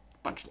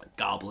bunch of like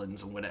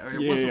goblins and whatever.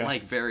 It wasn't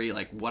like very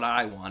like what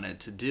I wanted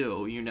to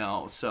do,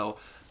 so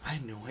I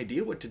had no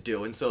idea what to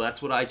do. And so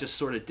that's what I just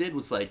sort of did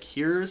was like,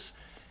 here's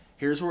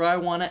where I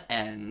want to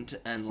end,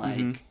 and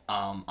like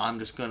I'm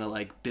just gonna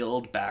like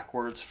build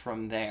backwards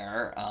from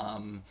there,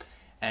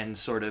 and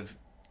sort of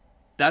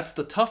that's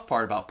the tough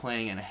part about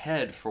playing in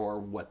ahead for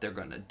what they're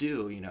gonna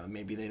do.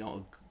 Maybe they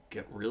don't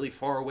get really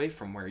far away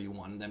from where you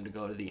wanted them to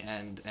go to the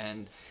end,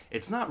 and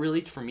it's not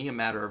really for me a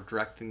matter of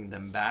directing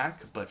them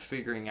back, but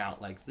figuring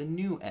out like the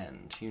new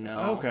end.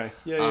 Okay.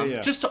 Yeah.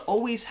 Just to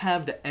always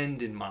have the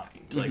end in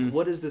mind. Like,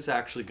 what is this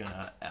actually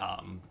gonna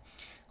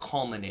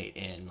culminate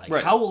in?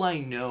 Like, how will I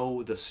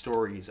know the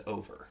story's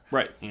over?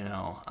 Right.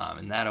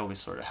 And that always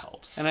sort of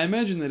helps. And I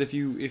imagine that if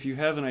you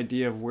have an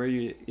idea of where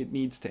it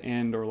needs to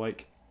end, or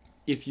like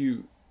if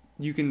you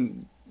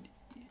can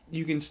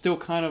still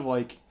kind of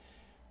like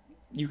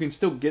you can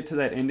still get to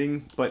that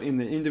ending, but in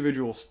the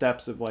individual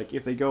steps of like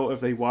if they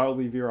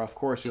wildly veer off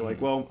course, you're like,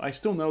 well, I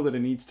still know that it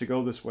needs to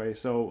go this way,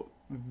 so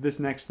this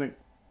next thing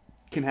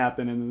can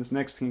happen, and then this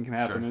next thing can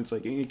happen, and it's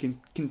like it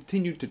can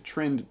continue to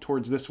trend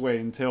towards this way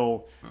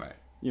until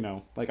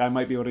like I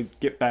might be able to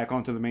get back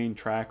onto the main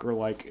track, or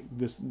like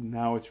this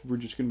now we're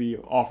just gonna be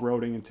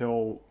off-roading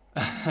until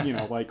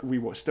like we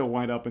will still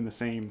wind up in the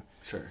same.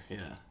 Sure,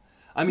 yeah.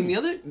 I mean,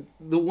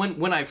 the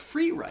when I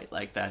free write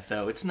like that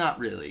though, it's not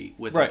really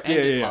with Right, an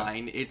end in yeah.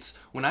 mind. It's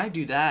when I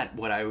do that,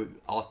 what I would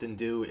often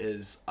do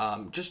is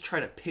just try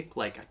to pick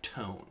like a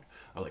tone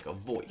or like a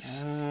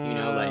voice,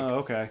 like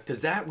Okay.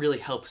 because that really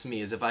helps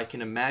me. Is if I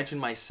can imagine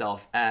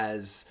myself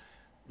as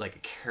like a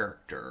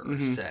character,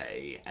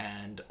 say,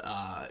 and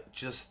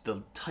just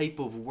the type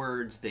of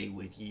words they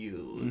would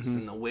use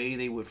and the way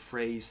they would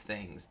phrase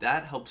things.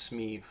 That helps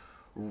me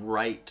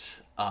write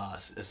a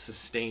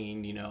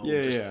sustained,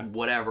 Yeah.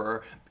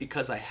 whatever,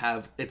 because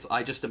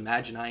I just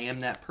imagine I am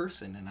that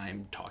person and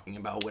I'm talking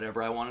about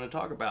whatever I wanted to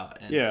talk about,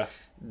 and Yeah.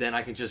 then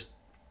I can just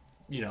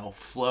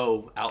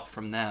flow out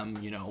from them,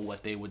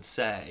 what they would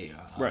say,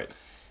 Right.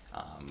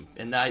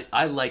 and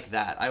I like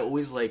that.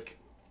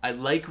 I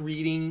like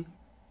reading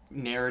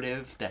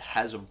narrative that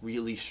has a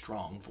really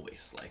strong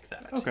voice like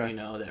that. Okay.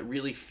 That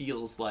really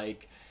feels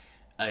like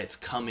it's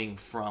coming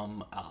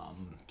from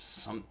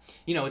some.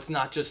 It's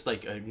not just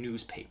like a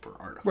newspaper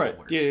article Right.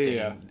 where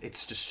Yeah.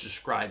 it's just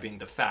describing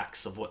the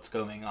facts of what's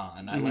going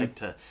on. I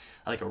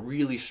like a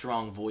really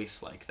strong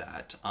voice like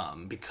that,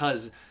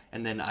 because,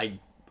 and then I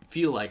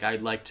feel like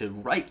I'd like to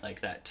write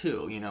like that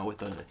too.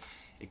 With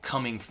it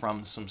coming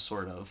from some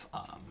sort of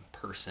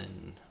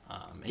person,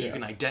 and you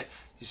can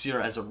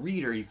as a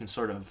reader, you can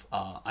sort of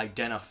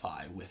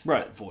identify with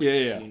that voice.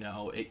 Yeah.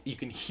 You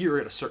can hear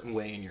it a certain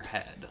way in your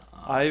head.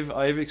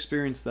 I've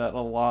experienced that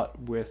a lot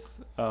with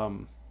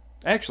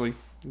actually,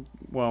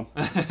 well,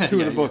 two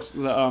of the books,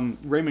 the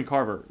Raymond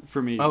Carver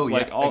for me. Oh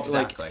like, yeah,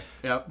 exactly.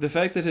 Like, the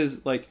fact that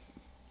his like,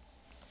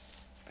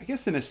 I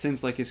guess in a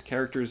sense, like his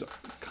characters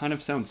kind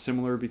of sound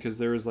similar because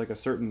there is like a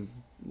certain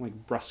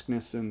like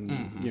brusqueness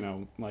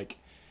and like,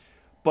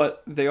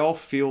 but they all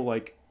feel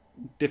like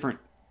different,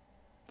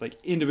 like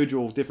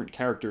individual different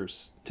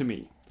characters to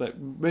me. Like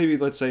maybe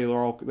let's say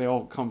they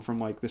all come from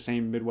like the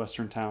same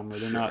Midwestern town where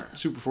they're not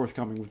super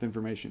forthcoming with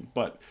information,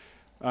 but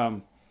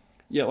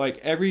yeah, like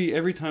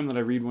every time that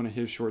I read one of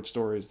his short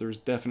stories, there's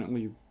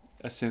definitely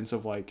a sense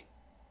of like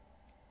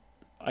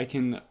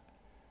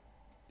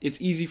it's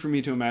easy for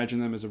me to imagine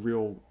them as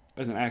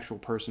an actual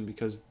person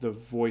because the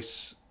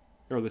voice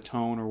or the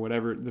tone or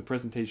whatever, the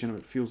presentation of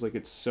it feels like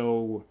it's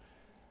so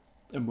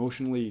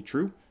emotionally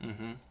true.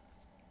 Mm-hmm.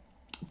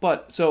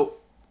 But so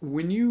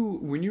when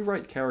you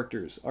write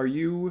characters,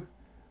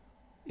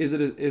 is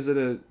it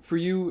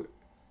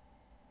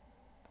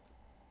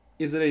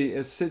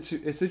a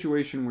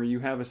situation where you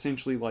have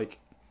essentially like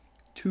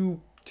two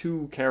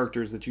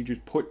characters that you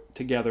just put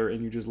together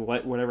and you just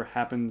let whatever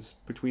happens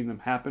between them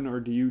happen, or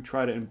do you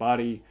try to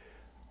embody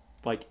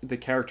like the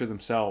character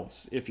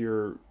themselves if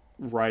you're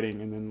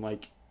writing? And then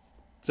like,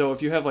 so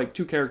if you have like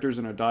two characters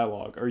in a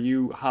dialogue, are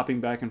you hopping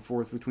back and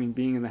forth between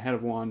being in the head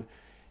of one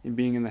and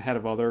being in the head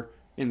of the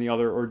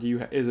other, or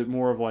is it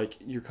more of like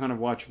you're kind of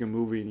watching a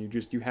movie and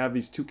you have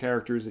these two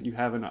characters that you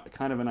have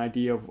kind of an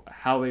idea of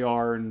how they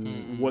are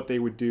and what they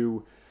would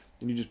do,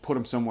 and you just put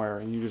them somewhere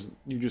and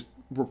you just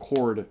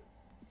record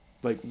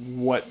like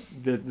what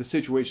the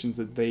situations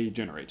that they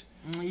generate?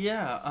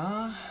 Yeah,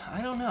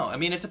 I don't know. I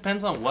mean, it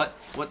depends on what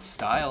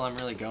style I'm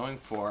really going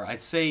for.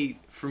 I'd say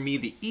for me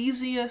the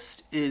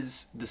easiest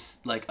is this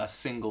like a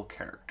single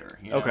character.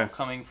 Okay.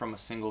 Coming from a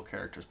single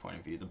character's point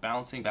of view, the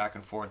bouncing back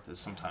and forth is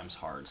sometimes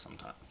hard.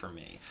 Sometimes for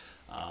me,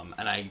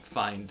 and I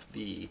find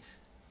the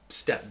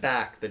step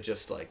back, the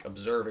just like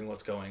observing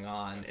what's going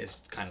on, is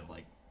kind of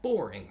like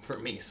boring for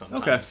me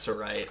sometimes to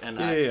write, and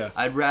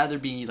I'd rather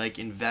be like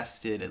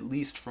invested at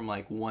least from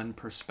like one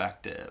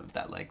perspective,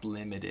 that like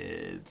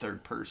limited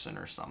third person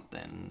or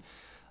something.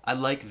 I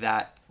like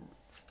that.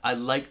 I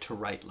like to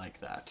write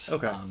like that,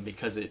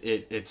 because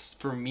it's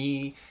for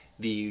me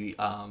the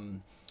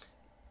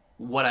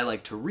what I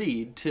like to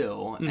read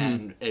too,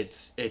 and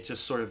it's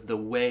just sort of the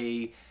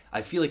way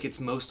I feel like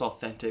it's most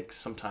authentic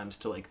sometimes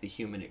to like the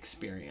human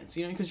experience,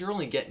 because you're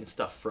only getting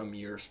stuff from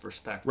your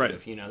perspective, Right.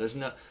 There's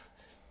no,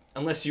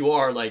 unless you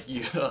are like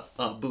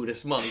a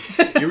Buddhist monk,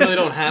 you really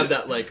don't have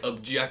that like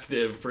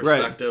objective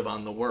perspective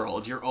on the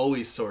world. You're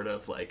always sort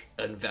of like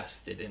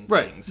invested in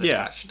things,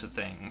 attached to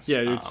things.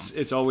 Yeah,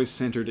 it's always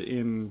centered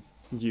in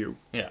you.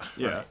 Yeah.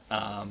 Yeah.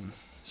 Right.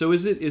 So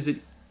is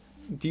it?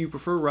 Do you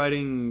prefer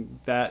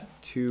writing that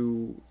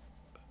to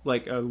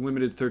like a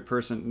limited third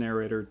person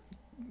narrator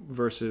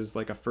versus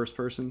like a first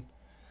person?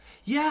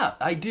 Yeah,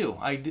 I do.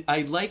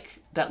 I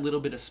like that little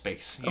bit of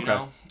space, you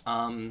know?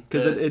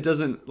 Because it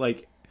doesn't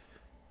like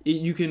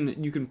you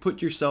can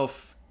put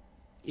yourself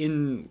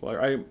in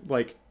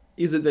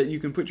is it that you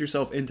can put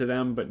yourself into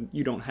them but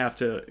you don't have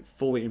to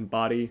fully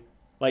embody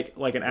like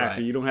an actor?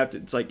 Right. You don't have to,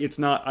 it's like, it's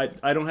not,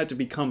 I don't have to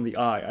become the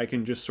I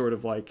can just sort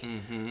of like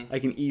I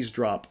can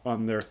eavesdrop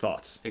on their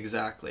thoughts.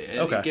 Exactly.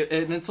 Okay.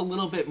 And it's a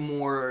little bit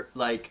more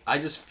like, I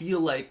just feel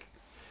like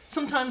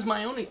sometimes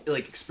my own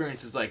like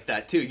experience is like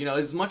that too.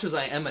 As much as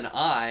I am an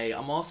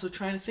I'm also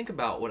trying to think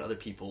about what other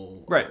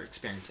people are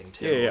experiencing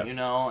too.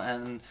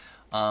 And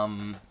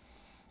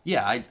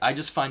I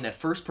just find that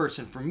first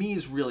person for me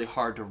is really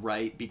hard to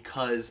write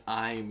because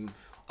I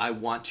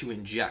want to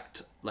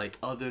inject like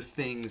other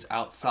things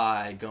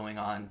outside going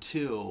on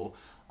too.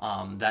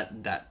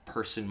 that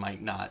person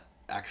might not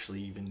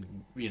actually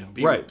even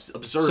be Right.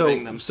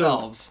 observing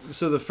themselves.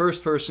 So the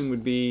first person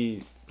would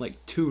be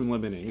like too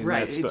limiting.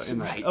 Right.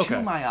 Okay.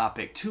 Too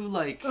myopic. Too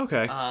like.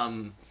 Okay.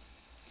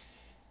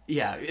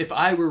 Yeah, if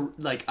I were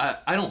like,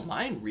 I don't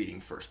mind reading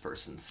first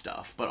person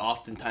stuff, but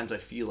oftentimes I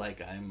feel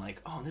like I'm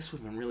like, oh, this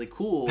would have been really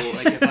cool,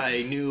 like if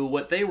I knew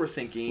what they were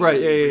thinking,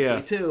 right?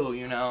 Yeah.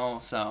 Too,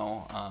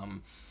 So,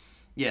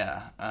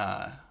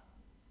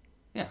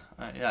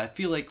 I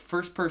feel like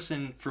first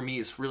person for me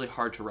is really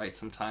hard to write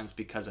sometimes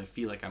because I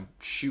feel like I'm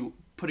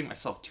putting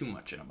myself too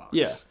much in a box.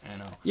 Yeah,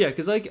 Yeah,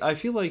 because I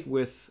feel like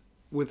with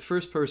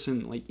first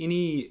person, like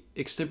any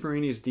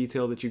extemporaneous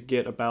detail that you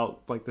get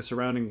about like the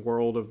surrounding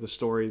world of the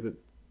story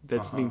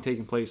that's being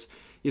taken place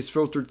is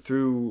filtered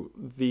through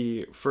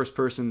the first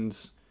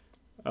person's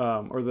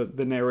or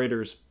the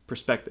narrator's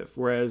perspective,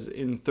 whereas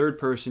in third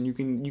person you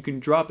can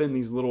drop in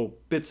these little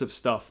bits of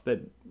stuff that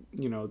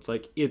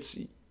it's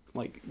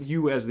like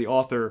you as the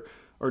author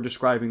are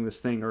describing this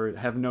thing or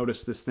have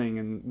noticed this thing,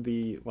 and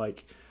the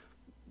like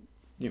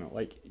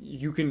like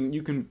you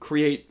can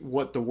create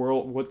what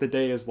the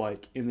day is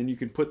like, and then you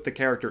can put the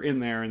character in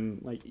there,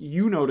 and like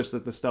you notice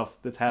that the stuff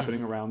that's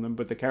happening around them,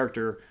 but the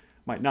character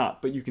might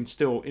not, but you can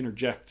still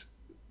interject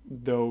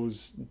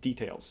those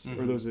details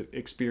or those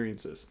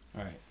experiences.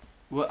 All right.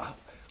 Well,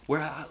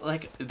 where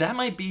like that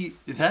might be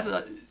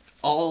that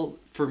all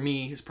for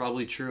me is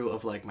probably true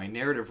of like my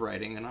narrative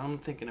writing, and I'm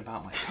thinking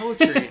about my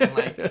poetry and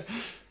like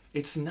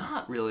it's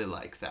not really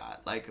like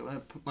that. Like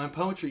my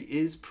poetry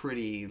is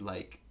pretty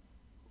like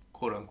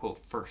quote unquote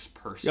first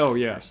person. Oh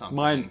yeah, or something.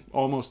 Mine,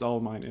 almost all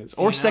of mine is,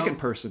 or second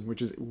person,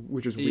 which is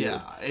weird.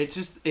 Yeah,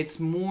 it's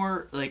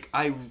more like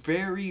I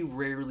very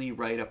rarely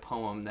write a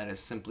poem that is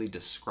simply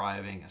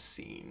describing a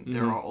scene.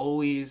 There are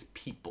always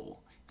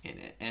people in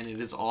it, and it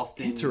is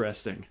often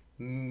interesting.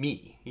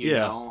 Me, you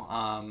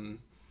know.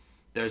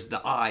 There's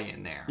the I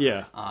in there.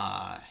 Yeah.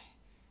 I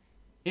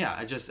don't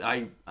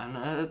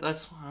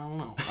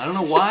know. I don't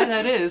know why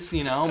that is.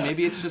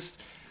 Maybe it's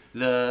just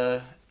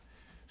the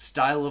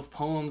style of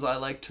poems I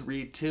like to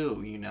read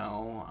too,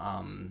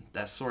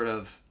 that sort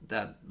of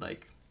that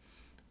like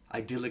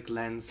idyllic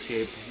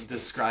landscape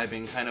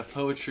describing kind of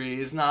poetry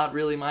is not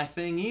really my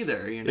thing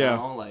either,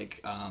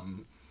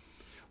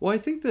 Well, I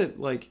think that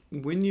like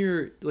when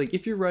you're like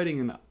if you're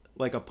writing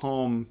a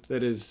poem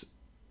that is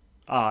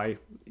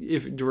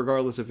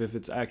regardless of if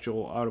it's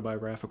actual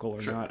autobiographical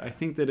or not, I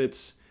think that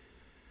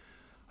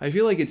I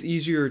feel like it's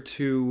easier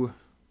to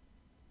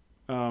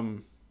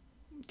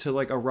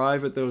like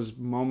arrive at those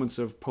moments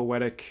of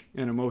poetic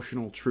and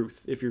emotional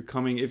truth if you're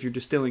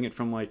distilling it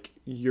from like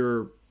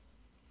your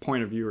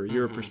point of view or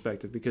your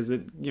perspective, because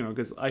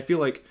because I feel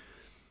like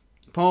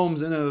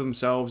poems in and of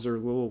themselves are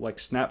little like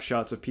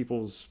snapshots of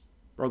people's,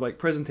 or like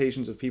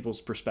presentations of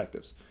people's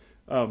perspectives,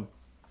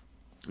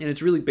 and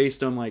it's really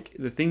based on like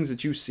the things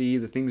that you see,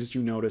 the things that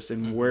you notice,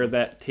 and where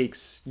that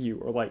takes you,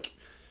 or like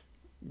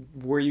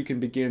where you can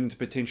begin to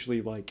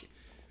potentially like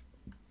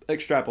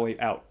extrapolate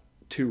out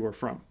to or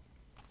from.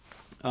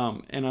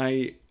 And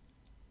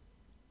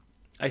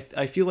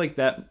I feel like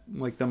that,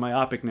 like the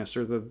myopicness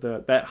or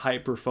the that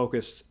hyper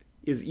focus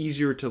is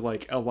easier to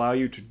like allow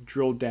you to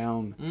drill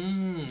down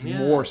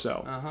more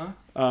so.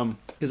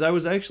 Because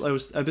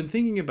I've been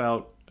thinking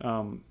about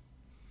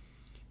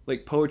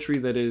like poetry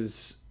that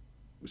is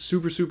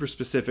super super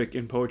specific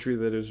and poetry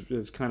that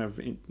is kind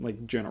of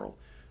like general.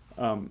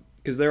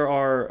 Because there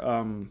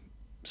are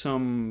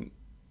some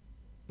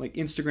like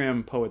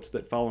Instagram poets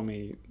that follow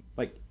me,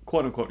 like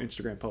quote unquote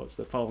Instagram poets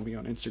that follow me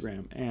on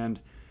Instagram, and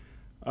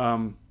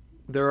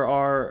there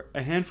are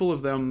a handful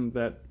of them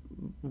that,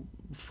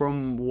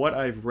 from what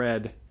I've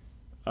read,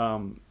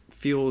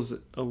 feels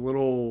a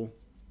little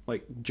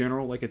like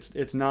general, like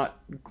it's not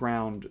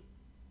ground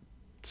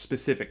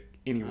specific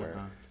anywhere,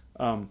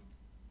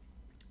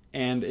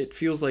 and it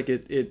feels like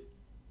it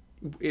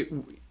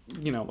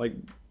like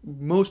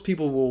most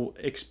people will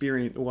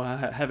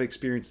have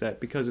experienced that,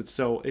 because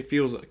it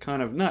feels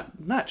kind of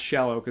not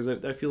shallow, because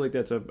I feel like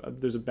there's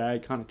a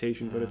bad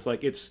connotation, but it's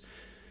like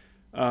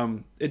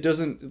it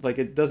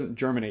doesn't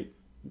germinate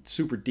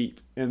super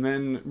deep. And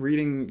then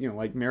reading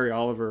like Mary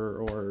Oliver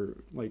or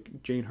like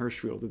Jane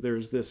Hirschfield, that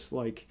there's this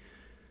like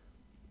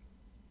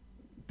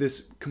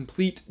this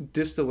complete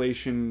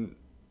distillation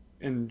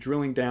and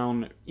drilling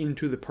down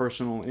into the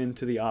personal,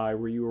 into the I,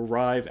 where you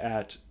arrive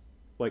at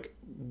like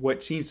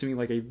what seems to me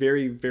like a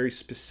very, very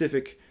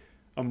specific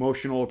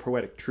emotional or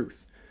poetic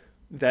truth,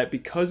 that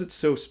because it's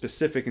so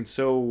specific and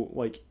so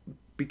like,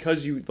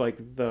 because you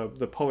like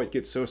the poet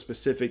gets so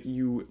specific,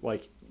 you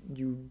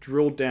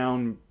drill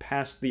down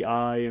past the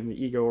I and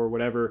the ego or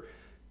whatever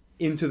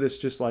into this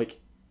just like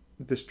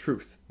this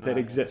truth that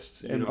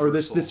exists, and or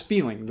this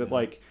feeling that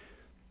like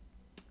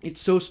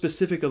it's so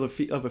specific of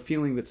a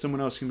feeling that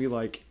someone else can be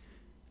like,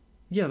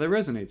 yeah, that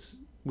resonates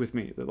with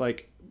me, that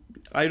like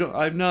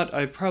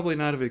I've probably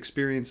not have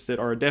experienced it,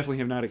 or definitely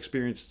have not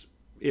experienced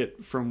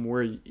it from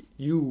where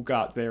you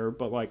got there,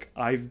 but like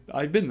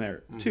I've been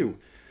there too.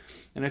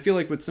 And I feel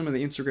like with some of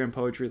the Instagram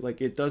poetry,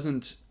 like it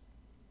doesn't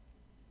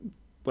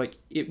like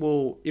it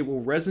will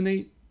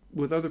resonate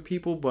with other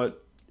people,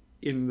 but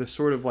in the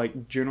sort of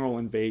like general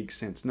and vague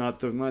sense, not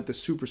the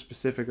super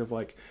specific of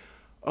like,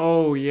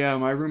 oh yeah,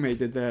 my roommate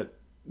did that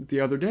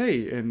the other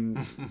day, and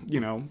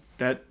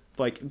that,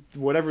 like,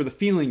 whatever the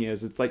feeling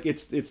is, it's like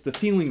it's the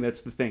feeling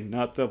that's the thing,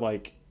 not the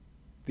like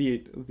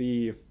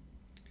the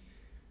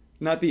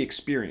not the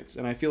experience.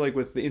 And I feel like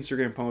with the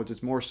Instagram posts,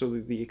 it's more so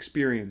that the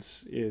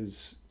experience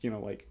is,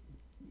 like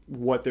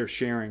what they're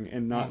sharing,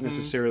 and not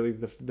necessarily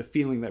the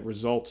feeling that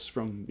results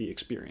from the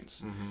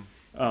experience.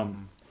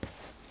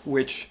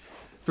 Which,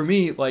 for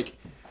me, like,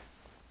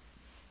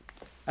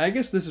 I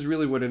guess this is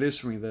really what it is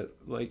for me. That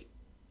like,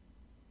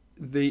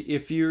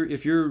 if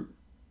you're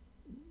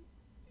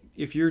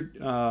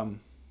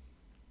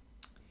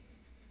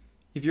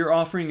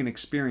offering an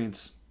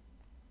experience,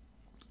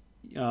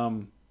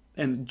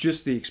 and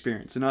just the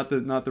experience, and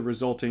not the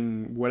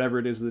resulting whatever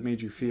it is that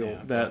made you feel,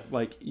 that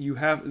like you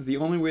have, the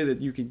only way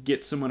that you could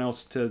get someone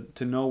else to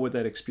know what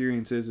that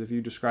experience is if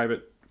you describe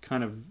it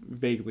kind of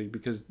vaguely,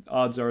 because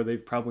odds are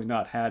they've probably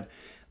not had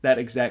that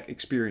exact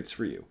experience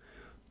for you.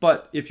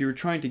 But if you're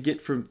trying to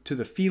get to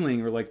the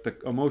feeling, or like the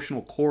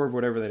emotional core of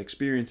whatever that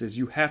experience is,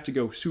 you have to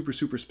go super,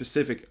 super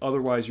specific.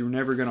 Otherwise, you're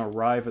never going to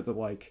arrive at the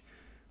like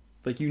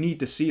you need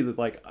to see that,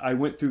 like, I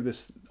went through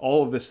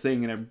all of this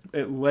thing, and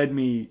it led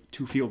me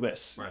to feel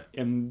this. Right.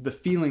 And the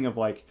feeling of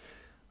like,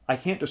 I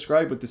can't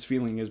describe what this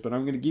feeling is, but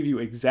I'm going to give you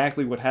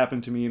exactly what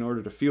happened to me in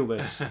order to feel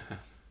this.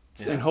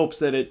 In hopes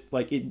that it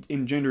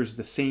engenders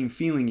the same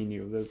feeling in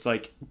you. That it's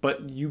like,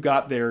 but you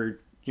got there,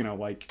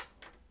 like,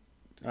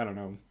 I don't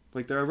know.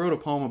 Like, I wrote a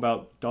poem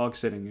about dog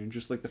sitting, and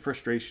just like the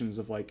frustrations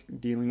of like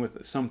dealing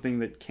with something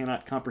that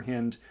cannot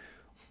comprehend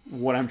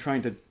what I'm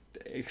trying to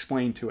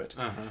explain to it.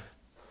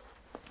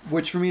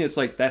 Which for me, it's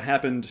like that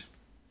happened,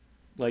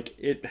 like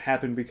it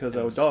happened because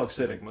I was dog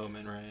sitting.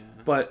 Moment, right?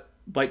 Yeah. But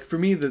like for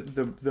me,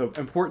 the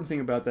important thing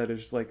about that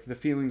is like the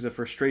feelings of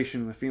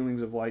frustration, the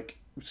feelings of like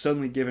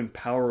suddenly given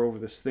power over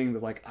this thing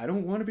that like I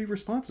don't want to be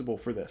responsible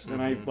for this,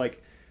 and I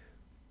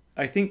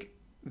think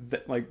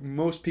that like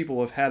most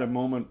people have had a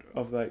moment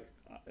of like,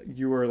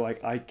 you are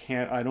like, I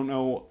don't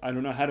know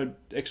how to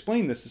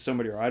explain this to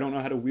somebody, or I don't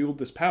know how to wield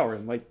this power,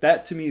 and like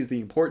that to me is the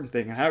important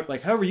thing. And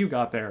however you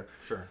got there,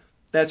 sure,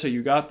 that's how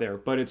you got there.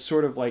 But it's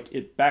sort of like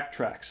it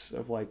backtracks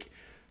of like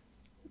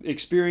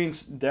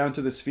experience down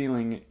to this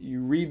feeling. You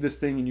read this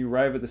thing and you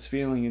arrive at this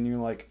feeling, and you're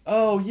like,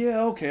 oh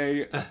yeah,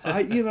 okay,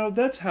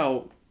 that's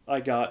how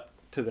I got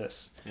to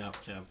this. Yeah.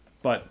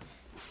 But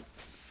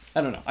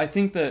I don't know. I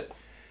think that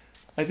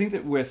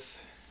with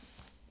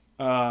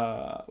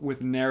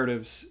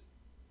narratives,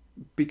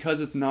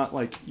 because it's not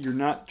like you're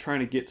not trying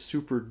to get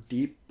super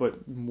deep,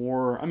 but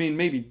more, I mean,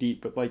 maybe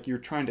deep, but like you're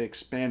trying to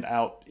expand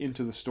out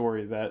into the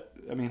story. That,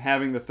 I mean,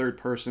 having the third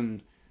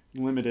person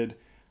limited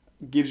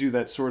gives you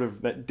that sort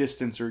of that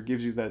distance, or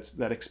gives you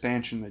that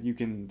expansion that you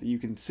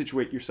can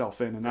situate yourself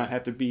in, and not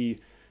have to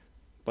be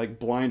like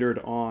blinded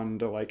on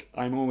to like,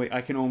 I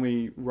can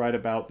only write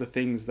about the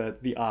things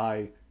that the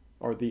I,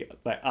 or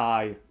that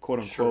I, quote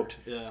unquote,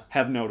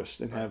 have noticed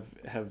and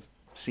have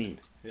seen.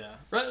 Yeah.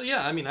 Right.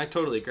 Yeah. I mean, I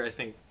totally agree. I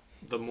think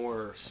the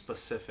more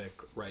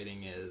specific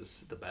writing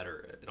is, the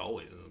better it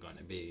always is going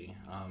to be.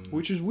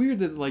 Which is weird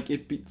that like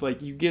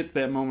you get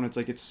that moment. It's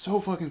like it's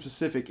so fucking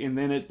specific, and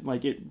then it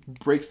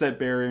breaks that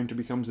barrier and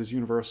becomes this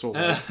universal.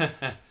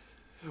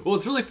 Well,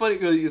 it's really funny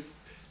you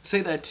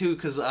say that too,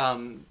 because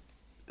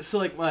so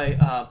like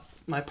my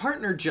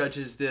partner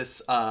judges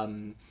this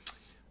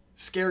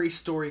scary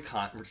story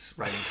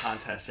writing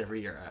contest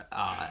every year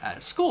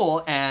at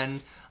school,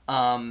 and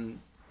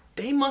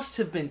they must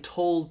have been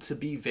told to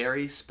be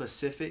very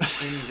specific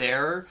in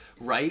their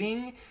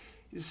writing.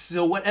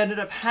 So what ended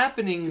up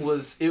happening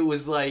was it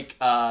was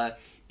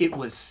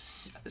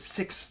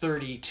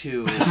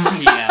 6:32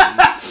 p.m.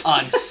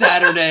 on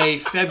Saturday,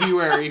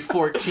 February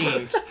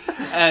 14th,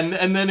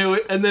 and then it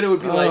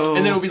would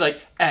be like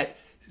at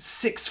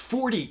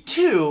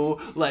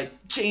 6:42,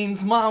 like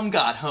Jane's mom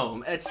got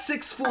home. At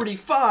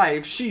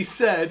 6:45, she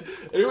said,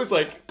 and it was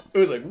like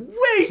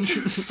way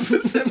too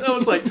specific. I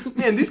was like,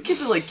 man, these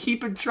kids are like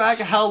keeping track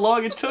of how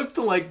long it took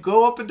to like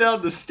go up and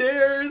down the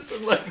stairs,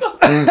 and like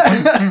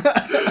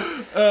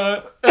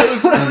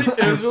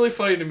it was really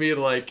funny to me,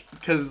 like,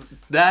 because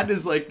that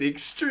is like the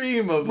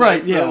extreme of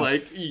like,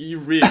 like you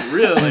read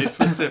really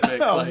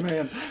specific. Oh like,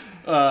 man.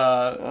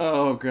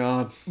 Oh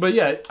god. But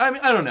yeah, I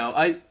mean, I don't know.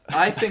 I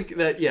think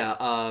that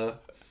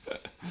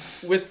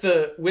with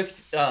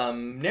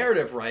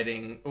narrative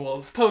writing,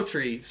 well,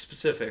 poetry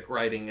specific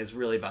writing is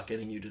really about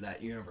getting you to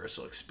that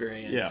universal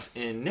experience.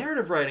 Yeah. In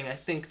narrative writing, I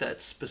think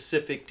that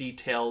specific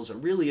details are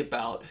really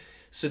about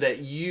so that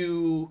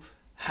you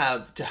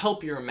have to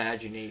help your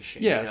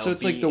imagination. Yeah, so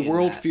it's like the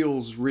world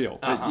feels real.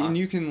 And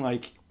you can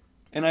like,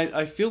 and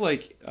I feel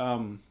like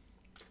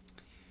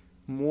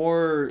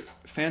more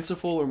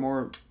fanciful or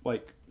more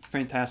like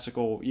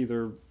fantastical,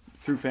 either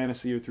through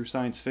fantasy or through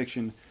science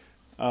fiction,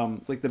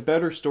 like the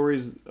better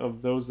stories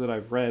of those that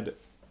I've read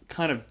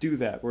kind of do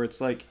that, where it's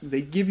like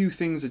they give you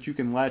things that you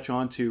can latch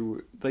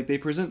onto. Like they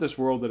present this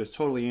world that is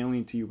totally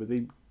alien to you, but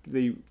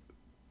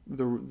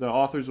the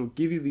authors will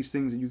give you these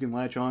things that you can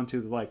latch on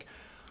to, like,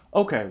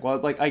 okay, well,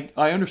 like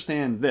I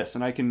understand this,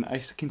 and I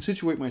can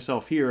situate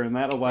myself here, and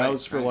that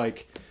allows for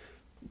like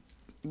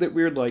that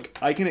weird, like,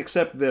 I can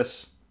accept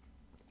this,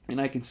 and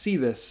I can see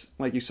this,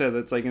 like you said,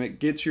 that's like, and it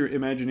gets your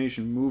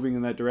imagination moving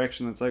in that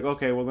direction. That's like,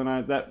 okay, well then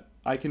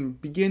I can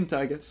begin to,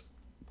 I guess,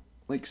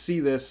 like, see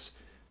this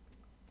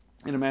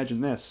and imagine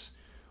this,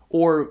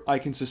 or I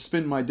can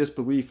suspend my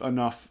disbelief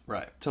enough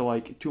to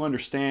like to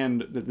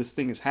understand that this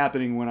thing is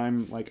happening when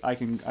I'm like I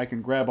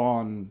can grab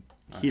on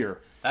here.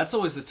 That's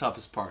always the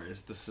toughest part,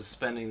 is the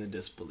suspending the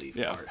disbelief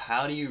part.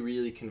 How do you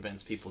really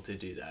convince people to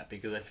do that?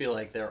 Because I feel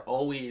like they're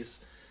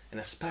always, and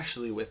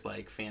especially with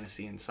like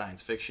fantasy and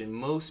science fiction,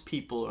 most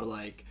people are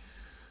like,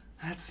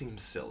 that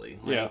seems silly.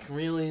 Like,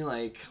 really?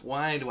 Like,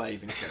 why do I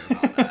even care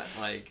about that?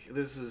 Like,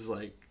 this is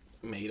like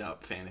made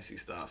up fantasy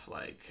stuff.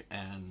 Like,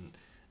 and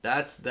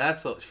that's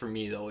for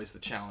me always the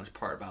challenge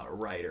part about a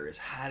writer, is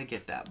how to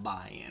get that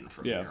buy-in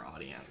from your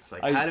audience.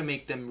 Like, how to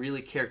make them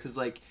really care. Because,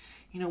 like,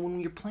 you know, when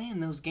you're playing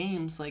those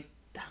games, like,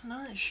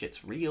 none of that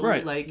shit's real.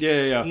 Right. Like,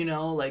 you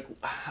know, like,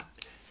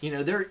 you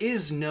know, there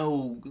is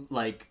no,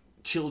 like,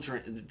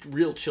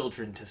 real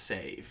children to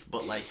save,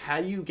 but like, how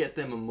do you get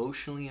them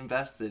emotionally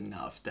invested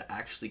enough to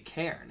actually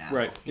care now?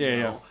 Right.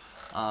 Yeah.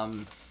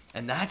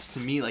 And that's, to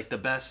me, like, the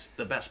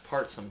best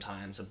part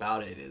sometimes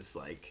about it, is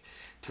like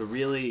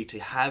to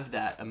have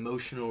that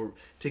emotional,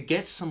 to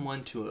get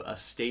someone to a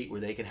state where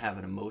they can have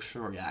an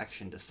emotional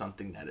reaction to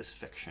something that is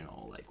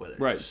fictional, like whether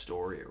it's a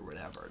story or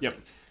whatever. Yep.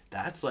 Like,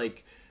 that's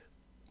like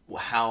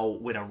how,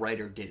 when a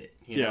writer did it,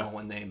 you know,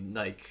 when they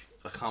like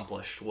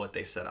accomplished what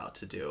they set out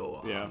to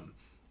do.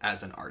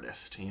 As an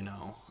artist, you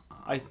know.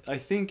 I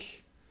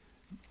think,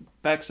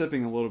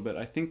 backstepping a little bit,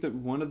 I think that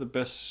one of the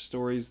best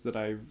stories that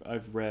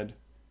I've read,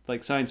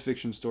 like science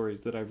fiction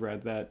stories that I've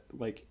read, that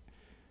like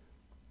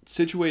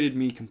situated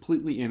me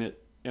completely in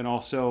it, and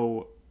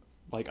also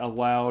like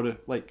allowed,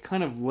 like,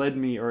 kind of led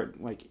me, or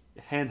like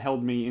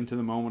handheld me into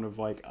the moment of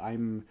like,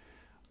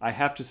 I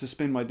have to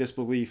suspend my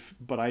disbelief,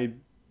 but I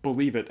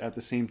believe it at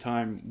the same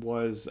time,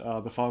 was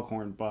The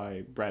Foghorn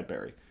by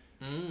Bradbury.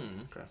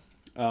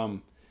 Okay.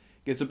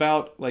 It's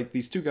about like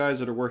these two guys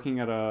that are working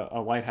at a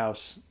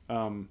lighthouse,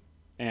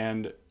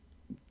 and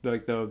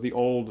like the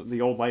old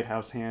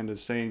lighthouse hand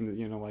is saying that,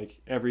 you know, like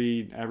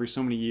every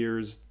so many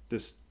years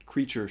this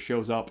creature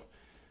shows up,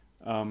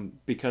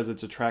 because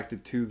it's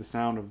attracted to the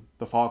sound of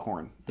the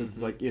foghorn.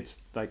 It's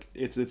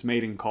its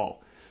mating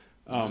call.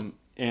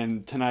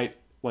 And tonight,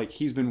 like,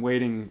 he's been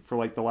waiting for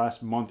like the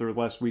last month or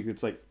last week.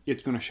 It's like,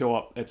 it's going to show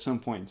up at some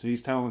point. So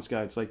he's telling this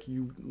guy, it's like,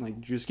 you like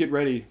just get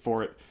ready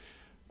for it.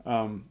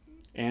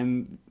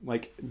 And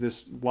like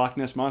this Loch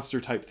Ness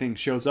monster type thing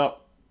shows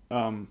up,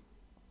 and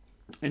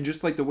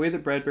just like the way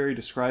that Bradbury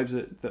describes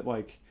it, that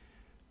like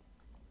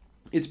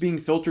it's being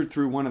filtered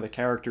through one of the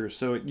characters,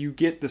 so you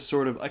get this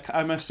sort of, like,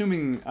 I'm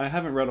assuming, I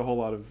haven't read a whole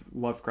lot of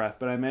Lovecraft,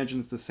 but I imagine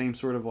it's the same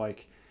sort of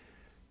like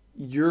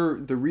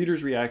the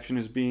reader's reaction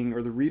is being,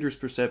 or the reader's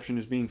perception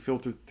is being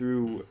filtered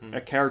through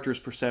a character's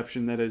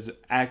perception that is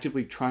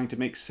actively trying to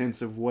make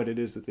sense of what it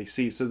is that they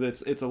see. So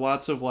that's, it's a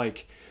lots of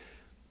like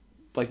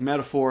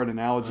metaphor and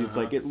analogy. It's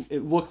like,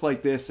 it looked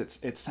like this,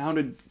 it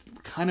sounded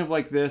kind of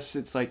like this,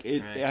 it's like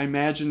I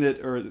imagined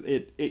it, or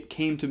it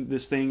came to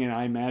this thing, and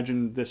I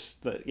imagined this,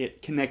 that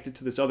it connected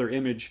to this other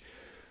image,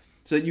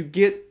 so that you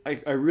get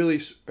a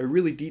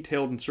really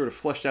detailed and sort of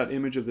fleshed out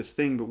image of this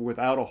thing, but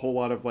without a whole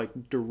lot of like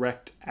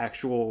direct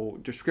actual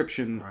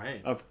description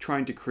of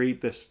trying to create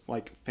this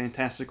like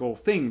fantastical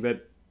thing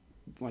that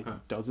like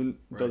doesn't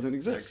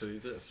exist. Actually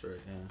exists,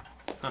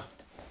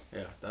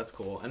 yeah, that's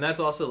cool. And that's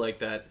also like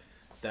that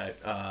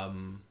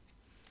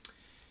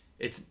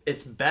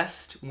it's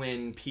best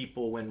when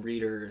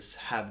readers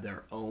have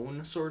their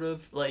own sort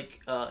of like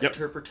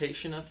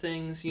interpretation of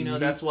things, you know.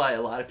 That's why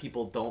a lot of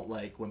people don't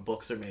like when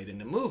books are made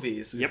into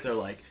movies, is they're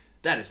like,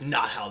 that is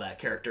not how that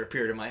character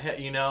appeared in my head,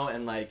 you know.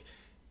 And like,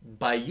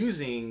 by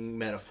using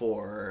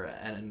metaphor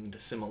and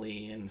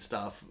simile and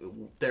stuff,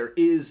 there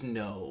is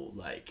no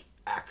like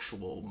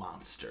actual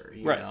monster,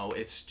 you know.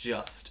 It's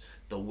just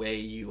the way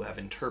you have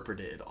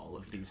interpreted all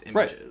of these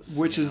images,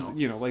 which is,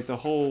 you know, like the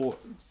whole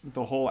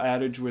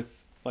adage with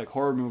like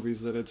horror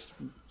movies, that it's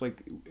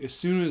like, as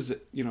soon as,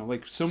 you know,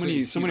 like so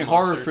many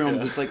horror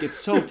films, it's like, it's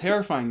so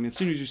terrifying, and as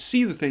soon as you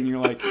see the thing, you're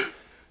like,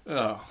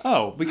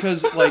 oh,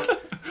 because like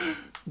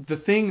the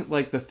thing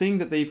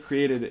that they've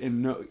created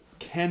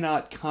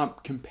cannot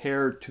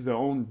compare to the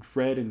own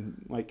dread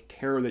and like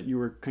terror that you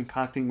were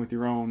concocting with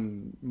your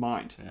own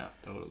mind. Yeah,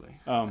 totally.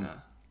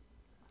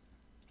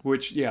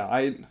 Which, yeah,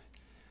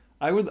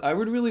 I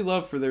would really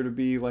love for there to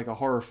be like a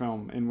horror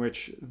film in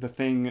which the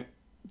thing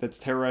that's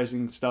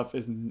terrorizing stuff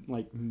is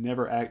like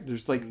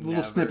there's like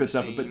little snippets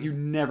of it, but you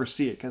never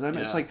see it, because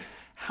it's like,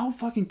 how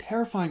fucking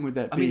terrifying would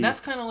that be? I mean,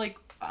 that's kind of like,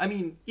 I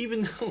mean,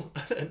 even though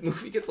that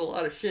movie gets a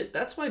lot of shit,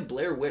 that's why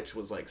Blair Witch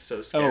was like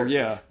so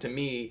scary to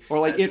me. Or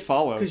like It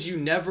Follows, because you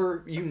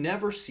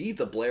never see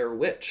the Blair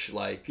Witch.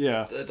 Like,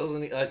 it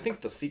doesn't. I think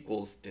the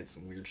sequels did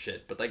some weird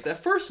shit, but like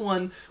that first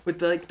one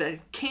with like the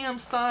cam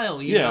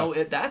style, you know,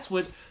 that's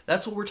what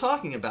that's what we're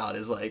talking about,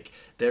 is like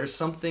there's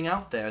something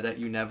out there that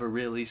you never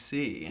really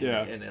see, and,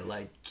 Yeah. and it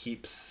like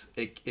keeps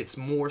it's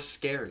more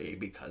scary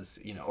because,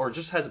 you know, or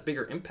just has a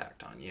bigger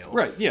impact on you.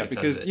 Right, yeah,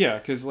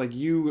 because like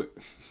you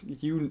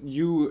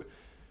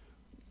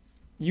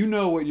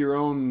know what your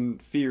own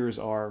fears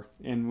are,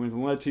 and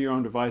when led to your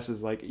own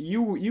devices, like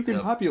you can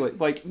Yep. populate,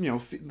 like, you know,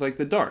 like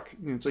the dark.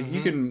 You know, it's like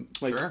you can,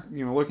 like, Sure.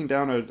 you know, looking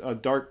down a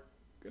dark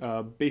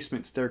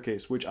basement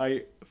staircase, which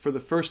I for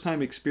the first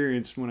time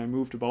experienced when I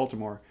moved to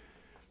Baltimore,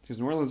 because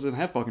New Orleans doesn't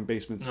have fucking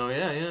basements. Oh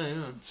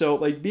yeah. So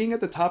like being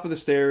at the top of the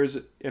stairs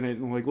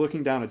and like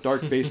looking down a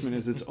dark basement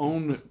is its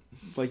own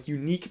like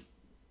unique,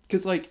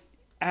 because like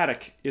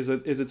attic is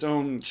its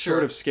own Sure.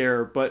 sort of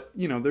scare, but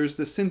you know there's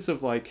this sense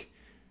of like,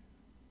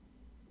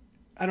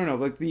 I don't know,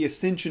 like the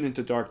ascension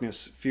into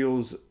darkness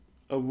feels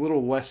a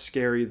little less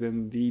scary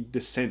than the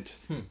descent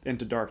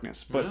into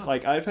darkness. But Yeah.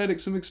 like I've had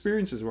some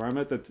experiences where I'm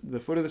at the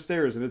foot of the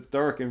stairs and it's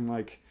dark and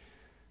like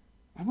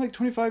I'm like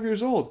 25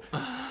 years old.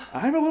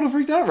 I'm a little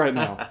freaked out right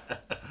now.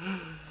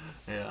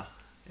 Yeah,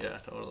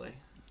 totally.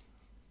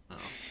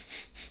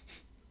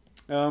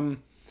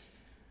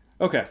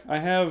 Okay, I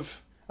have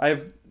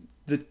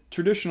the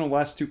traditional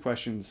last two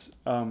questions,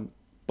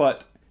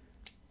 but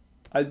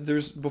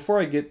there's before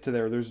I get to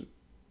there's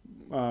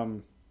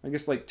I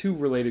guess like two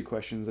related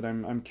questions that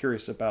I'm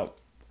curious about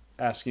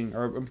asking,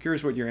 or I'm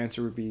curious what your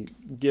answer would be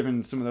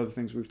given some of the other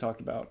things we've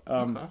talked about.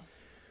 Okay.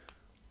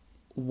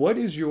 What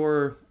is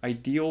your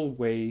ideal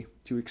way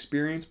to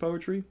experience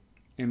poetry,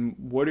 and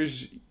what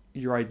is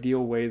your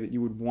ideal way that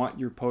you would want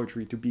your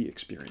poetry to be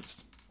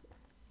experienced?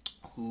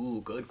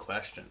 Ooh, good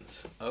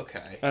questions.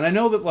 Okay. And I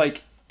know that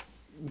like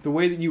the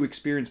way that you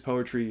experience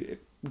poetry,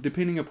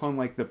 depending upon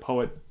like the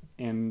poet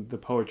and the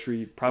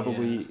poetry,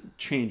 probably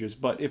changes.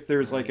 But if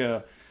there's like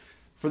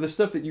for the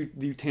stuff that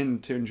you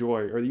tend to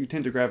enjoy or you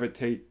tend to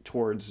gravitate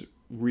towards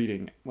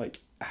reading,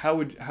 like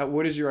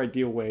what is your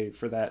ideal way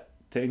for that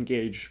to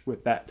engage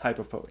with that type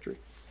of poetry?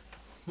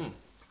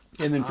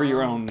 And then for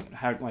your own,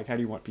 how do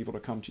you want people to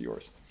come to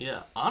yours?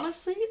 Yeah,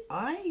 honestly,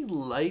 I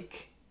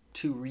like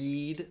to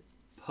read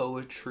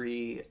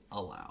poetry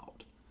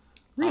aloud.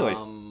 Really?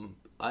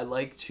 I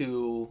like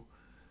to.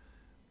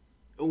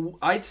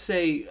 I'd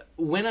say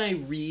when I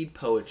read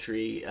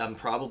poetry, I'm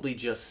probably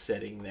just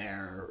sitting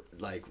there,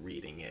 like,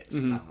 reading it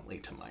silently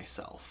to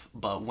myself.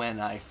 But when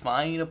I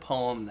find a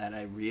poem that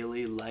I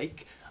really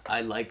like,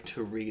 I like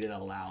to read it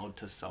aloud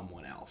to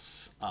someone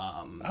else.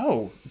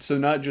 So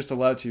not just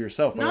aloud to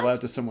yourself, but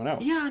aloud to someone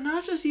else. Yeah,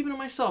 not just even to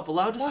myself,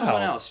 aloud to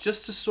someone else,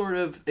 just to sort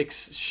of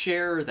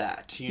share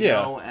that, you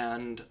know,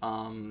 and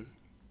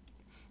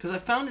because I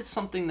found it's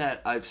something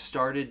that I've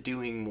started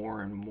doing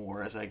more and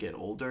more as I get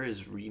older,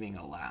 is reading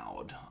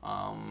aloud.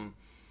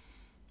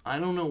 I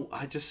don't know,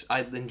 I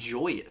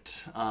enjoy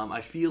it.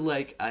 I feel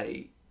like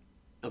I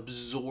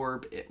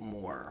absorb it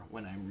more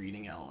when I'm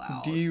reading it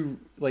aloud. Do you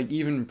like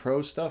even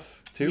prose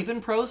stuff too? Even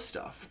prose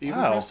stuff.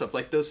 Wow. Prose stuff,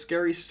 like those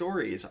scary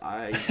stories.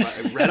 I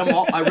read them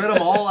all. I read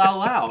them all out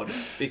loud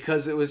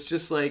because it was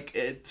just like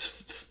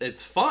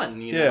it's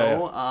fun, you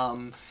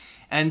know.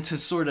 And to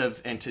sort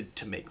of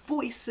to make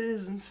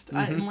voices and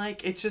stuff, and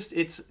like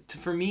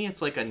for me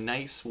it's like a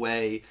nice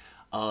way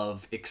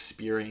of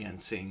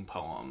experiencing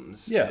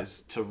poems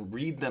is to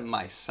read them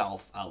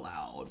myself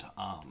aloud.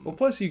 Well,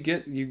 plus you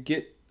get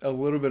a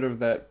little bit of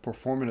that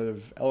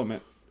performative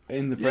element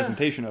in the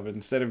presentation of it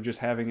instead of just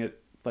having it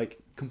like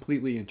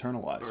completely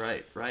internalized.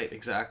 Right,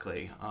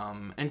 exactly.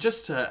 And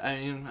just to, I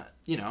mean,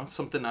 you know,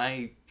 something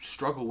I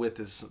struggle with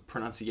is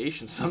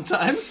pronunciation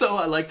sometimes, so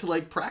I like to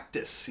like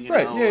practice, you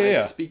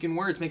know, speaking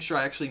words, make sure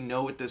I actually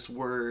know what this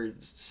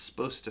word's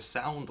supposed to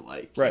sound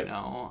like, you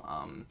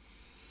know.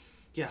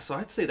 So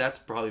I'd say that's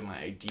probably my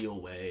ideal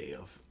way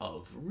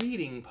of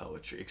reading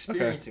poetry,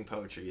 experiencing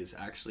poetry, is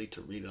actually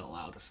to read it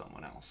aloud to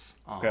someone else.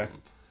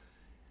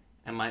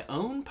 And my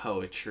own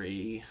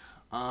poetry,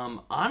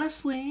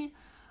 honestly,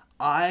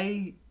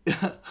 I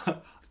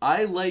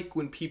I like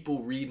when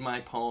people read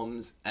my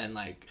poems and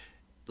like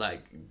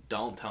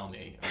don't tell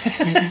me,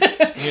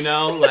 you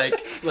know,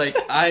 like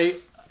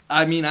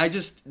I mean,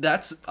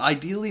 that's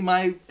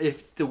ideally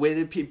if the way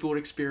that people would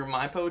experience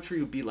my poetry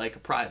would be like a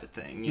private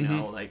thing, you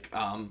know, like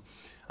I'm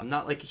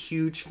not like a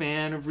huge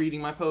fan of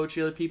reading my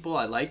poetry to other people.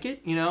 I like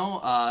it, you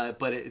know,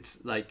 but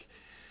it's like,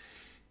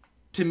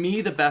 to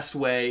me, the best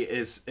way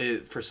is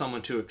for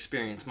someone to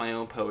experience my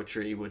own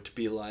poetry would to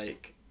be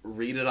like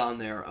read it on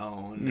their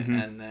own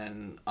and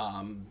then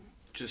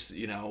just,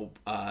 you know,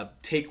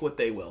 take what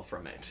they will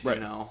from it. You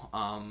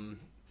know,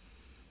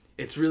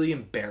 it's really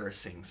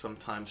embarrassing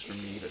sometimes for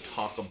me to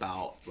talk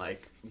about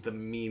like the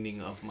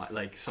meaning of my,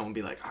 like someone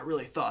be like, I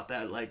really thought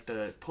that like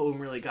the poem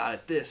really got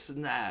at this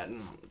and that, and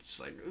I'm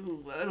just like,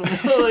 ooh, I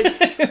don't know,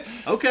 like,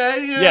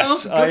 okay, you know,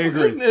 yes, I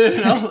agree.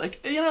 You know,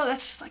 like, you know,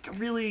 that's just like a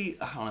really,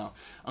 I don't know,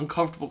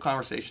 uncomfortable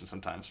conversation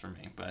sometimes for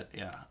me. But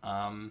yeah,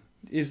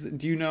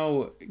 do you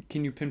know?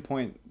 Can you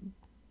pinpoint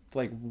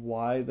like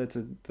why that's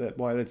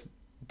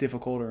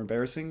difficult or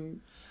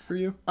embarrassing for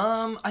you?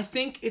 I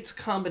think it's a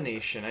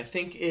combination. I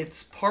think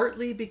it's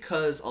partly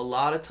because a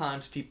lot of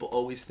times people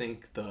always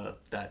think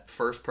that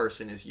first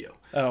person is you.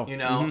 Oh, You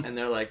know, and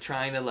they're like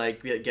trying to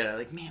like get it,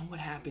 like, man, what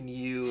happened to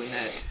you? And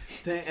that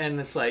thing, and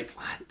it's like,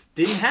 what?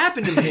 Didn't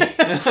happen to me.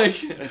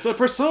 Like, it's a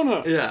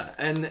persona. yeah,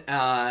 and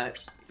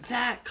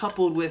that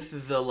coupled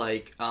with the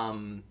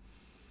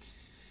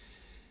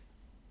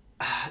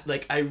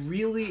I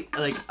really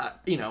like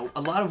you know,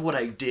 a lot of what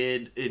I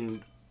did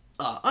in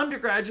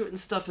undergraduate and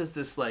stuff is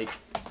this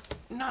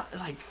not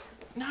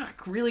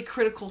really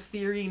critical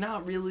theory,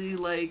 not really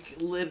like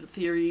lit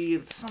theory.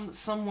 It's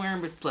somewhere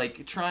but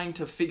like trying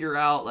to figure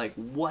out like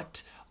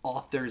what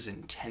authors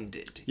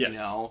intended, yes. You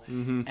know,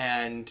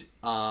 and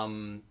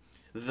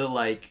the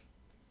like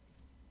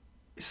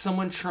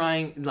someone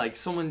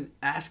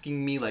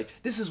asking me like,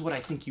 this is what I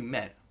think you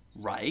meant,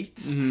 right?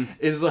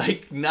 Is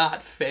like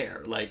not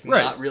fair, like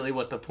not really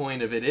what the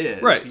point of it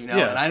is, right? You know,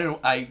 and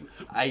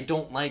I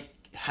don't like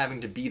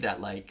having to be that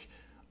like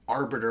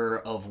arbiter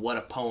of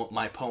what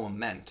my poem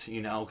meant,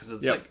 you know, because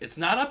it's like it's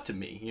not up to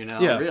me, you know,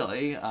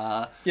 really.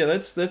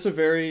 That's a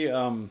very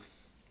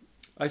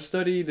I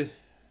studied.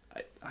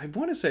 I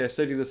want to say I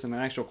studied this in an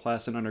actual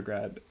class in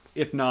undergrad.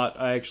 If not,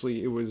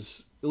 it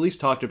was at least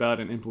talked about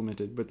and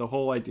implemented. But the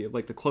whole idea of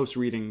like the close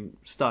reading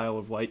style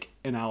of like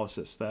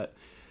analysis that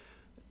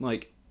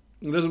like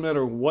it doesn't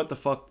matter what the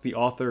fuck the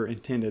author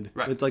intended.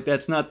 Right. It's like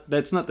that's not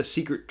the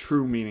secret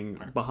true meaning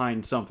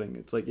behind something.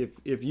 It's like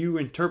if you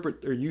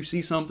interpret or you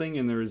see something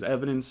and there is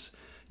evidence,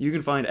 you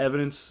can find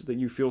evidence that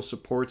you feel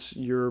supports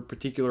your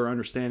particular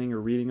understanding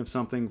or reading of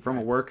something from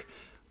a work.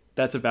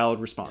 That's a valid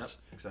response.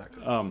 Yep,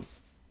 exactly.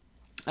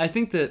 I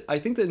think that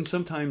and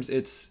sometimes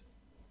it's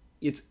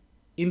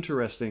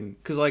interesting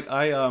because like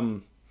I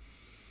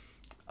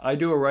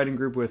do a writing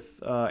group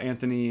with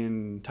Anthony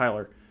and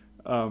Tyler.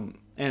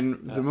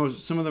 And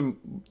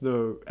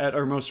at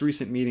our most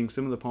recent meeting,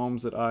 some of the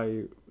poems that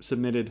I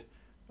submitted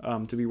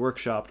to be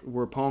workshopped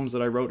were poems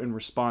that I wrote in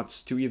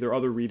response to either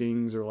other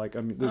readings or like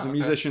there's a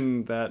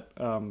musician that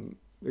the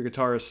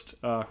guitarist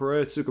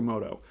Hiroya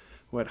Tsukamoto,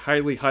 who I'd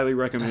highly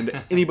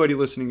recommend anybody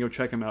listening go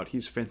check him out.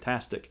 He's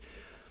fantastic.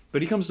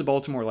 But he comes to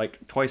Baltimore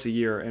like twice a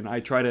year, and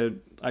I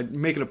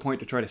make it a point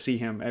to try to see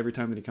him every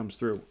time that he comes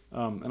through.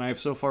 And I have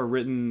so far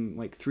written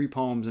like 3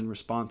 poems in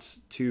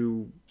response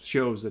to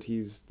shows that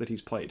he's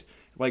played.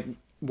 Like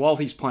while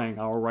he's playing,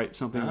 I'll write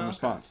something in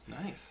response.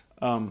 Nice.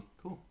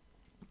 Cool.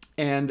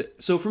 And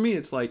so for me,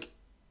 it's like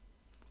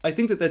I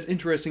think that that's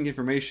interesting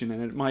information,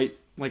 and it might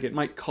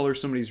color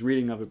somebody's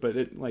reading of it. But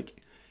it like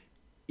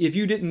if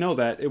you didn't know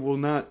that, it will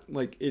not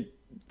like it.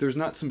 There's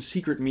not some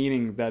secret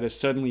meaning that is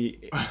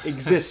suddenly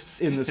exists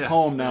in this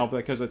poem now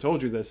because I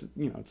told you this.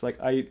 You know, it's like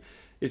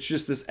it's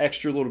just this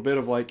extra little bit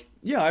of like,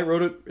 I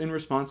wrote it in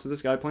response to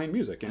this guy playing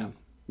music, and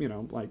you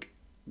know, like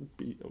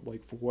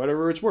for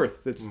whatever it's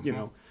worth. It's you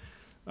know,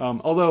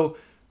 although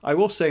I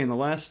will say in the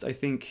last 2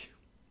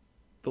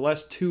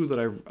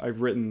 that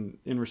I've written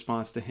in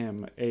response to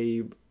him,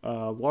 a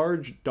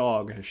large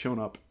dog has shown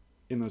up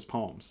in those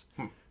poems.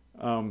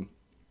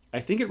 I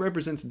think it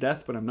represents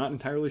death, but I'm not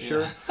entirely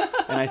sure.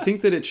 And I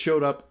think that it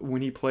showed up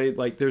when he played,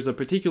 like, there's a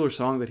particular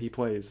song that he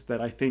plays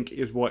that I think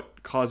is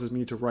what causes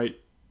me to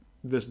write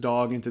this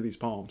dog into these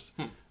poems.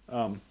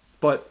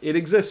 But it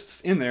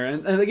exists in there.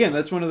 And again,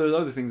 that's one of those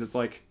other things that's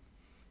like,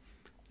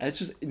 it's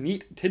just a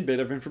neat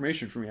tidbit of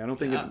information for me. I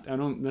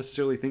don't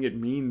necessarily think it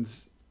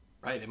means...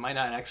 Right, it might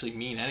not actually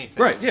mean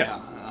anything. Right,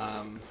 yeah.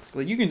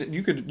 Like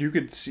you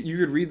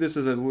could read this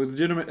as a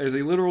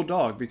literal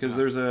dog because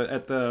there's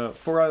at the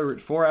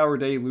 4-hour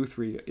day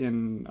Lutherie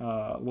in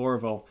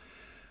Lorville,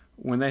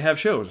 when they have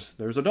shows,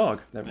 there's a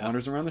dog that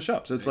wanders around the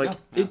shop. So it's like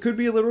it could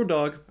be a literal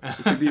dog, it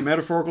could be a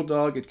metaphorical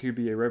dog, it could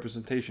be a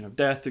representation of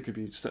death, it could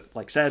be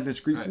like sadness,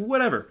 grief,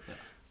 whatever.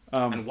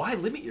 And why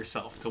limit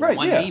yourself to one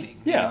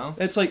meaning? Yeah, you know?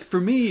 It's like for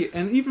me,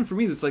 and even for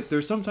me, it's like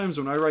there's sometimes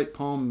when I write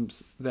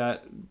poems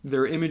that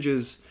they're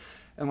images.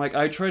 And like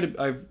I've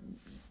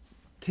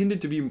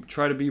tended to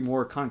try to be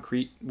more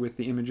concrete with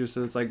the images.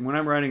 So it's like when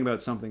I'm writing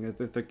about something,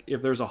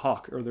 if there's a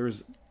hawk or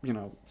there's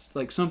it's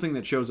like something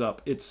that shows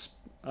up,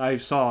 I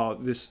saw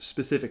this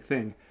specific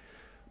thing.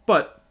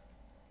 But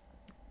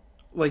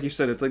like you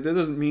said, it's like that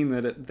doesn't mean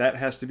that that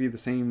has to be the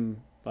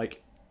same.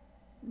 Like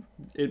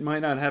it might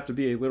not have to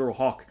be a literal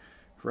hawk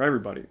for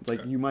everybody. It's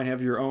like you might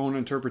have your own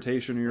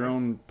interpretation or your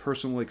own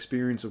personal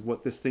experience of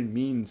what this thing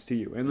means to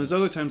you. And there's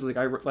other times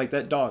like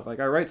that dog. Like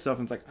I write stuff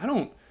and it's like I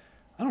don't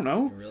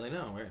know. You really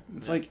know. Right?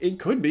 It's like it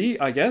could be.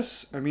 I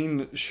guess. I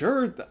mean,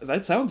 sure.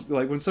 That sounds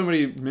like when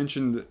somebody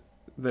mentioned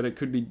that it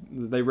could be.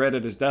 They read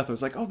it as death. I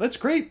was like, oh, that's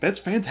great. That's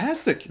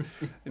fantastic.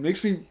 It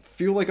makes me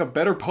feel like a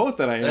better poet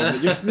than I am.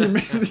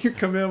 That you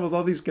come in with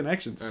all these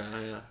connections.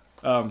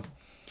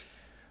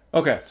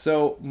 Okay,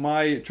 so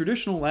my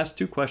traditional last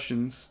 2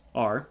 questions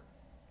are.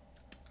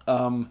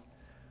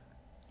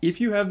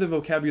 If you have the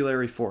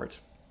vocabulary for it,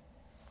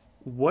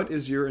 what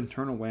is your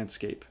internal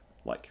landscape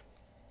like?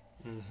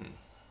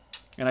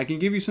 And I can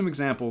give you some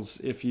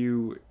examples if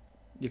you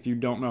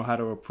don't know how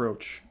to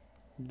approach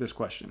this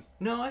question?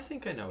 No, I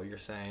think I know what you're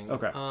saying.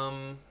 Okay.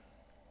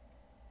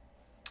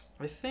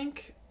 I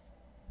think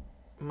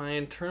my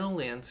internal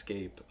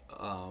landscape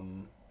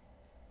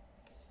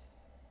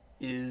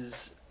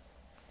is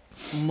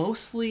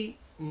mostly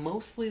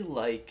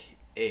like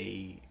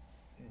a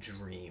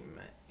dream,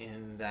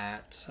 in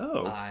that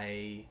Oh.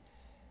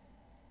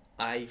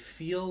 I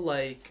feel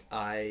like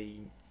I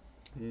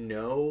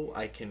know,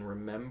 I can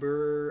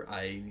remember,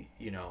 I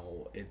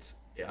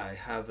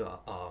have a,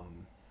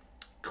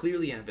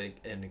 clearly have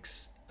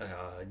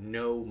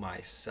know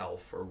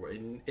myself, or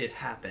it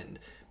happened,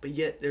 but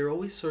yet there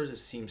always sort of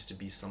seems to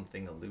be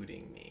something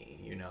eluding me,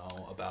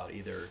 about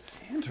either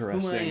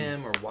who I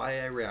am or why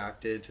I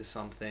reacted to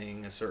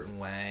something a certain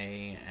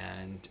way.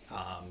 And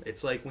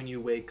it's like when you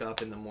wake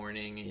up in the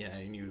morning,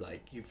 and you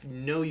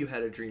you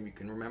had a dream, you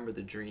can remember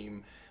the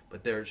dream,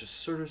 but there are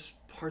just sort of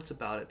parts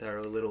about it that are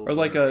a little Or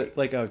like blurry.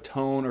 a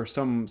tone, or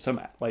some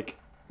like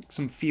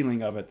some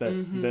feeling of it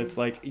that's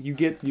like you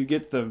get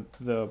the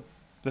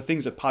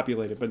things that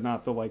populate it, but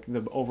not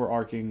the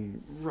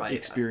overarching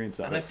experience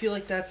of and it. I feel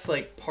like that's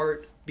like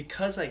part,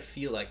 because I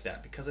feel like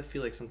that, because I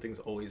feel like something's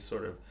always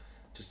sort of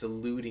just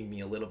eluding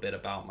me a little bit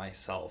about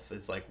myself.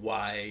 It's like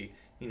why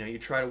you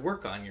try to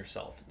work on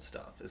yourself and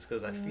stuff. It's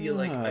because I feel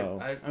like I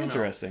don't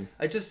interesting.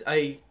 know.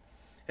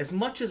 As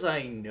much as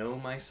I know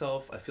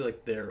myself, I feel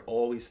like there are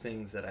always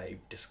things that I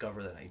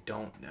discover that I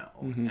don't know,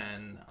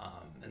 and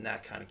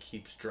that kind of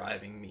keeps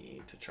driving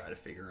me to try to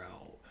figure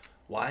out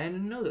why I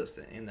didn't know those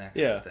things and that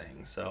kind of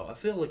thing. So I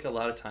feel like a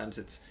lot of times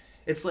it's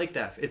like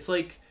that. It's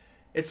like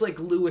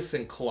Lewis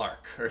and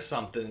Clark or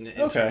something.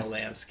 Internal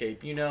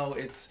landscape.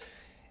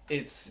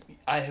 It's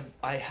I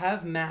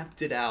have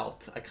mapped it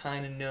out. I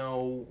kind of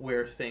know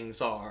where things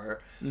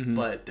are,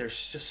 but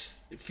there's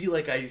just, I feel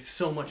like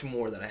so much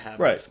more that I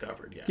haven't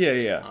discovered yet.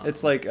 Yeah.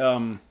 It's like I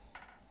don't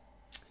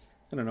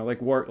know,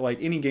 like war, like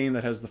any game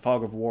that has the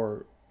fog of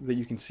war that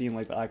you can see in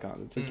like the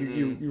icon. It's like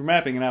you're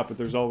mapping it out, but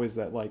there's always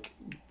that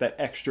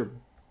extra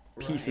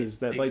pieces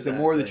that like the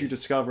more that you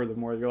discover, the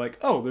more you're like,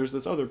 oh, there's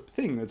this other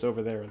thing that's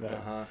over there.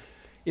 That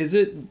is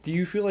it. Do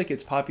you feel like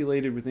it's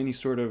populated with any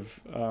sort of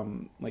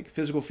like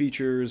physical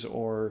features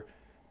or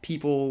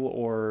people,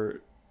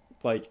 or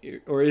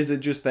or is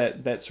it just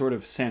that sort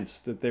of sense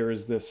that there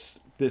is this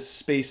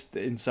space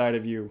inside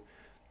of you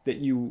that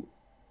you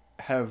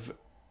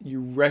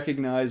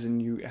recognize,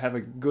 and you have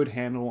a good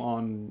handle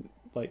on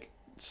like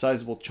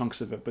sizable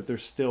chunks of it, but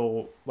there's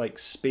still like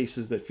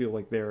spaces that feel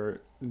like they're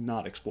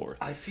not explored?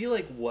 I feel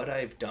like what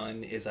I've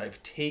done is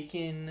I've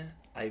taken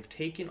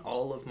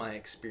all of my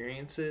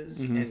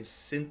experiences and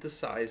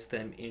synthesized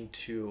them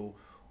into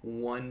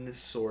one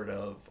sort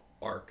of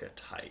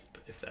archetype,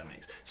 if that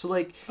makes so.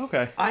 Like,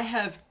 I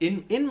have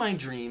in my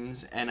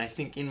dreams, and I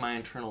think in my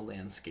internal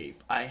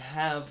landscape, I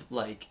have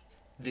like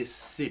this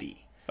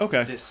city,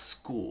 this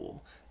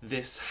school,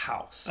 this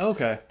house.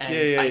 And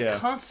I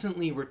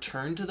constantly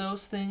return to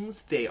those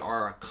things. They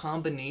are a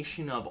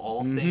combination of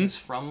all things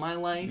from my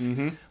life,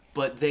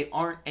 but they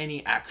aren't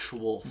any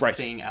actual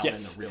thing out in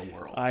the real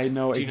world. I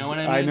know. Do you know what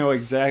I mean? I know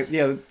exactly.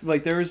 Yeah,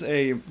 like there's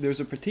a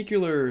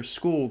particular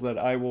school that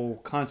I will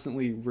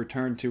constantly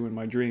return to in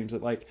my dreams.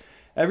 That like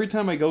every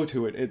time I go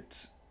to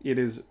it, it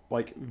is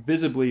like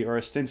visibly or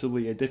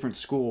ostensibly a different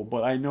school,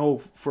 but I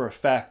know for a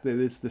fact that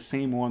it's the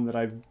same one that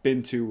I've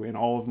been to in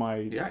all of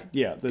my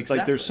That's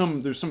like there's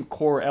some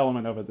core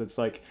element of it that's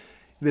like,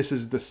 this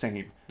is the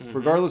same,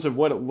 regardless of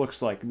what it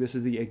looks like. This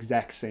is the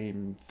exact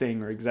same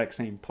thing or exact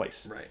same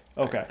place. Right.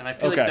 Okay. And I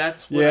feel like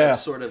that's what I've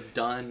sort of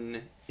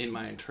done in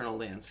my internal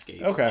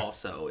landscape.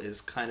 Also, is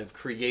kind of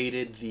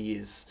created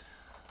these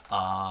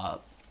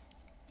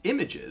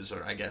images,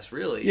 or I guess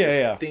really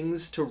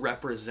things to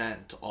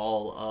represent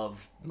all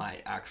of my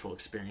actual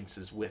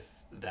experiences with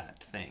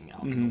that thing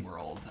out in the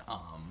world.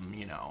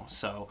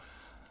 So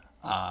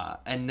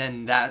and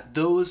then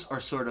those are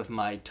sort of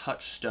my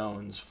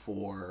touchstones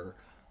for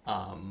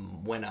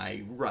when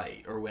I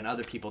write, or when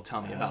other people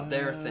tell me about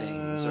their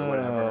things or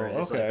whatever.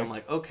 It's like I'm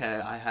like,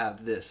 okay, I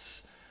have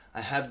this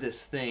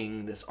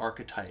thing, this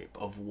archetype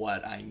of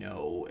what I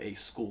know a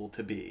school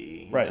to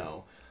be. You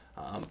know,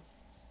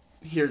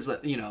 here's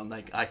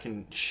like I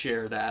can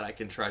share that. I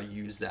can try to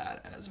use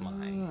that as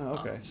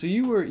my. So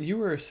you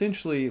were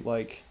essentially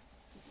like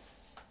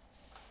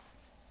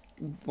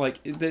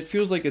that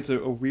feels like it's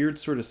a weird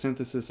sort of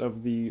synthesis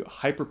of the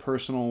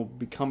hyper-personal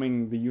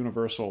becoming the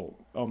universal,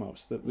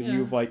 almost, that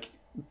you've like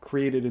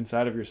created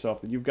inside of yourself,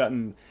 that you've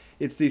gotten.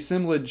 It's the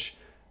assemblage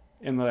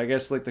and I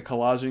guess like the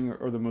collaging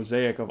or the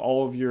mosaic of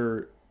all of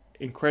your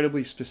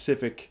incredibly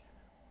specific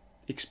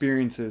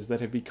experiences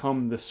that have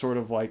become this sort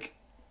of like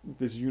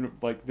this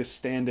this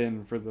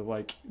stand-in for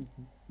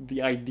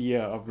the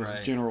idea of this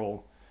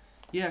general.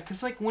 Yeah,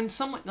 because like when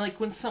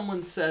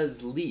someone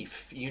says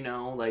leaf,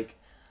 like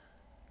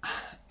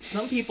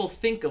some people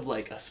think of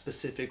like a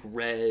specific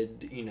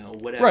red,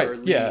 whatever Right.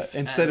 leaf. Yeah.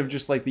 Instead of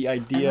just like the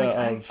idea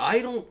like, of. I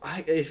don't.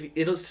 If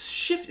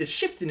it's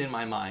shifting in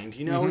my mind.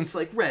 Mm-hmm. It's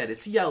like red,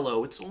 it's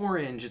yellow, it's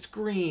orange, it's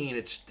green,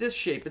 it's this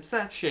shape, it's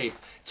that shape.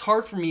 It's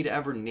hard for me to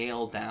ever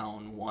nail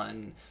down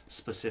one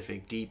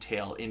specific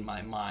detail in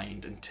my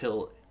mind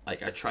until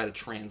like I try to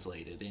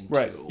translate it into.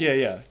 Right.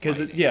 Yeah.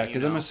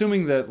 Because I'm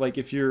assuming that like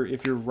if you're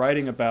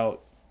writing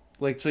about,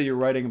 like say you're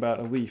writing about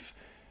a leaf.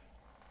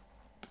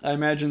 I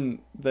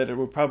imagine that it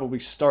would probably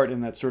start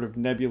in that sort of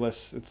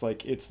nebulous. It's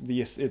like it's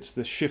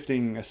the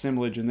shifting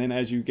assemblage, and then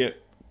as you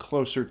get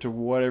closer to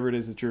whatever it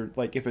is that you're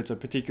like, if it's a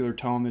particular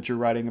tone that you're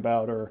writing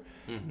about, or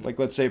like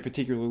let's say a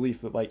particular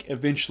leaf, that like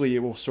eventually it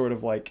will sort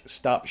of like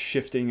stop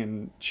shifting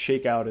and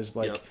shake out as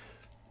like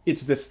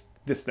it's this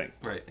thing.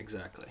 Right.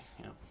 Exactly.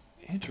 Yeah.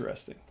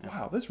 Interesting.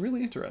 Wow, that's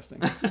really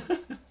interesting.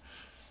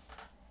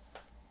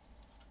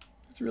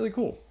 It's really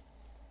cool.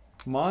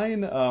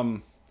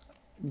 Mine.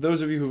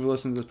 Those of you who've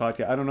listened to this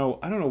podcast, I don't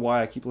know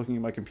why I keep looking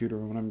at my computer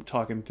when I'm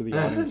talking to the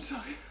audience.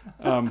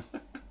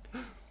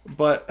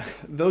 But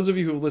those of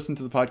you who've listened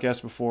to the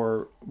podcast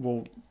before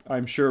will,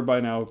 I'm sure by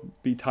now,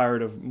 be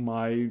tired of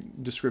my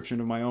description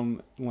of my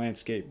own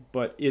landscape.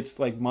 But it's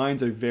like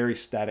mine's a very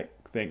static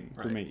thing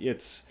for me.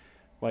 It's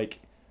like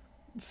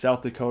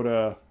South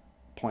Dakota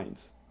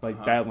plains,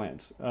 like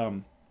Badlands.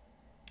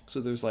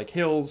 So there's like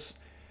hills,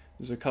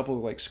 there's a couple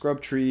of like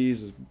scrub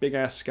trees, a big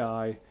ass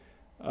sky.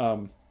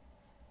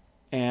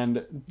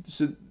 And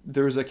so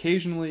there's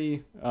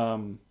occasionally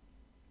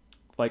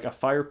like a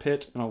fire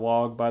pit and a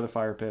log by the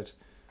fire pit.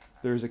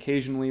 There's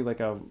occasionally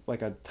like a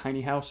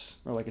tiny house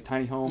or like a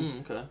tiny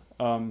home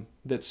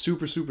that's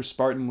super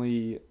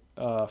Spartanly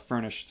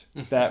furnished.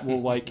 That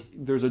will like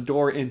there's a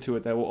door into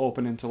it that will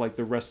open into like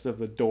the rest of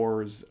the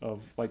doors of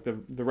like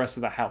the rest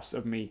of the house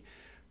of me.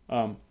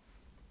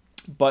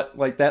 But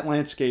like that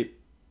landscape,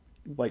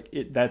 like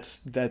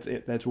that's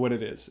it. That's what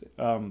it is.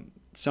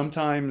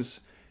 Sometimes.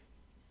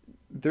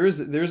 There's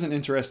an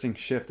interesting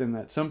shift in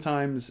that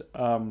sometimes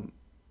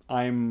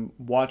I'm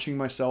watching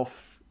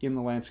myself in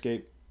the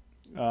landscape.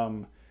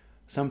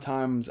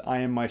 Sometimes I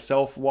am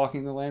myself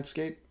walking the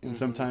landscape, and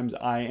sometimes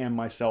I am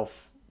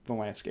myself the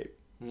landscape.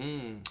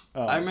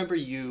 I remember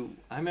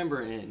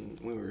when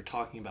we were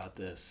talking about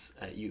this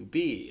at UB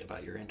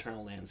about your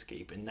internal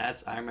landscape, and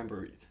I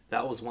remember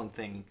that was one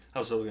thing I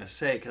was going to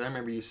say, because I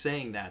remember you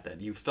saying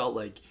that you felt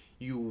like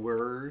you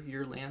were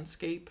your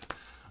landscape.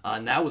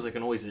 And that was like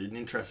always an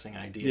interesting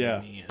idea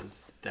to me,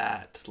 is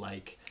that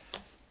like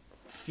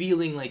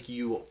feeling like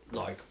you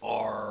like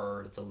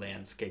are the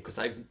landscape, because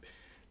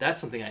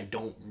that's something I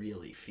don't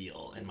really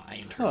feel in my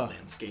internal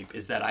landscape,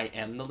 is that I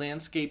am the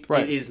landscape.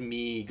 Right. It is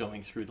me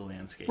going through the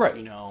landscape, right.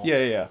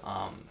 Yeah.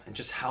 And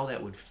just how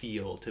that would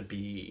feel to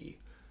be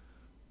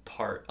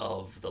part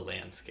of the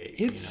landscape.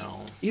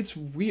 It's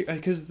weird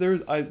because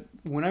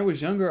when I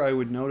was younger, I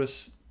would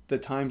notice the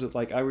times that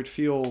like I would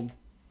feel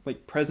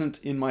like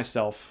present in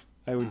myself.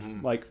 I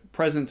would like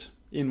present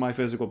in my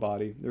physical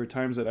body. There were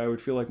times that I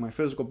would feel like my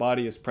physical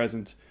body is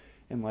present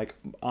and like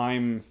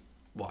I'm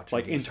watching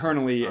like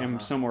internally am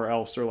somewhere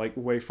else or like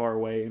way far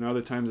away. And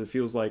other times it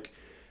feels like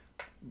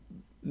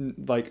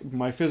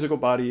my physical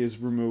body is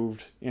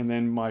removed and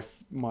then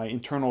my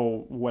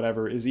internal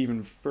whatever is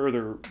even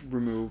further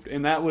removed.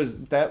 And that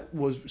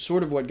was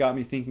sort of what got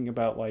me thinking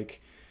about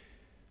like,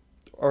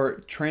 or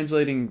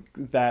translating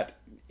that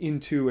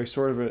into a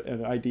sort of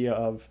an idea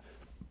of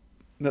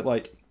that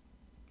like,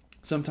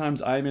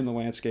 sometimes I'm in the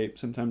landscape,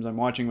 sometimes I'm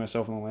watching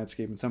myself in the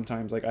landscape, and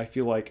sometimes like I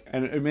feel like,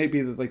 and it may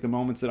be that like the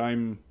moments that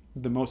I'm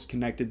the most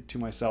connected to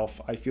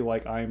myself, I feel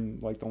like I'm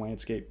like the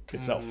landscape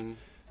itself.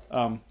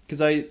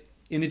 Because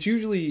it's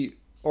usually,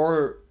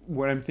 or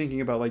when I'm thinking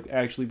about like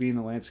actually being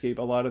the landscape,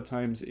 a lot of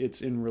times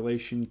it's in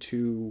relation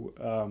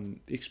to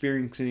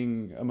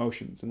experiencing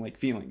emotions and like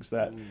feelings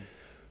that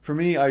for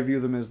me, I view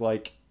them as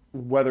like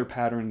weather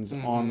patterns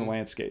on the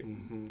landscape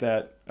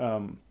that,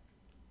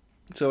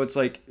 so it's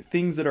like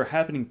things that are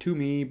happening to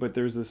me, but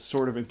there's this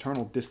sort of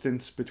internal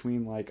distance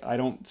between like I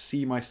don't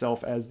see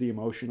myself as the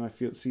emotion. I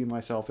see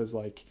myself as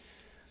like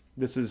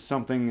this is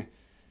something,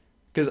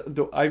 because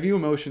I view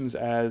emotions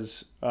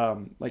as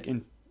like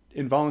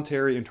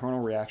involuntary internal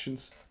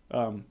reactions.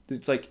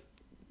 It's like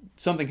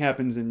something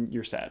happens and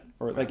you're sad,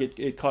 or like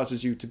it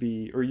causes you to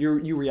be, or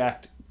you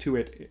react to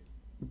it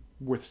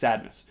with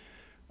sadness.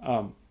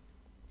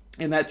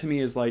 And that to me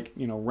is like,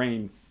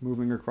 rain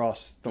moving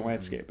across the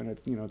landscape. And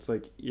it's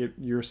like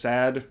you're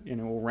sad and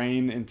it will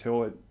rain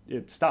until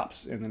it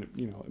stops and then,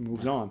 it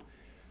moves on.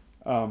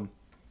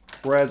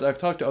 Whereas I've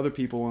talked to other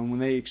people and when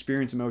they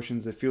experience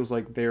emotions, it feels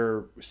like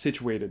they're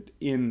situated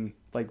in,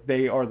 like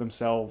they are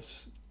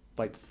themselves,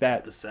 like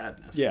that. The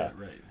sadness. Yeah.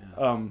 Right.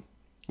 Yeah.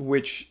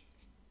 Which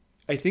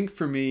I think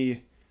for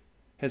me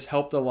has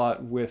helped a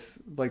lot with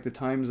like the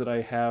times that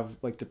I have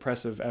like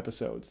depressive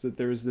episodes, that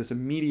there's this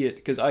immediate,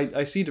 because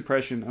I see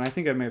depression, and I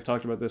think I may have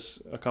talked about this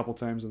a couple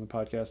times in the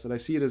podcast, that I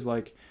see it as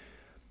like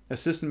a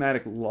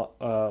systematic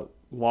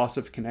loss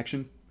of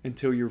connection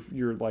until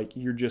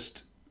you're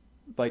just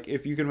like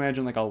if you can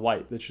imagine like a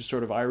light that's just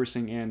sort of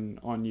irising in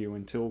on you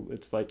until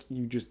it's like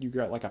you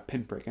got like a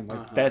pinprick, and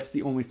like that's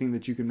the only thing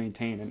that you can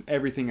maintain, and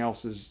everything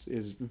else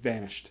is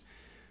vanished.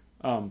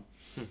 And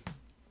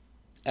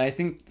I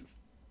think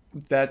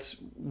that's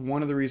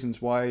one of the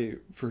reasons why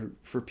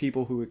for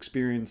people who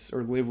experience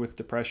or live with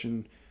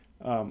depression,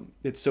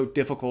 it's so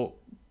difficult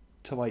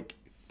to like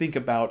think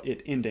about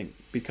it ending,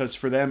 because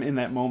for them in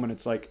that moment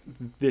it's like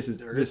this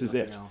is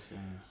it. Else,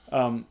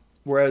 yeah.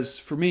 Whereas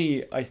for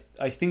me,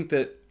 I think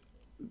that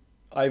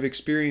I've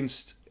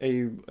experienced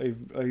a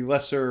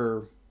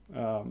lesser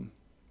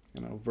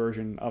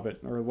version of it,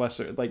 or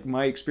lesser, like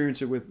my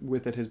experience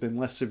with it has been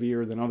less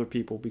severe than other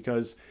people,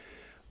 because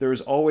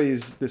there's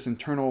always this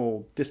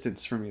internal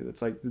distance for me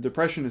that's like the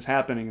depression is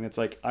happening and it's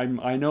like I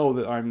know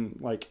that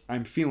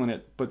I'm feeling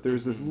it, but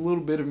there's this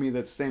little bit of me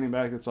that's standing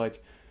back that's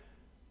like,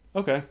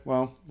 okay,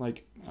 well,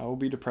 like I will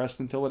be depressed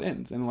until it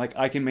ends, and like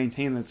I can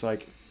maintain that's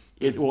like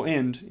it will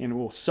end and it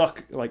will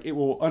suck, like it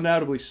will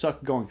undoubtedly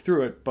suck going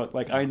through it, but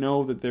like I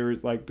know that there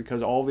is, like,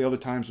 because all the other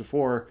times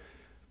before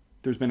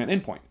there's been an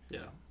end point.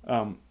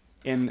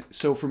 And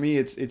so for me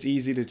it's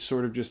easy to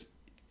sort of just,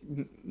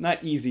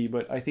 not easy,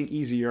 but I think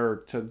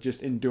easier to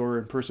just endure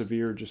and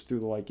persevere just through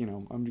the, like,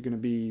 I'm going to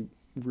be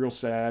real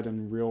sad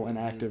and real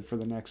inactive for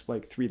the next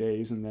like 3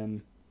 days, and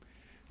then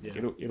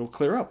it'll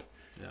clear up.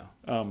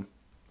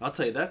 I'll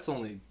tell you,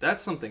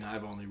 that's something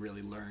I've only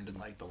really learned in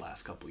like the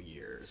last couple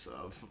years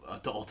of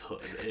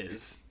adulthood,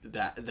 is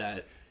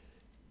that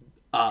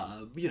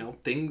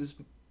things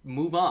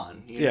move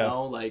on,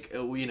 like,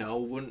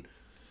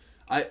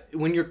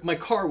 when my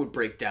car would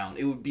break down,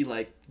 it would be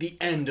like the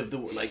end of the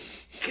world. Like,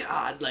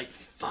 God, like,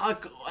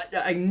 fuck,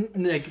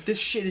 like this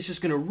shit is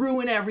just gonna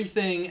ruin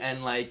everything.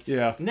 And like,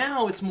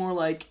 now it's more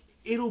like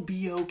it'll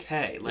be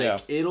okay.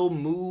 Like, it'll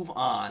move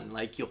on.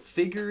 Like, you'll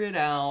figure it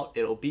out.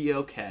 It'll be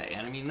okay.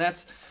 And I mean,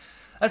 that's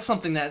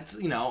something that's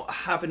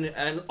happened,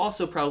 and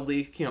also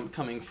probably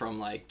coming from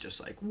like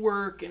just like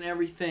work and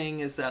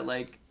everything, is that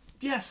like,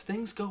 yes,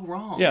 things go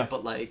wrong,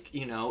 but like,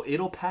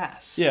 it'll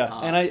pass.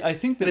 And I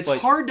think that it's like,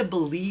 hard to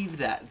believe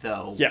that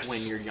though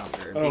when you're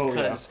younger,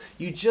 because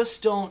you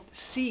just don't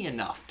see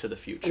enough to the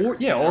future.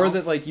 Or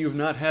that like you've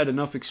not had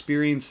enough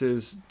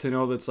experiences to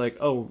know that's like,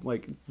 oh,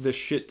 like this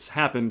shit's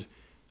happened.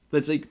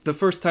 That's like the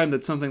first time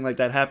that something like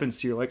that happens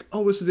to you, like,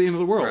 oh, this is the end of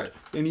the world, right.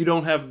 And you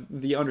don't have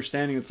the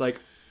understanding. It's like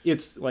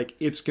it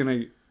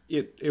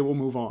will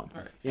move on,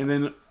 right. And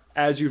then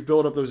as you've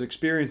built up those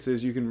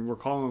experiences, you can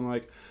recall them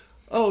like,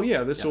 oh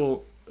yeah, this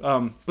will.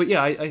 But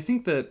yeah, I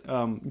think that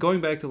going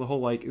back to the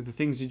whole like the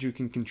things that you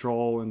can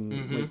control,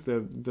 and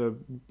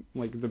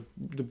like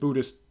the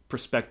Buddhist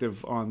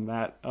perspective on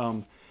that,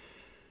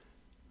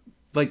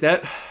 like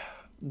that,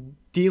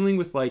 dealing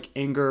with like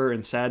anger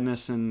and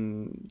sadness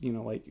and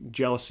like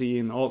jealousy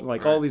and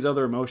all these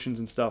other emotions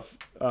and stuff.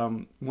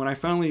 When I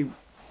finally,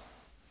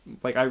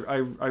 like, I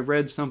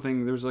read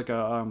something, there's like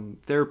a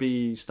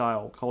therapy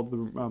style called the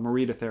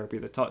Morita therapy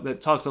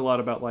that talks a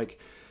lot about like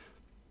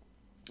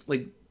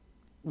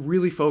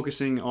really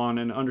focusing on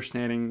and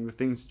understanding the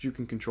things that you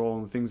can control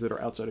and the things that are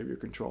outside of your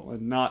control,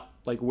 and not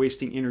like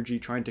wasting energy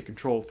trying to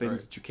control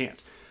things that you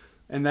can't.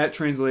 And that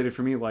translated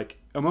for me like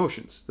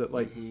emotions, that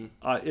like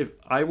if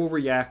I will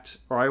react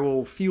or I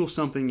will feel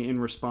something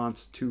in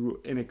response to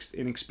an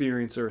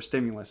experience or a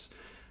stimulus,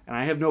 and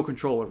I have no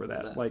control over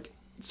that. Like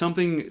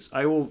something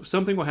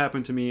will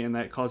happen to me and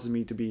that causes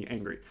me to be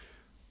angry.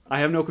 I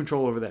have no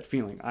control over that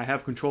feeling. I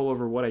have control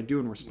over what I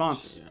do in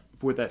response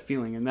with that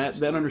feeling, and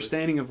that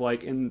understanding of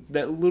like, and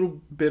that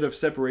little bit of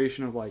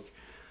separation of like,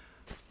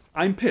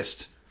 I'm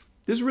pissed.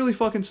 This really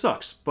fucking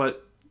sucks,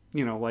 but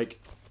like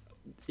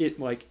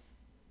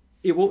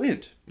it will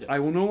end. I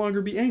will no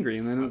longer be angry,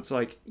 and then it's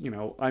like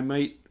I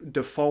might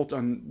default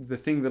on the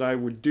thing that I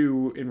would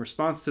do in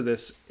response to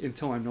this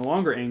until I'm no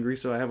longer angry,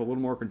 so I have a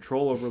little more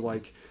control over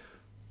like,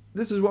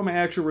 this is what my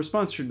actual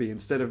response should be,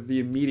 instead of the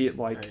immediate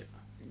like.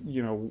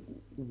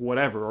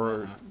 Whatever,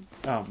 or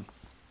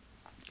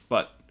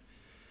but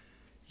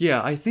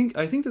yeah, I think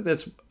that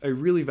that's a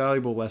really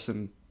valuable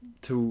lesson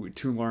to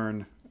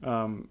learn,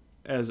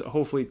 as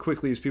hopefully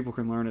quickly as people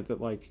can learn it, that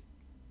like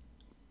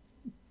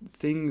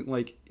things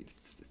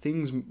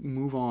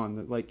move on,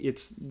 that like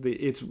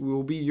it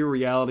will be your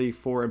reality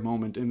for a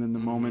moment, and then the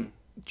moment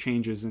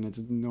changes and it's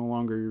no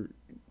longer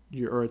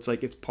or it's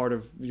like it's part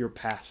of your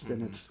past,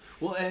 and it's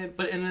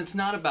but it's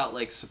not about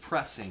like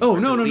suppressing. Oh,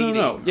 or no,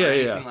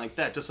 anything like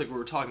that. Just like we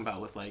were talking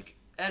about with like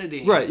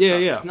editing, right? And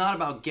stuff. Yeah. It's not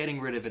about getting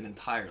rid of it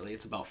entirely.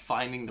 It's about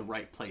finding the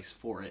right place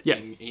for it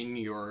in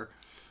your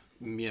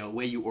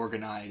way you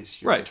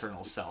organize your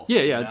internal self.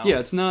 Yeah.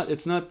 It's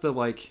not the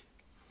like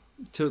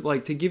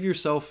to give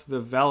yourself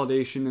the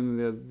validation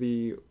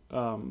and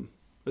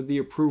the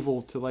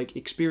approval to like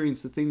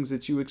experience the things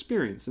that you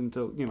experience, and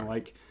to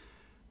like.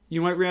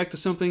 You might react to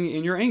something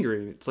and you're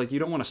angry. It's like you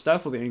don't want to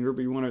stifle the anger,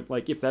 but you want to,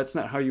 like, if that's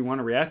not how you want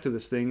to react to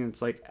this thing,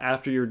 it's like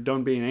after you're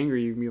done being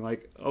angry, you can be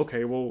like,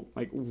 okay, well,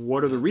 like,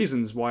 what are the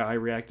reasons why I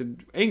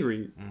reacted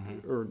angry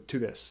or to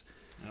this?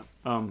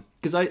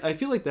 Because I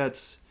feel like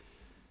that's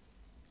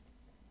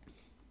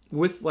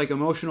with like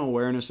emotional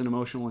awareness and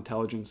emotional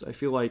intelligence, I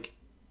feel like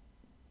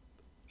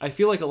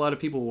a lot of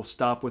people will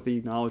stop with the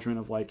acknowledgement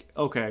of like,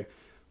 okay,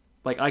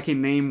 like I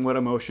can name what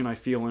emotion I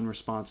feel in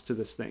response to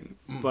this thing.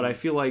 Mm-hmm. But I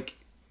feel like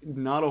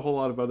not a whole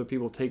lot of other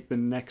people take the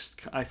next,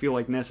 I feel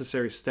like,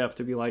 necessary step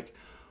to be like,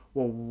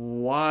 well,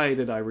 why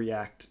did I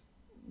react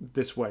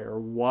this way, or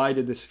why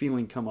did this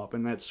feeling come up?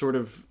 And that's sort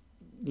of,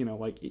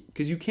 like,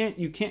 because you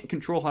can't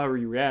control how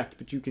you react,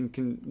 but you can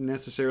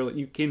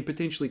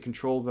potentially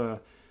control the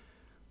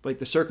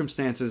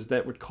circumstances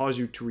that would cause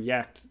you to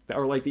react,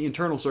 or like the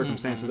internal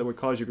circumstances that would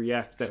cause you to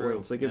react that way.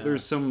 It's like if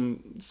there's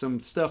some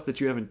stuff that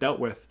you haven't dealt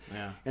with,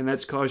 and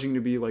that's causing you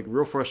to be like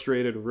real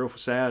frustrated or real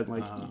sad,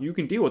 like you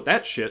can deal with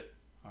that shit,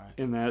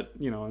 and that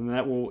and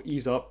that will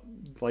ease up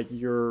like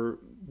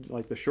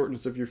the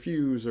shortness of your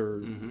fuse or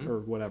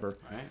whatever.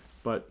 Right.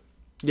 But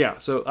yeah,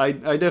 so I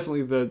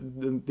definitely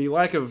the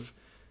lack of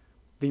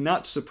the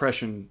not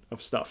suppression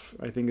of stuff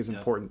I think is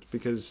important,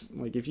 because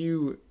like if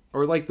you,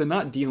 or like the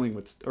not dealing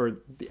with, or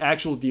the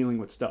actual dealing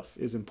with stuff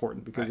is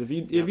important, because if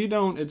you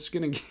don't, it's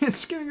gonna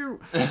get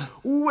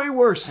way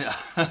worse.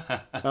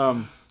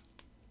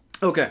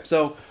 Okay,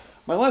 so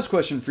my last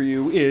question for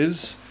you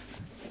is,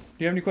 do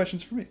you have any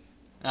questions for me?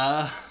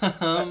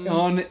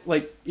 On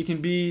like, it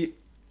can be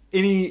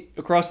any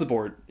across the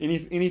board,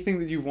 anything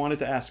that you've wanted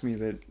to ask me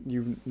that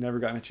you've never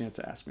gotten a chance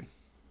to ask me,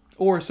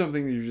 or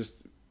something that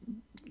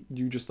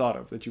you just thought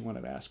of that you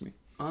wanted to ask me.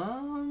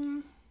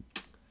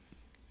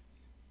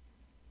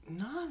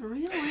 Not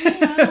really.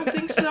 I don't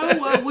think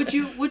so.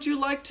 Would you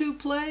like to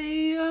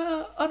play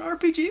an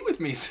RPG with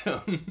me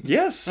soon?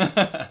 Yes,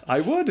 I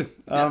would.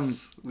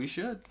 Yes, we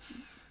should.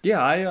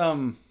 Yeah,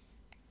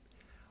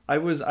 I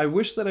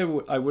wish that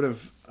I would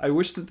have. I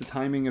wish that the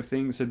timing of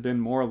things had been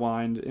more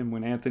aligned, and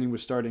when Anthony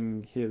was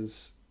starting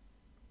his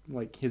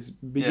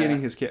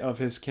beginning of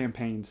his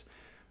campaigns,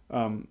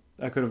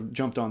 I could have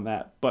jumped on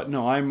that. But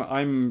no,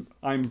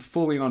 I'm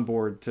fully on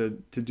board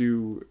to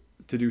do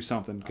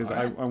something, because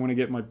I want to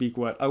get my beak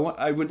wet.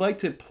 I would like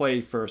to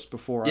play first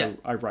before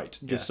I write,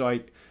 just so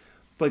I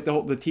like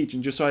the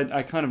teaching, just so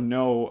I kind of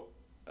know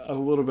a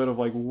little bit of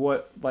like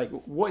what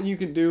you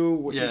can do,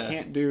 what you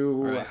can't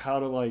do,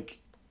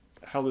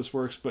 how this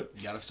works. But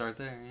you got to start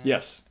there. Yeah.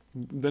 Yes,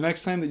 the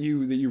next time that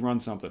you run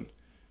something,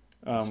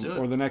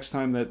 or the next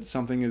time that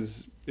something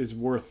is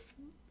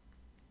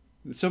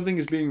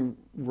being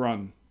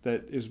run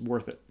that is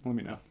worth it, let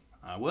me know.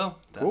 I will,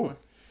 definitely.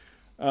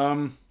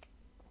 Cool.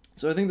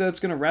 So I think that's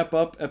going to wrap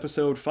up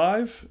episode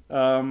 5.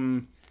 I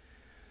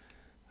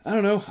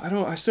don't know.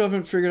 I still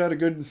haven't figured out a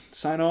good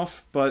sign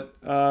off, but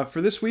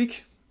for this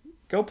week,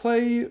 go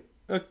play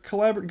a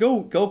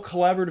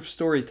collaborative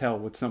storytell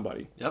with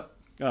somebody. Yep.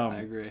 I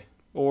agree.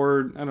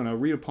 Or I don't know,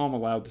 read a poem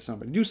aloud to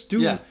somebody. You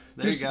go.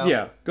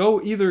 Yeah,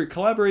 go either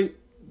collaborate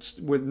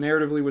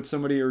narratively with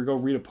somebody, or go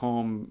read a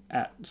poem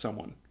at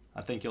someone.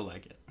 I think you'll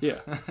like it. Yeah.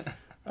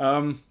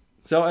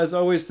 So as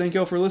always, thank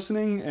y'all for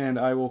listening, and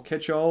I will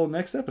catch y'all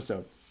next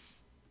episode.